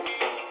footprints,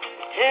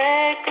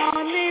 take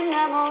only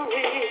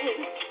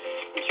memories.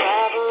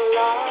 Travel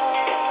lightly.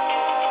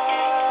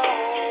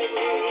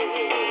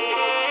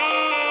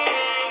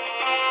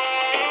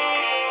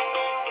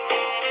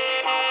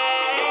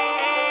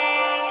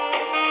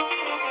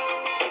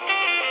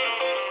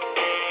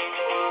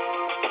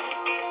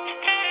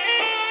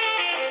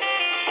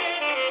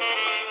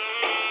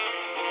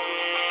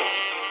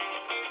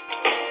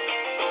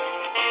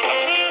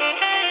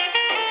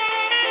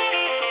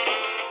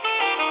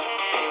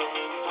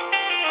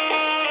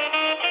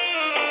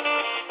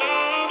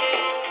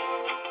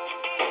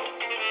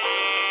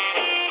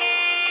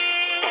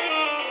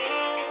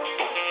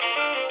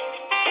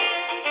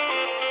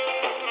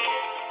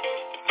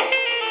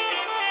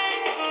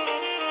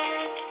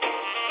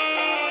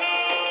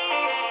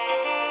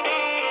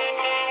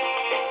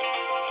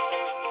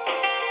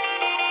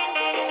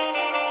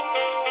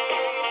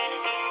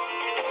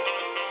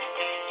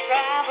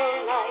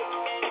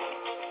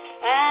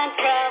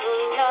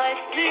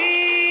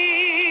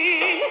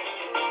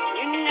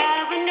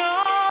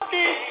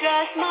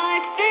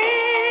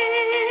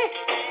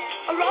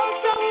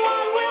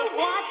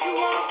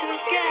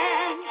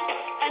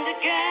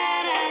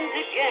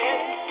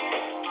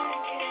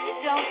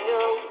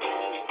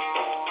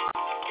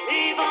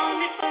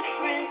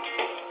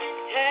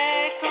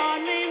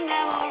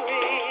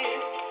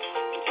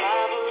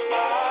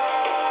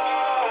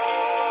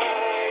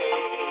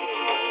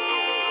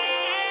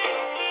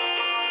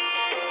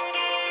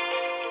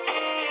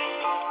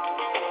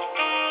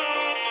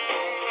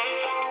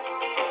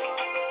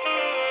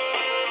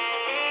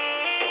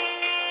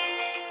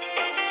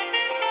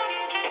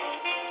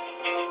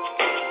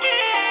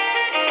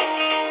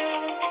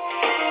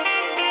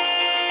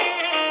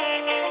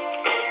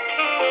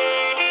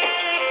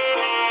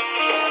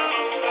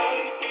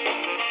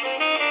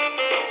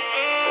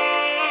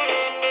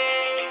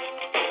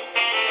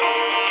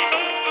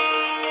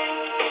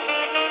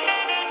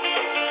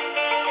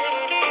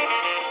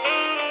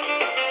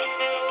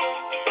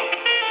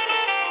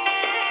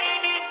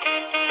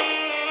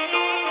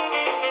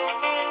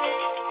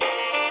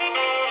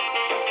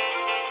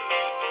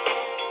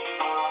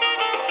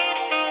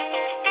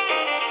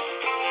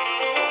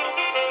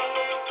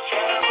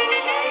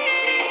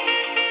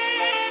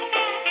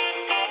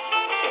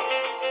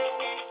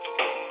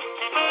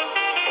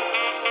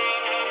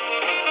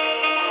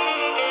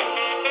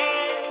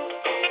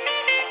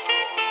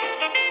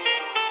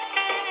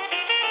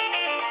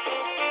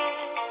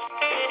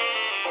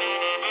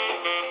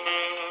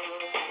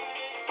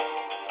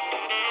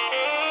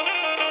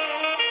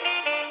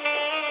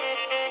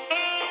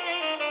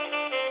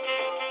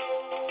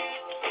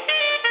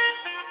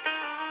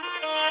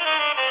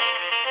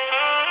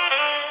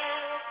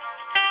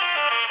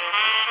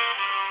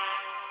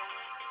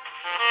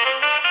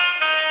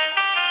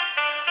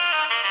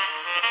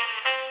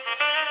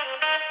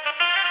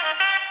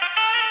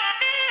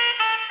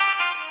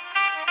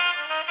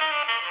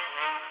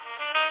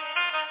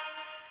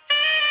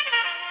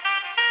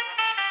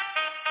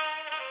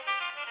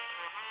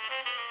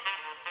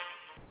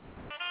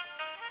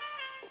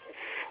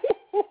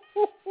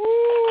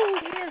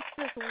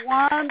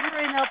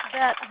 wandering up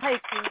that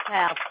hiking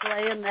path,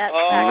 playing that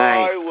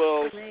I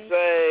will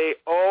say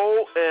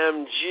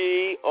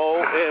OMG,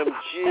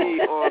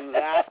 OMG on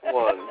that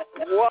one.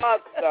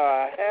 What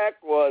the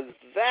heck was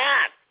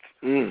that?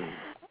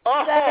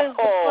 That is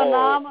the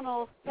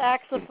phenomenal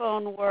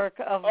saxophone work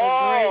of the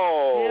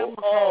great Jim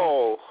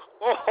Hope.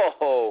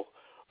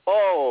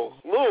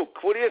 Luke,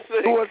 what do you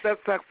think? Who was that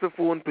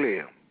saxophone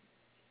player?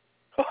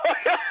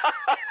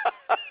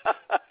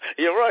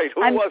 You're right.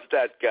 Who was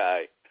that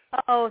guy?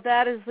 Oh,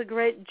 that is the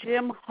great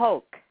Jim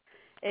Hoke,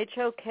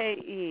 Hoke.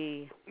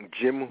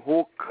 Jim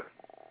Hoke.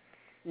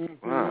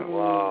 Mm-hmm.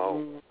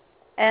 Wow.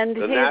 And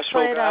the he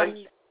Nashville played guy?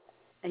 on.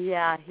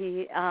 Yeah,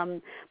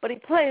 but he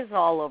plays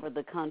all over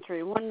the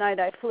country. One night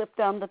I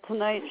flipped on the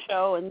Tonight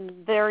Show,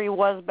 and there he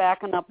was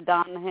backing up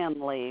Don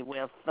Henley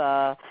with,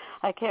 I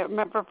can't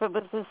remember if it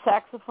was his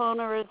saxophone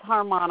or his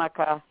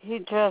harmonica.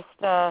 He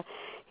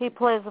he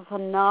plays a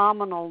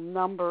phenomenal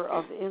number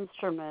of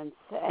instruments,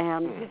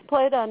 and he's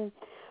played on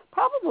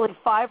probably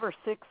 5 or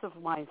 6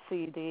 of my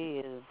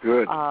CDs.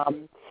 Good.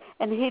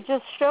 And he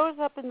just shows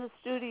up in the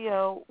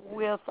studio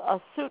with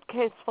a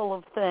suitcase full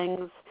of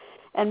things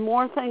and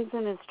more things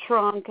in his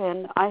trunk,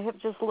 and I have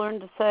just learned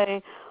to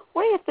say,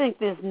 what do you think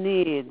this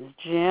needs,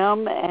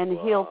 Jim? And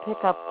he'll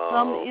pick up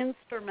some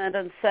instrument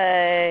and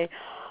say,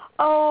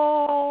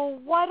 oh,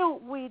 why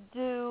don't we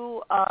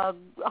do a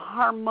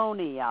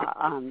harmonia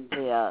on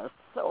this?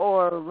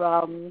 Or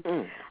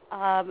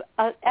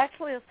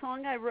actually a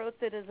song I wrote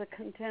that is a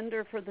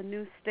contender for the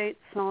new state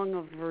song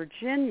of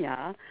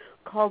Virginia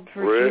called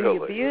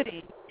Virginia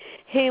Beauty.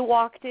 He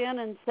walked in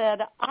and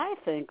said, I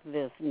think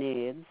this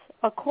needs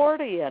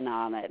accordion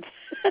on it.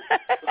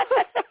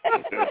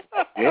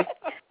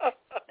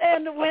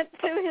 And went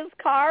to his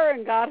car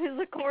and got his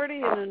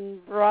accordion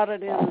and brought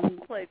it in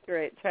and played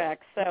great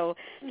tracks. So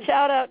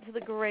shout out to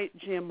the great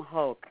Jim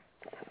Hoke.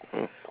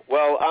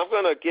 Well, I'm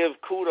going to give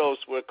kudos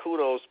where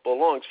kudos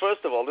belongs.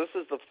 First of all, this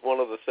is one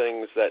of the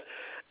things that,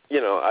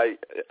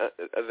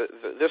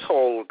 this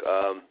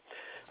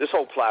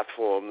whole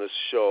platform, this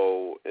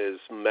show is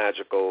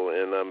magical,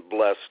 and I'm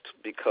blessed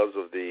because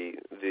of the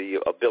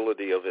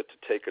ability of it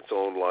to take its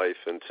own life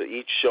and to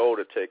each show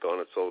to take on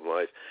its own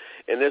life.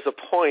 And there's a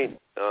point,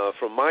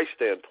 from my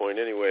standpoint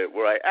anyway,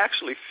 where I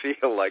actually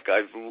feel like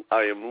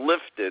I am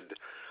lifted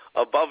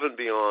above and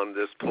beyond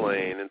this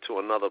plane into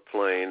another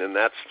plane, and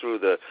that's through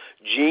the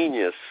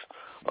genius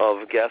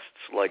of guests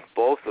like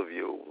both of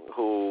you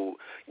who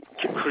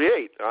can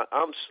create,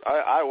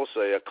 I will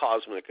say, a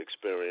cosmic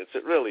experience.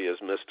 It really is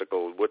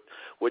mystical.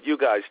 What you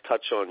guys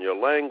touch on, your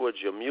language,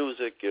 your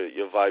music,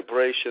 your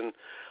vibration,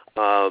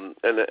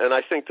 and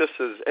I think this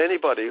is,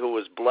 anybody who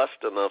is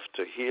blessed enough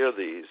to hear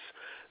these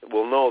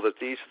will know that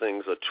these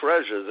things are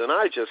treasures. And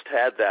I just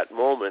had that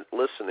moment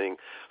listening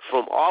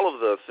from all of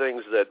the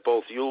things that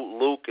both you,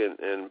 Luke,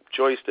 and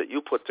Joyce, that you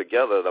put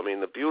together. I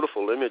mean, the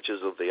beautiful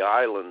images of the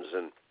islands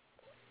and,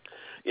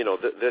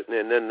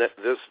 and then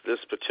this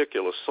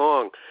particular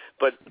song.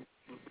 But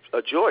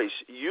Joyce,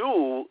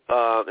 you,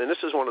 and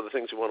this is one of the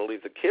things you want to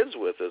leave the kids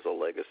with as a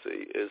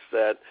legacy, is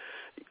that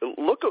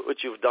look at what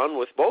you've done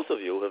with, both of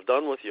you have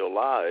done with your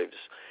lives,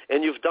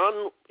 and you've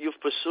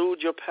pursued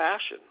your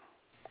passion.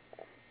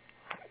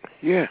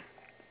 Yeah.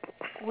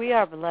 We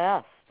are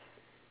blessed.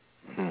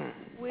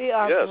 We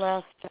are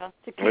blessed just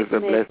to keep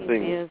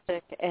making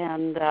music,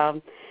 and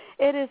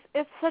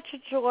it's such a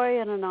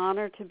joy and an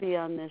honor to be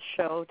on this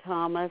show,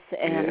 Thomas,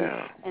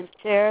 and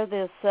share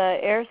this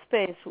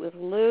airspace with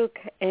Luke,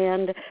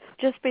 and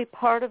just be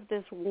part of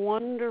this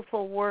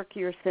wonderful work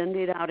you're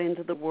sending out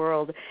into the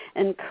world,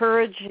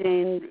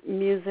 encouraging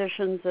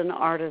musicians and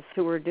artists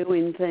who are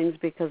doing things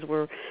because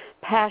we're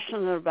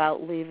passionate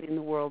about leaving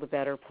the world a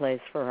better place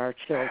for our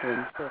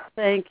children. So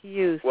thank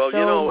you so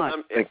much.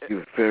 Thank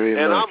you very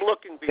much. And I'm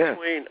looking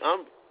between.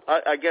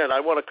 I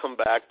want to come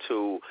back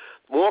to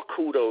more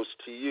kudos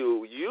to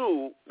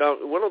you. Now,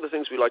 one of the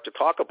things we like to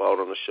talk about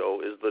on the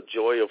show is the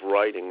joy of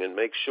writing, and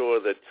make sure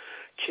that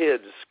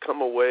kids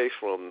come away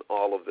from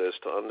all of this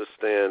to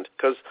understand,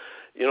 because,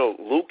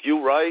 Luke,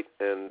 you write,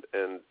 and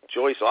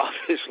Joyce,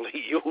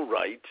 obviously, you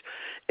write,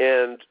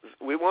 and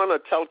we want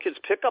to tell kids,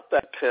 pick up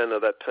that pen or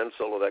that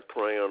pencil or that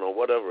crayon or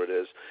whatever it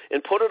is,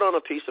 and put it on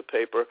a piece of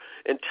paper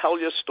and tell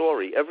your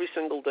story every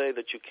single day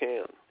that you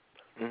can.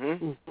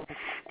 Mm-hmm.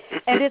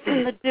 And it's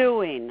in the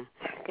doing.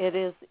 It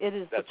is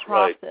the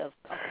process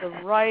of the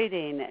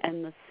writing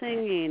and the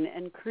singing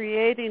and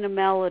creating a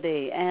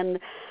melody. And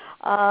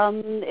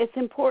it's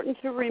important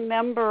to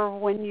remember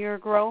when you're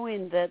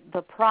growing that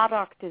the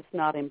product is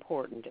not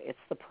important. It's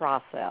the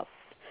process.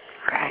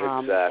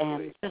 Exactly.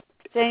 And just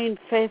staying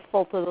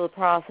faithful to the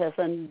process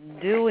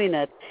and doing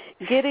it,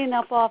 getting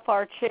up off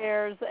our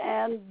chairs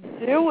and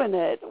doing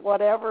it,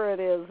 whatever it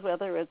is,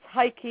 whether it's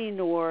hiking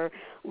or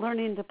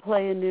learning to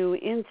play a new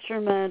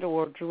instrument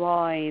or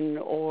drawing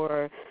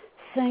or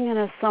singing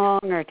a song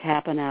or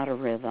tapping out a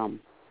rhythm.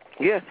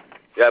 Yes,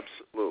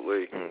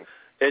 absolutely.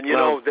 And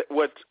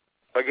what?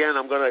 Again,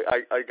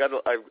 I've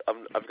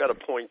got a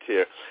point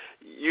here.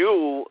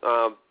 You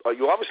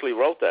obviously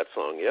wrote that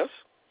song, yes?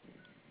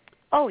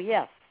 Oh,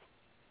 yes.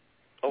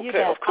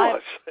 Okay, of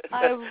course.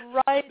 I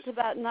write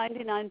about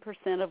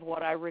 99% of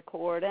what I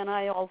record, and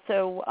I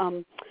also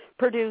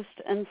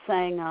produced and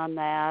sang on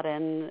that,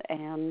 and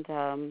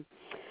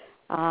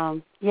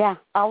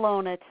I'll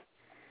own it.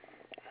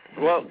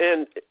 Well,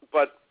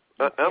 but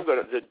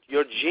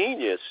you're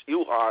genius.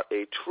 You are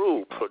a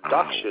true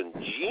production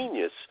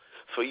genius.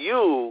 For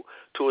you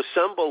to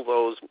assemble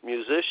those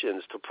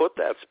musicians, to put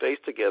that space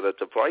together,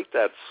 to write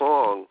that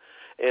song,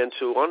 and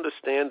to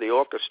understand the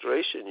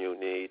orchestration you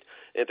need,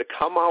 and to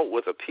come out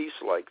with a piece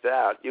like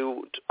that,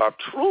 you are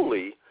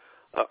truly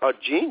a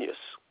genius.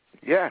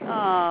 Yeah.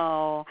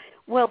 Oh,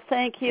 well,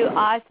 thank you.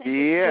 I think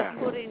it's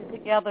just putting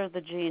together the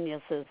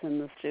geniuses in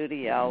the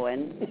studio,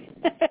 and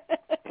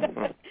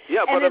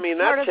yeah, but and I mean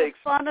that takes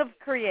the fun of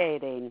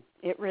creating.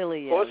 It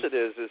really is. Of course, it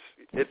is.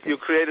 You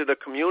created a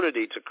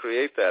community to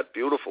create that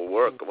beautiful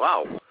work.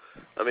 Wow.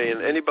 I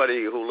mean,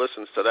 anybody who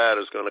listens to that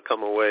is going to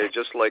come away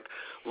just like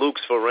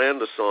Luke's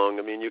Veranda song.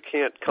 I mean, you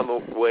can't come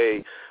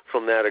away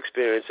from that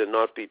experience and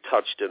not be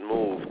touched and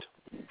moved.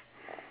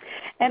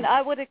 And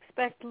I would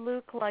expect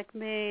Luke, like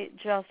me,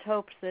 just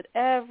hopes that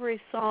every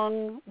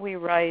song we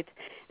write,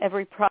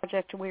 every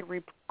project we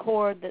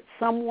record, that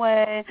some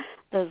way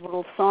those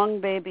little song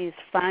babies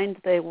find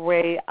their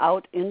way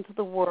out into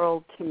the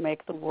world to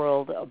make the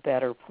world a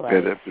better place.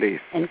 Better place.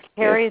 And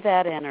carry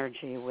that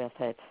energy with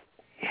it.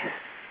 Yes.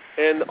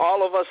 And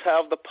all of us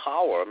have the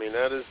power. I mean,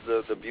 that is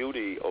the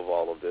beauty of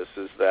all of this,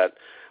 is that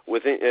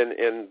within,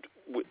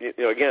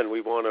 again,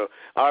 we want to,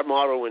 our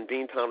motto in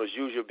Beantown is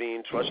use your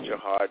being, trust your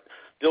heart,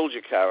 build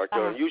your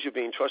character, and use your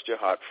being, trust your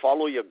heart,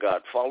 follow your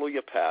gut, follow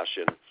your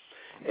passion,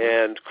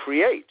 and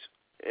create.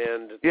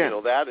 And,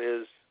 that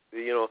is,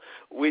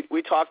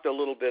 we talked a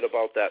little bit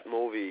about that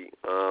movie,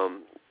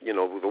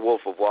 The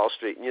Wolf of Wall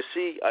Street. And you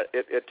see,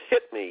 it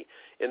hit me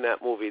in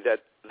that movie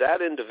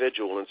that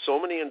individual and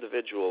so many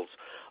individuals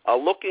are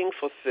looking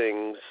for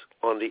things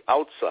on the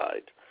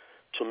outside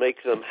to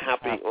make them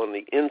happy on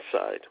the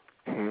inside.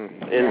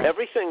 Mm-hmm. And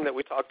everything that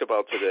we talked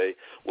about today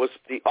was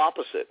the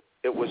opposite.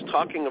 It was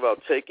talking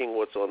about taking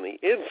what's on the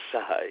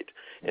inside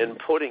and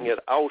putting it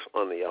out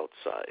on the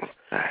outside.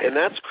 And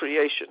that's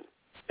creation.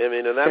 I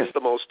mean, and that's the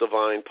most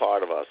divine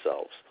part of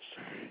ourselves.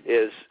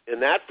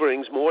 And that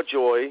brings more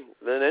joy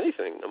than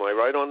anything. Am I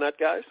right on that,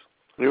 guys?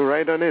 You're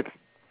right on it.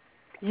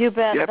 You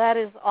bet. Yep. That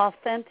is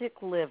authentic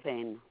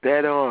living.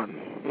 Dead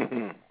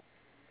on.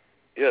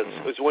 Yes,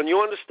 it's when you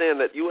understand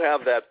that you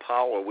have that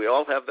power, we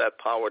all have that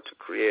power to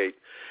create,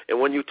 and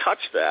when you touch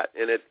that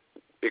and it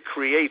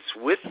creates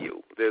with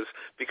you,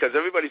 because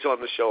everybody's on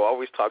the show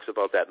always talks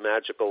about that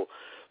magical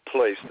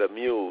place, the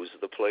muse,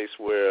 the place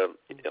where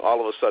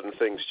all of a sudden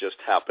things just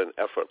happen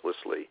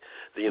effortlessly.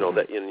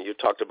 That you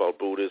talked about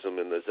Buddhism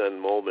and the Zen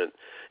moment,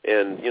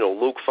 and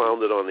Luke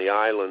found it on the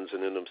islands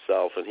and in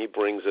himself, and he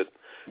brings it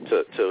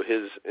to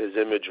his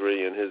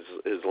imagery and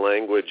his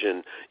language,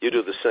 and you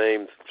do the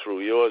same through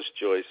yours,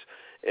 Joyce.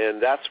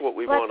 And that's what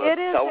we want to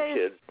tell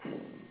kids.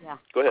 Yeah.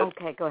 Go ahead.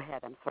 Okay, go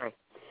ahead. I'm sorry.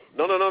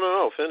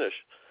 No. Finish.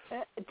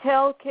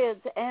 Tell kids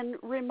and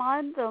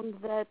remind them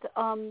that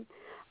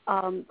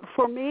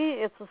for me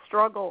it's a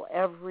struggle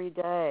every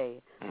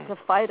day to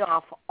fight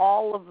off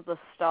all of the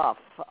stuff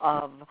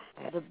of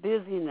the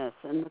busyness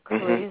and the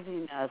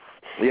craziness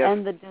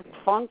and the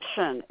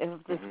dysfunction of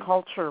this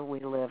culture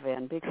we live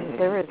in, because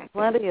there is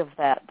plenty of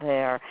that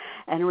there.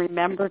 And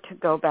remember to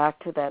go back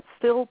to that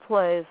still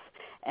place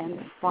and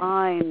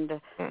find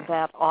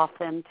that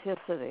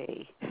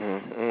authenticity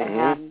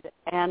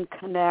and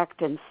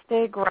connect and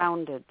stay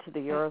grounded to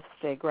the earth,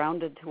 stay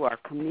grounded to our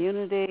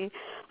community,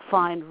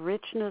 find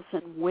richness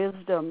and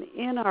wisdom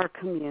in our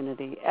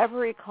community.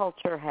 Every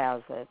culture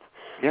has it.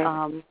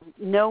 Yeah.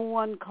 No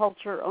one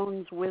culture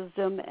owns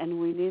wisdom, and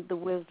we need the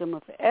wisdom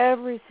of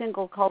every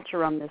single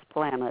culture on this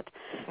planet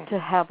to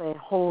have a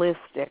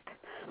holistic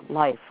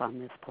life on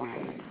this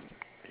planet.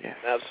 Yes.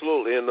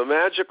 Absolutely, and the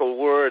magical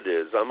word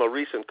is, I'm a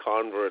recent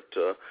convert,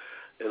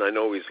 and I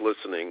know he's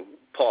listening,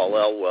 Paul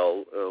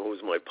Elwell,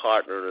 who's my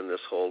partner in this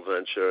whole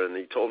venture, and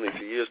he told me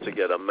for years to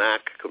get a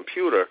Mac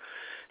computer,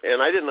 and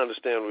I didn't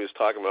understand what he was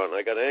talking about, and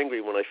I got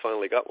angry when I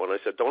finally got one. I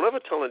said, don't ever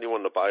tell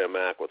anyone to buy a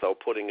Mac without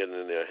putting it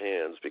in their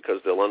hands,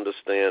 because they'll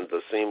understand the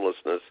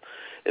seamlessness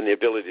and the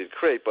ability to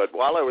create. But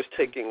while I was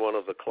taking one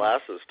of the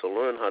classes to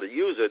learn how to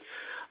use it,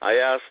 I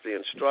asked the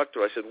instructor,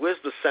 I said,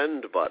 where's the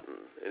send button?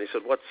 And he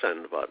said, what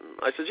send button?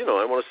 I said,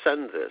 I want to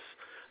send this.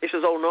 He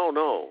says, oh,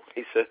 no.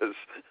 He says,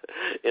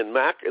 in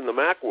the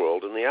Mac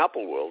world, in the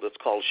Apple world, it's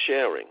called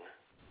sharing.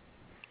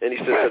 And he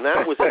says, and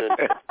that was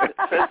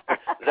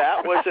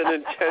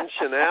an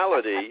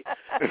intentionality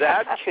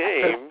that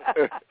came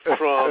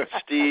from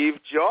Steve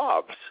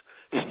Jobs.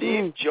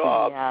 Steve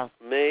Jobs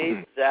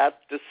made that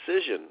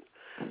decision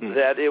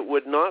that it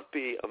would not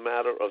be a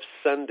matter of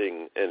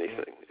sending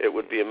anything. It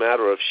would be a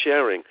matter of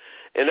sharing.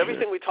 And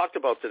everything we talked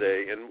about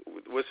today, and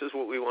this is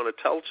what we want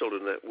to tell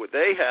children, that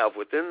they have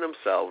within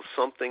themselves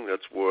something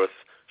that's worth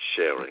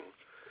sharing.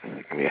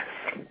 Yes.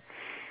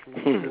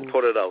 And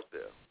put it out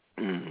there.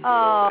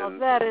 Oh,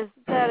 that is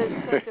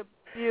such a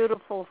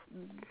beautiful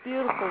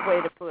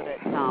way to put it,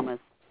 Thomas.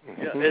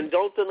 Yeah, and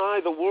don't deny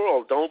the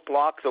world. Don't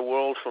block the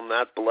world from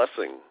that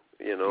blessing,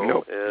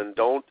 Nope.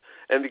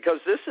 And because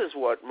this is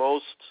what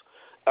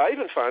I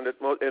even find it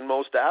in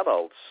most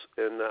adults,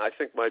 and I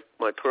think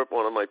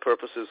one of my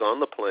purposes on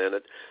the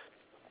planet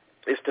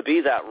is to be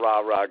that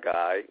rah-rah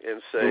guy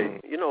and say,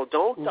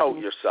 don't doubt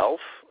yourself.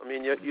 I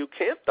mean, you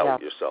can't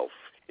doubt yourself.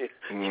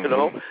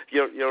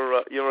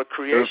 You're a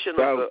creation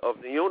of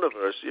the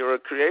universe. You're a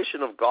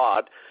creation of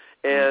God,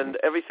 and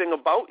everything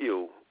about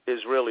you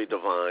is really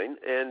divine.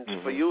 And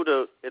for you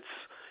to, if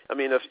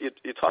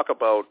you talk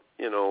about,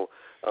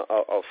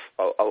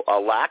 a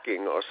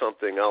lacking or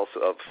something else,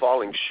 of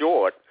falling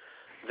short,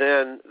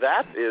 then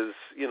that is,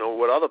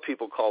 what other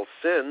people call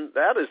sin.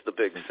 That is the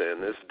big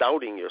sin, is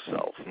doubting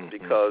yourself,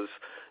 because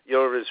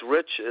you're as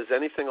rich as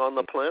anything on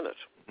the planet.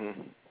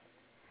 And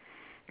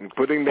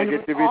putting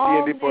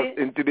negativity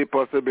into the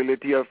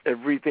possibility of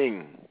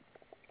everything.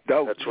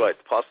 Doubt. That's right,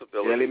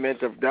 possibility. The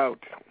element of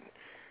doubt.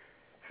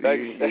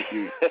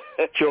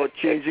 You're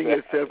changing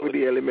yourself with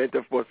the element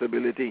of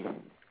possibility.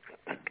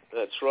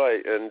 That's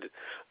right. And,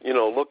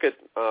 look at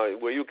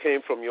where you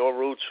came from, your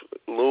roots,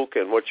 Luke,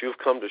 and what you've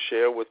come to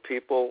share with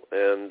people.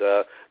 And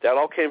that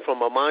all came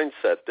from a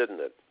mindset,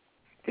 didn't it?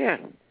 Yeah.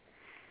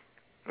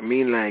 I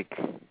mean, I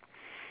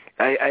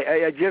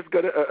just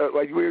got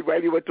while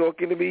you were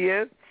talking to me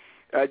here,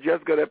 I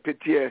just got a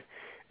picture.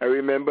 I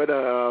remember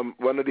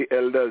one of the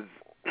elders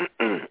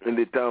in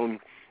the town,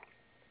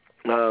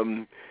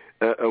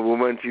 a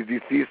woman, she's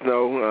deceased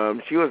now.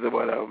 She was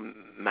about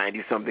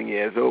 90-something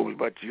years old,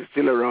 but she's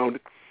still around.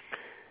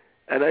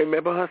 And I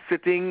remember her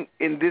sitting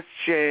in this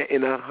chair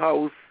in her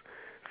house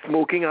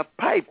smoking a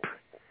pipe.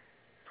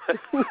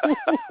 She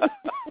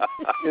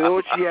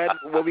had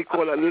what we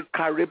call a little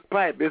Carib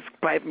pipe. This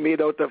pipe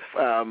made out of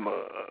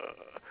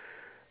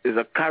is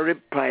a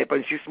Carib pipe,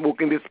 and she's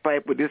smoking this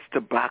pipe with this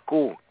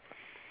tobacco.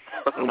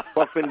 I'm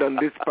puffing on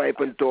this pipe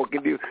and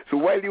talking to you. So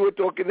while you were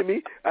talking to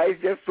me, I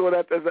just saw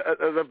that as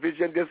a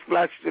vision just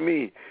flashed to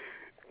me.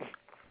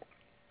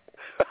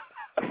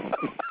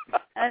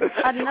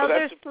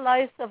 Another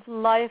slice of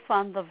life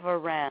on the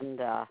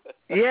veranda.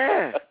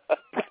 Yeah.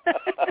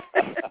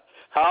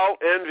 How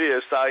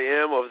envious I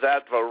am of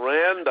that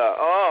veranda.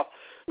 Oh,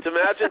 to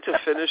imagine to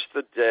finish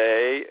the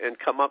day and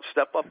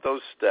step up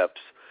those steps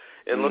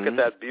and look at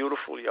that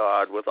beautiful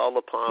yard with all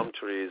the palm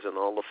trees and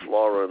all the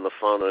flora and the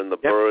fauna and the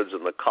birds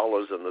and the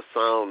colors and the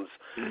sounds,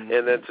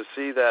 and then to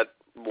see that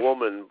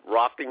woman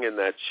rocking in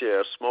that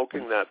chair,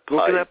 smoking that pipe.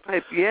 Smoking that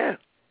pipe, yeah.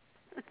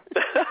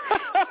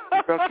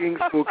 Rocking,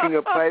 smoking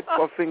a pipe,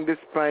 puffing this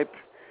pipe,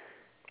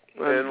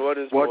 and what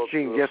is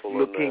watching, just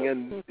looking,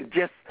 and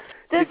just.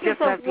 This is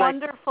a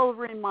wonderful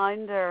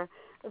reminder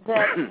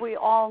that we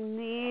all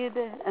need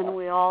and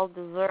we all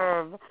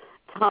deserve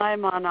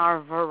time on our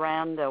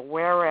veranda,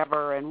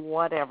 wherever and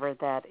whatever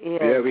that is.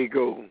 There we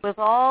go. With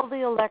all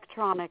the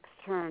electronics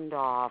turned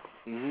off,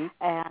 and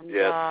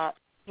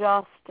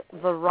just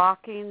the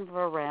rocking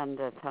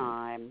veranda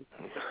time.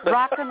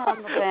 Rocking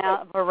on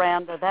the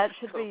veranda, that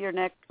should be your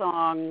next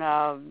song.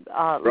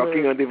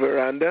 Rocking Luke. On the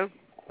Veranda?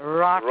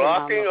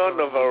 Rocking on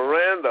the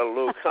veranda,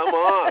 Luke. Come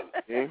on.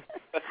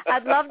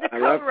 I'd love to co-write it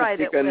with you. I'll have to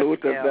take a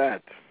note of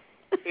that.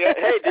 Yeah,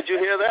 hey, did you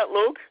hear that,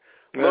 Luke?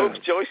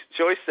 Luke,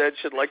 Joyce said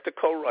she'd like to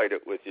co-write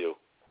it with you.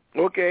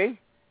 Okay.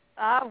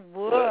 I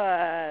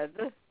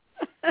would.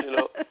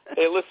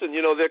 Hey, listen,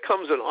 there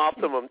comes an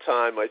optimum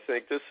time, I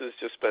think. This has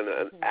just been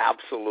an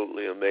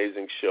absolutely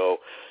amazing show.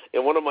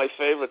 And one of my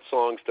favorite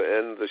songs to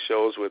end the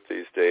shows with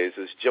these days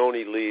is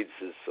Joni Leeds'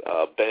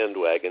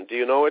 Bandwagon. Do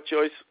you know it,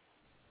 Joyce?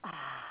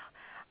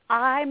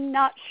 I'm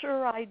not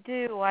sure I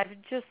do. I've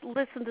just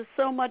listened to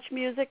so much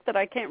music that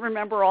I can't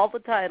remember all the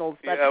titles.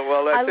 But yeah,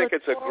 well, I think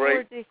it's a great... I look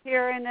forward to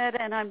hearing it,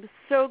 and I'm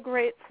so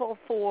grateful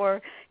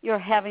for your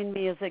having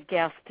me as a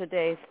guest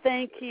today.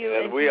 Thank you.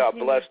 And we are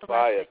blessed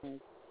by it.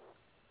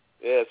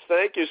 Yes,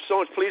 thank you so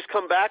much. Please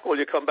come back. Will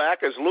you come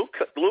back? As Luke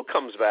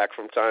comes back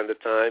from time to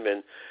time,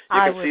 and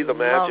you can see the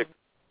magic.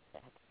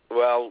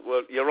 Well,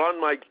 you're on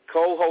my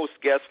co-host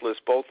guest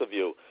list, both of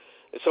you.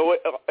 So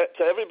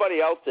to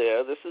everybody out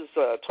there, this is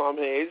Tom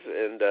Hayes,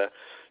 and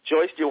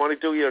Joyce, do you want to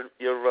do your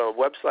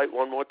website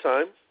one more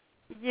time?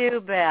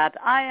 You bet.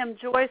 I am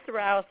Joyce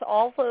Rouse,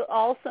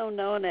 also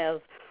known as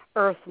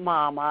Earth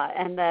Mama,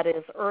 and that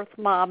is Earth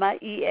Mama,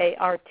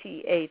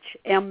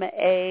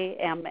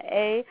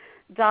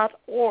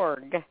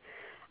 EARTHMAMA.org.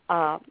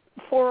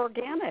 For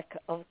organic,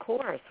 of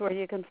course, where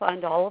you can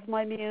find all of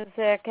my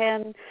music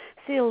and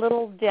see a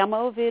little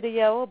demo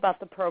video about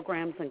the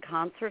programs and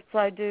concerts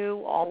I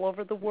do all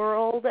over the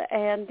world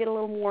and get a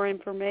little more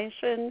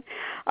information.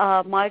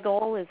 My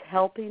goal is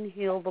helping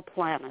heal the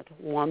planet,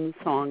 one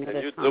song at a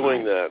time. And you're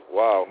doing that,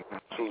 wow,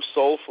 through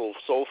soulful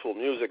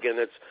music, and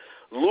it's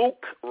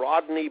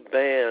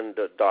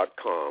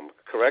LukeRodneyband.com,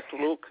 correct,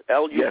 Luke?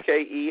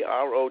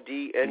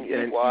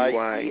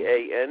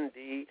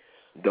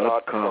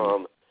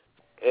 LukeRodneyband.com.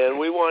 And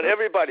we want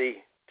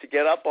everybody to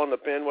get up on the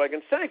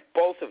bandwagon. Thank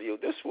both of you.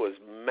 This was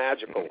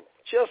magical,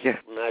 just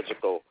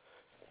magical.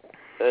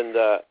 And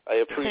I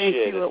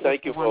appreciate it.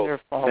 Thank you both.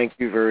 Thank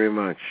you very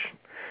much.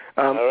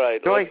 All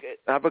right. Joyce,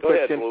 I have a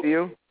question for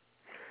you.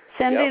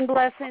 Sending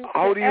blessings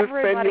How to do you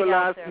everybody spell your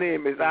last there.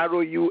 name? Is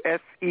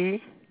Rouse?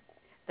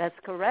 That's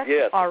correct.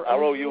 Yes,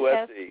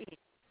 Rouse.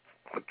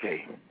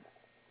 Okay.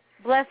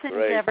 Blessings,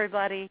 Great.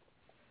 everybody.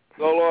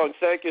 So long.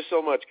 Thank you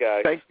so much,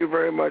 guys. Thank you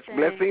very much. Thanks.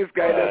 Blessings,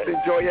 guidance.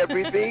 Enjoy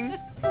everything.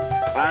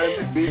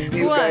 And we'll see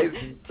you guys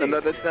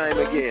another time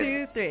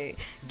again. 1, 2, 3.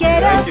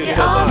 Get up, get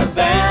on the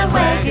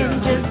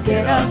bandwagon. Just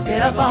get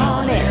up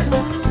on it.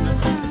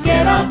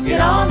 Get up,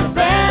 get on the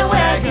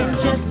bandwagon.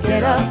 Just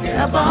get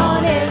up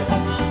on it.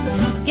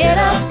 Get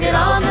up, get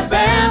on the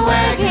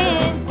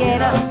bandwagon.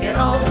 Get up, get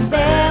on the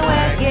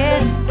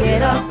bandwagon.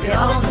 Get up, get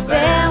on the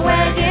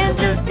bandwagon.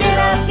 Just get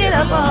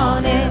up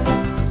on it.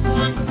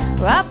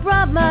 Well, I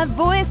brought my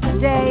voice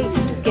today.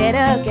 Just get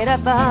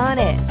up on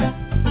it.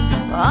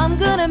 Well, I'm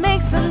gonna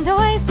make some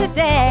noise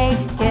today.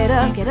 Get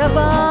up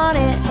on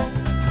it.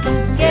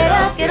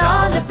 Get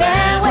on the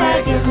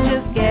bandwagon.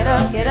 Just get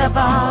up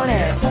on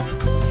it.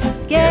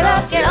 Get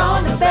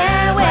on the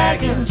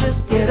bandwagon.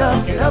 Just get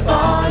up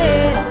on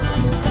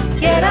it.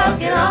 Get on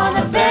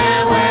the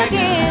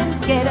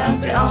bandwagon. Get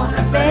on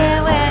the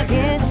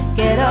bandwagon.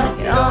 Get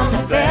on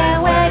the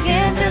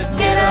bandwagon. Just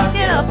get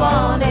up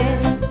on it.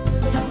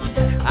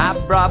 I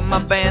brought my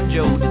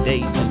banjo today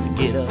just to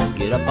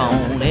get up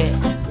on it.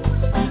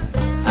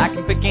 I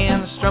can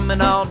begin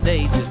strumming all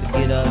day just to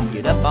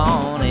get up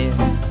on it.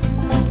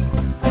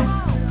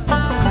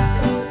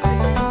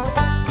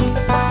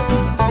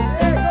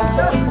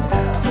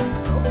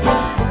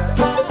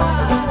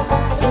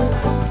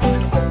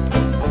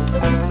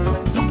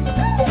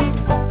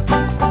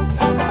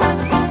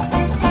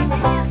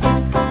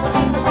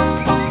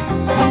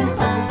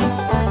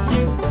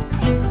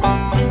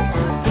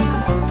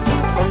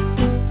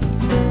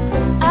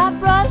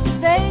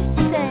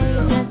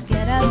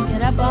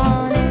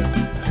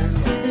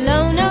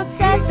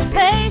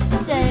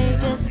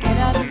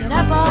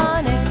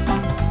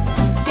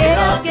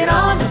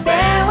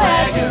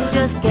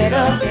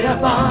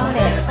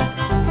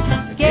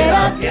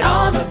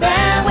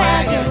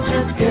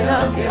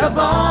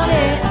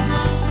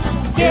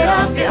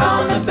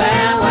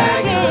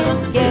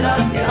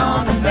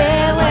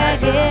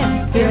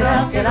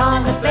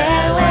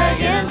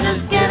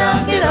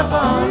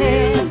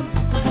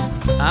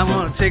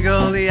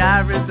 Tickle the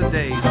iris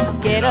today.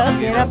 Get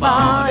up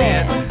on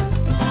it.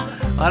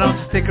 Why don't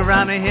you stick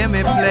around and hear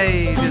me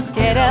play? Just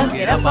get up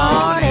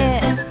on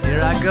it.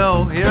 Here I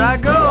go.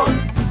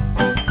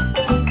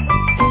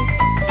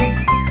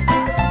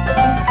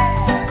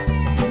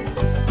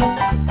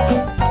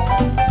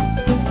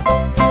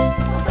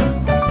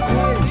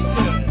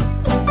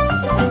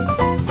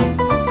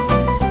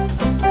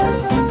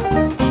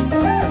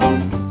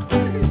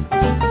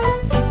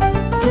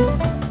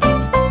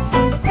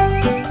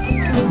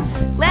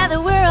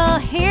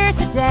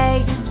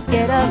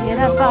 Get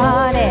up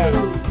on it.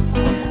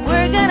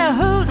 We're gonna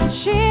hoot and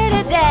cheer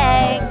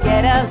today.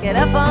 Get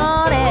up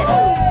on it.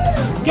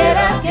 Get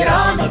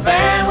on the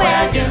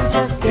bandwagon.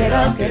 Just get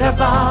up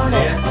on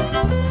it.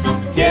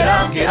 Get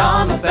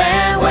on the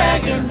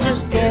bandwagon.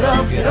 Just get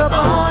up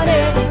on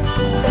it.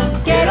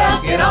 Get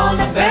on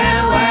the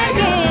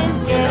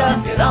bandwagon. Get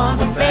on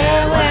the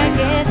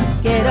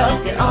bandwagon. Get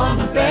on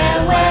the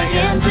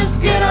bandwagon.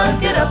 Just get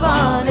up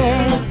on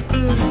it.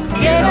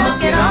 Get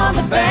on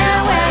the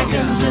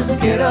bandwagon. Just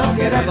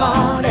get up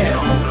on it.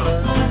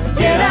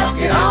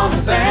 Get on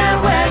the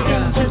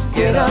bandwagon. Just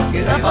get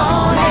up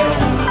on it.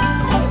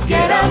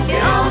 Get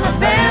on the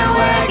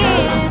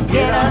bandwagon.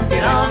 Get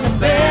on the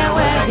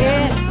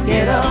bandwagon.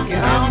 Get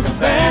on the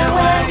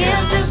bandwagon.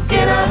 Just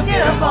get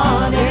up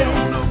on it.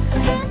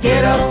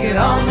 Get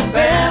on the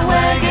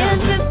bandwagon.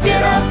 Just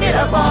get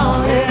up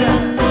on it.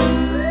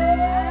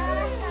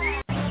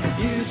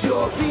 Use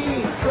your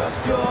being,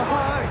 trust your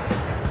heart.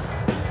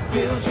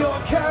 Build your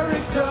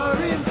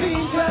character in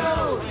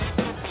Beantown.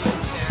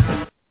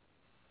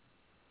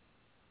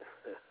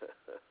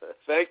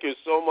 Thank you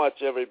so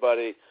much,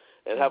 everybody,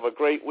 and have a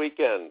great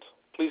weekend.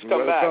 Please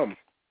come back.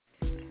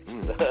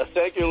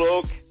 Thank you,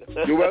 Luke.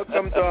 You're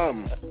welcome,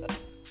 Tom.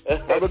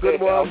 Have a good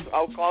one.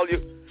 I'll call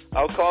you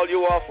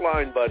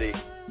offline, buddy.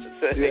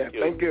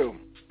 Thank you.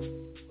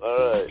 All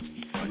right.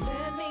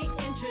 Let me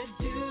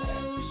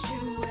introduce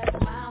you as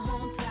my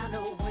hometown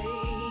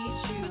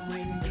awaits you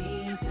in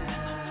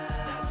Beantown.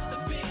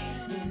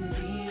 In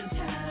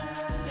Beantown.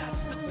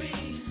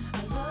 I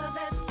love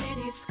that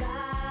city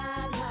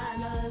skyline.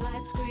 The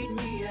lights greet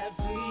me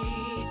every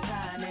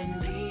time in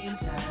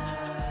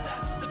Beantown.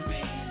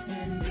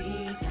 In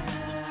Beantown.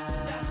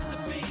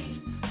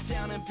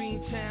 Down in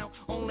Beantown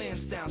on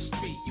Lansdowne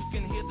Street, you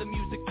can hear the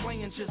music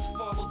playing, just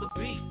follow the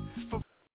beat.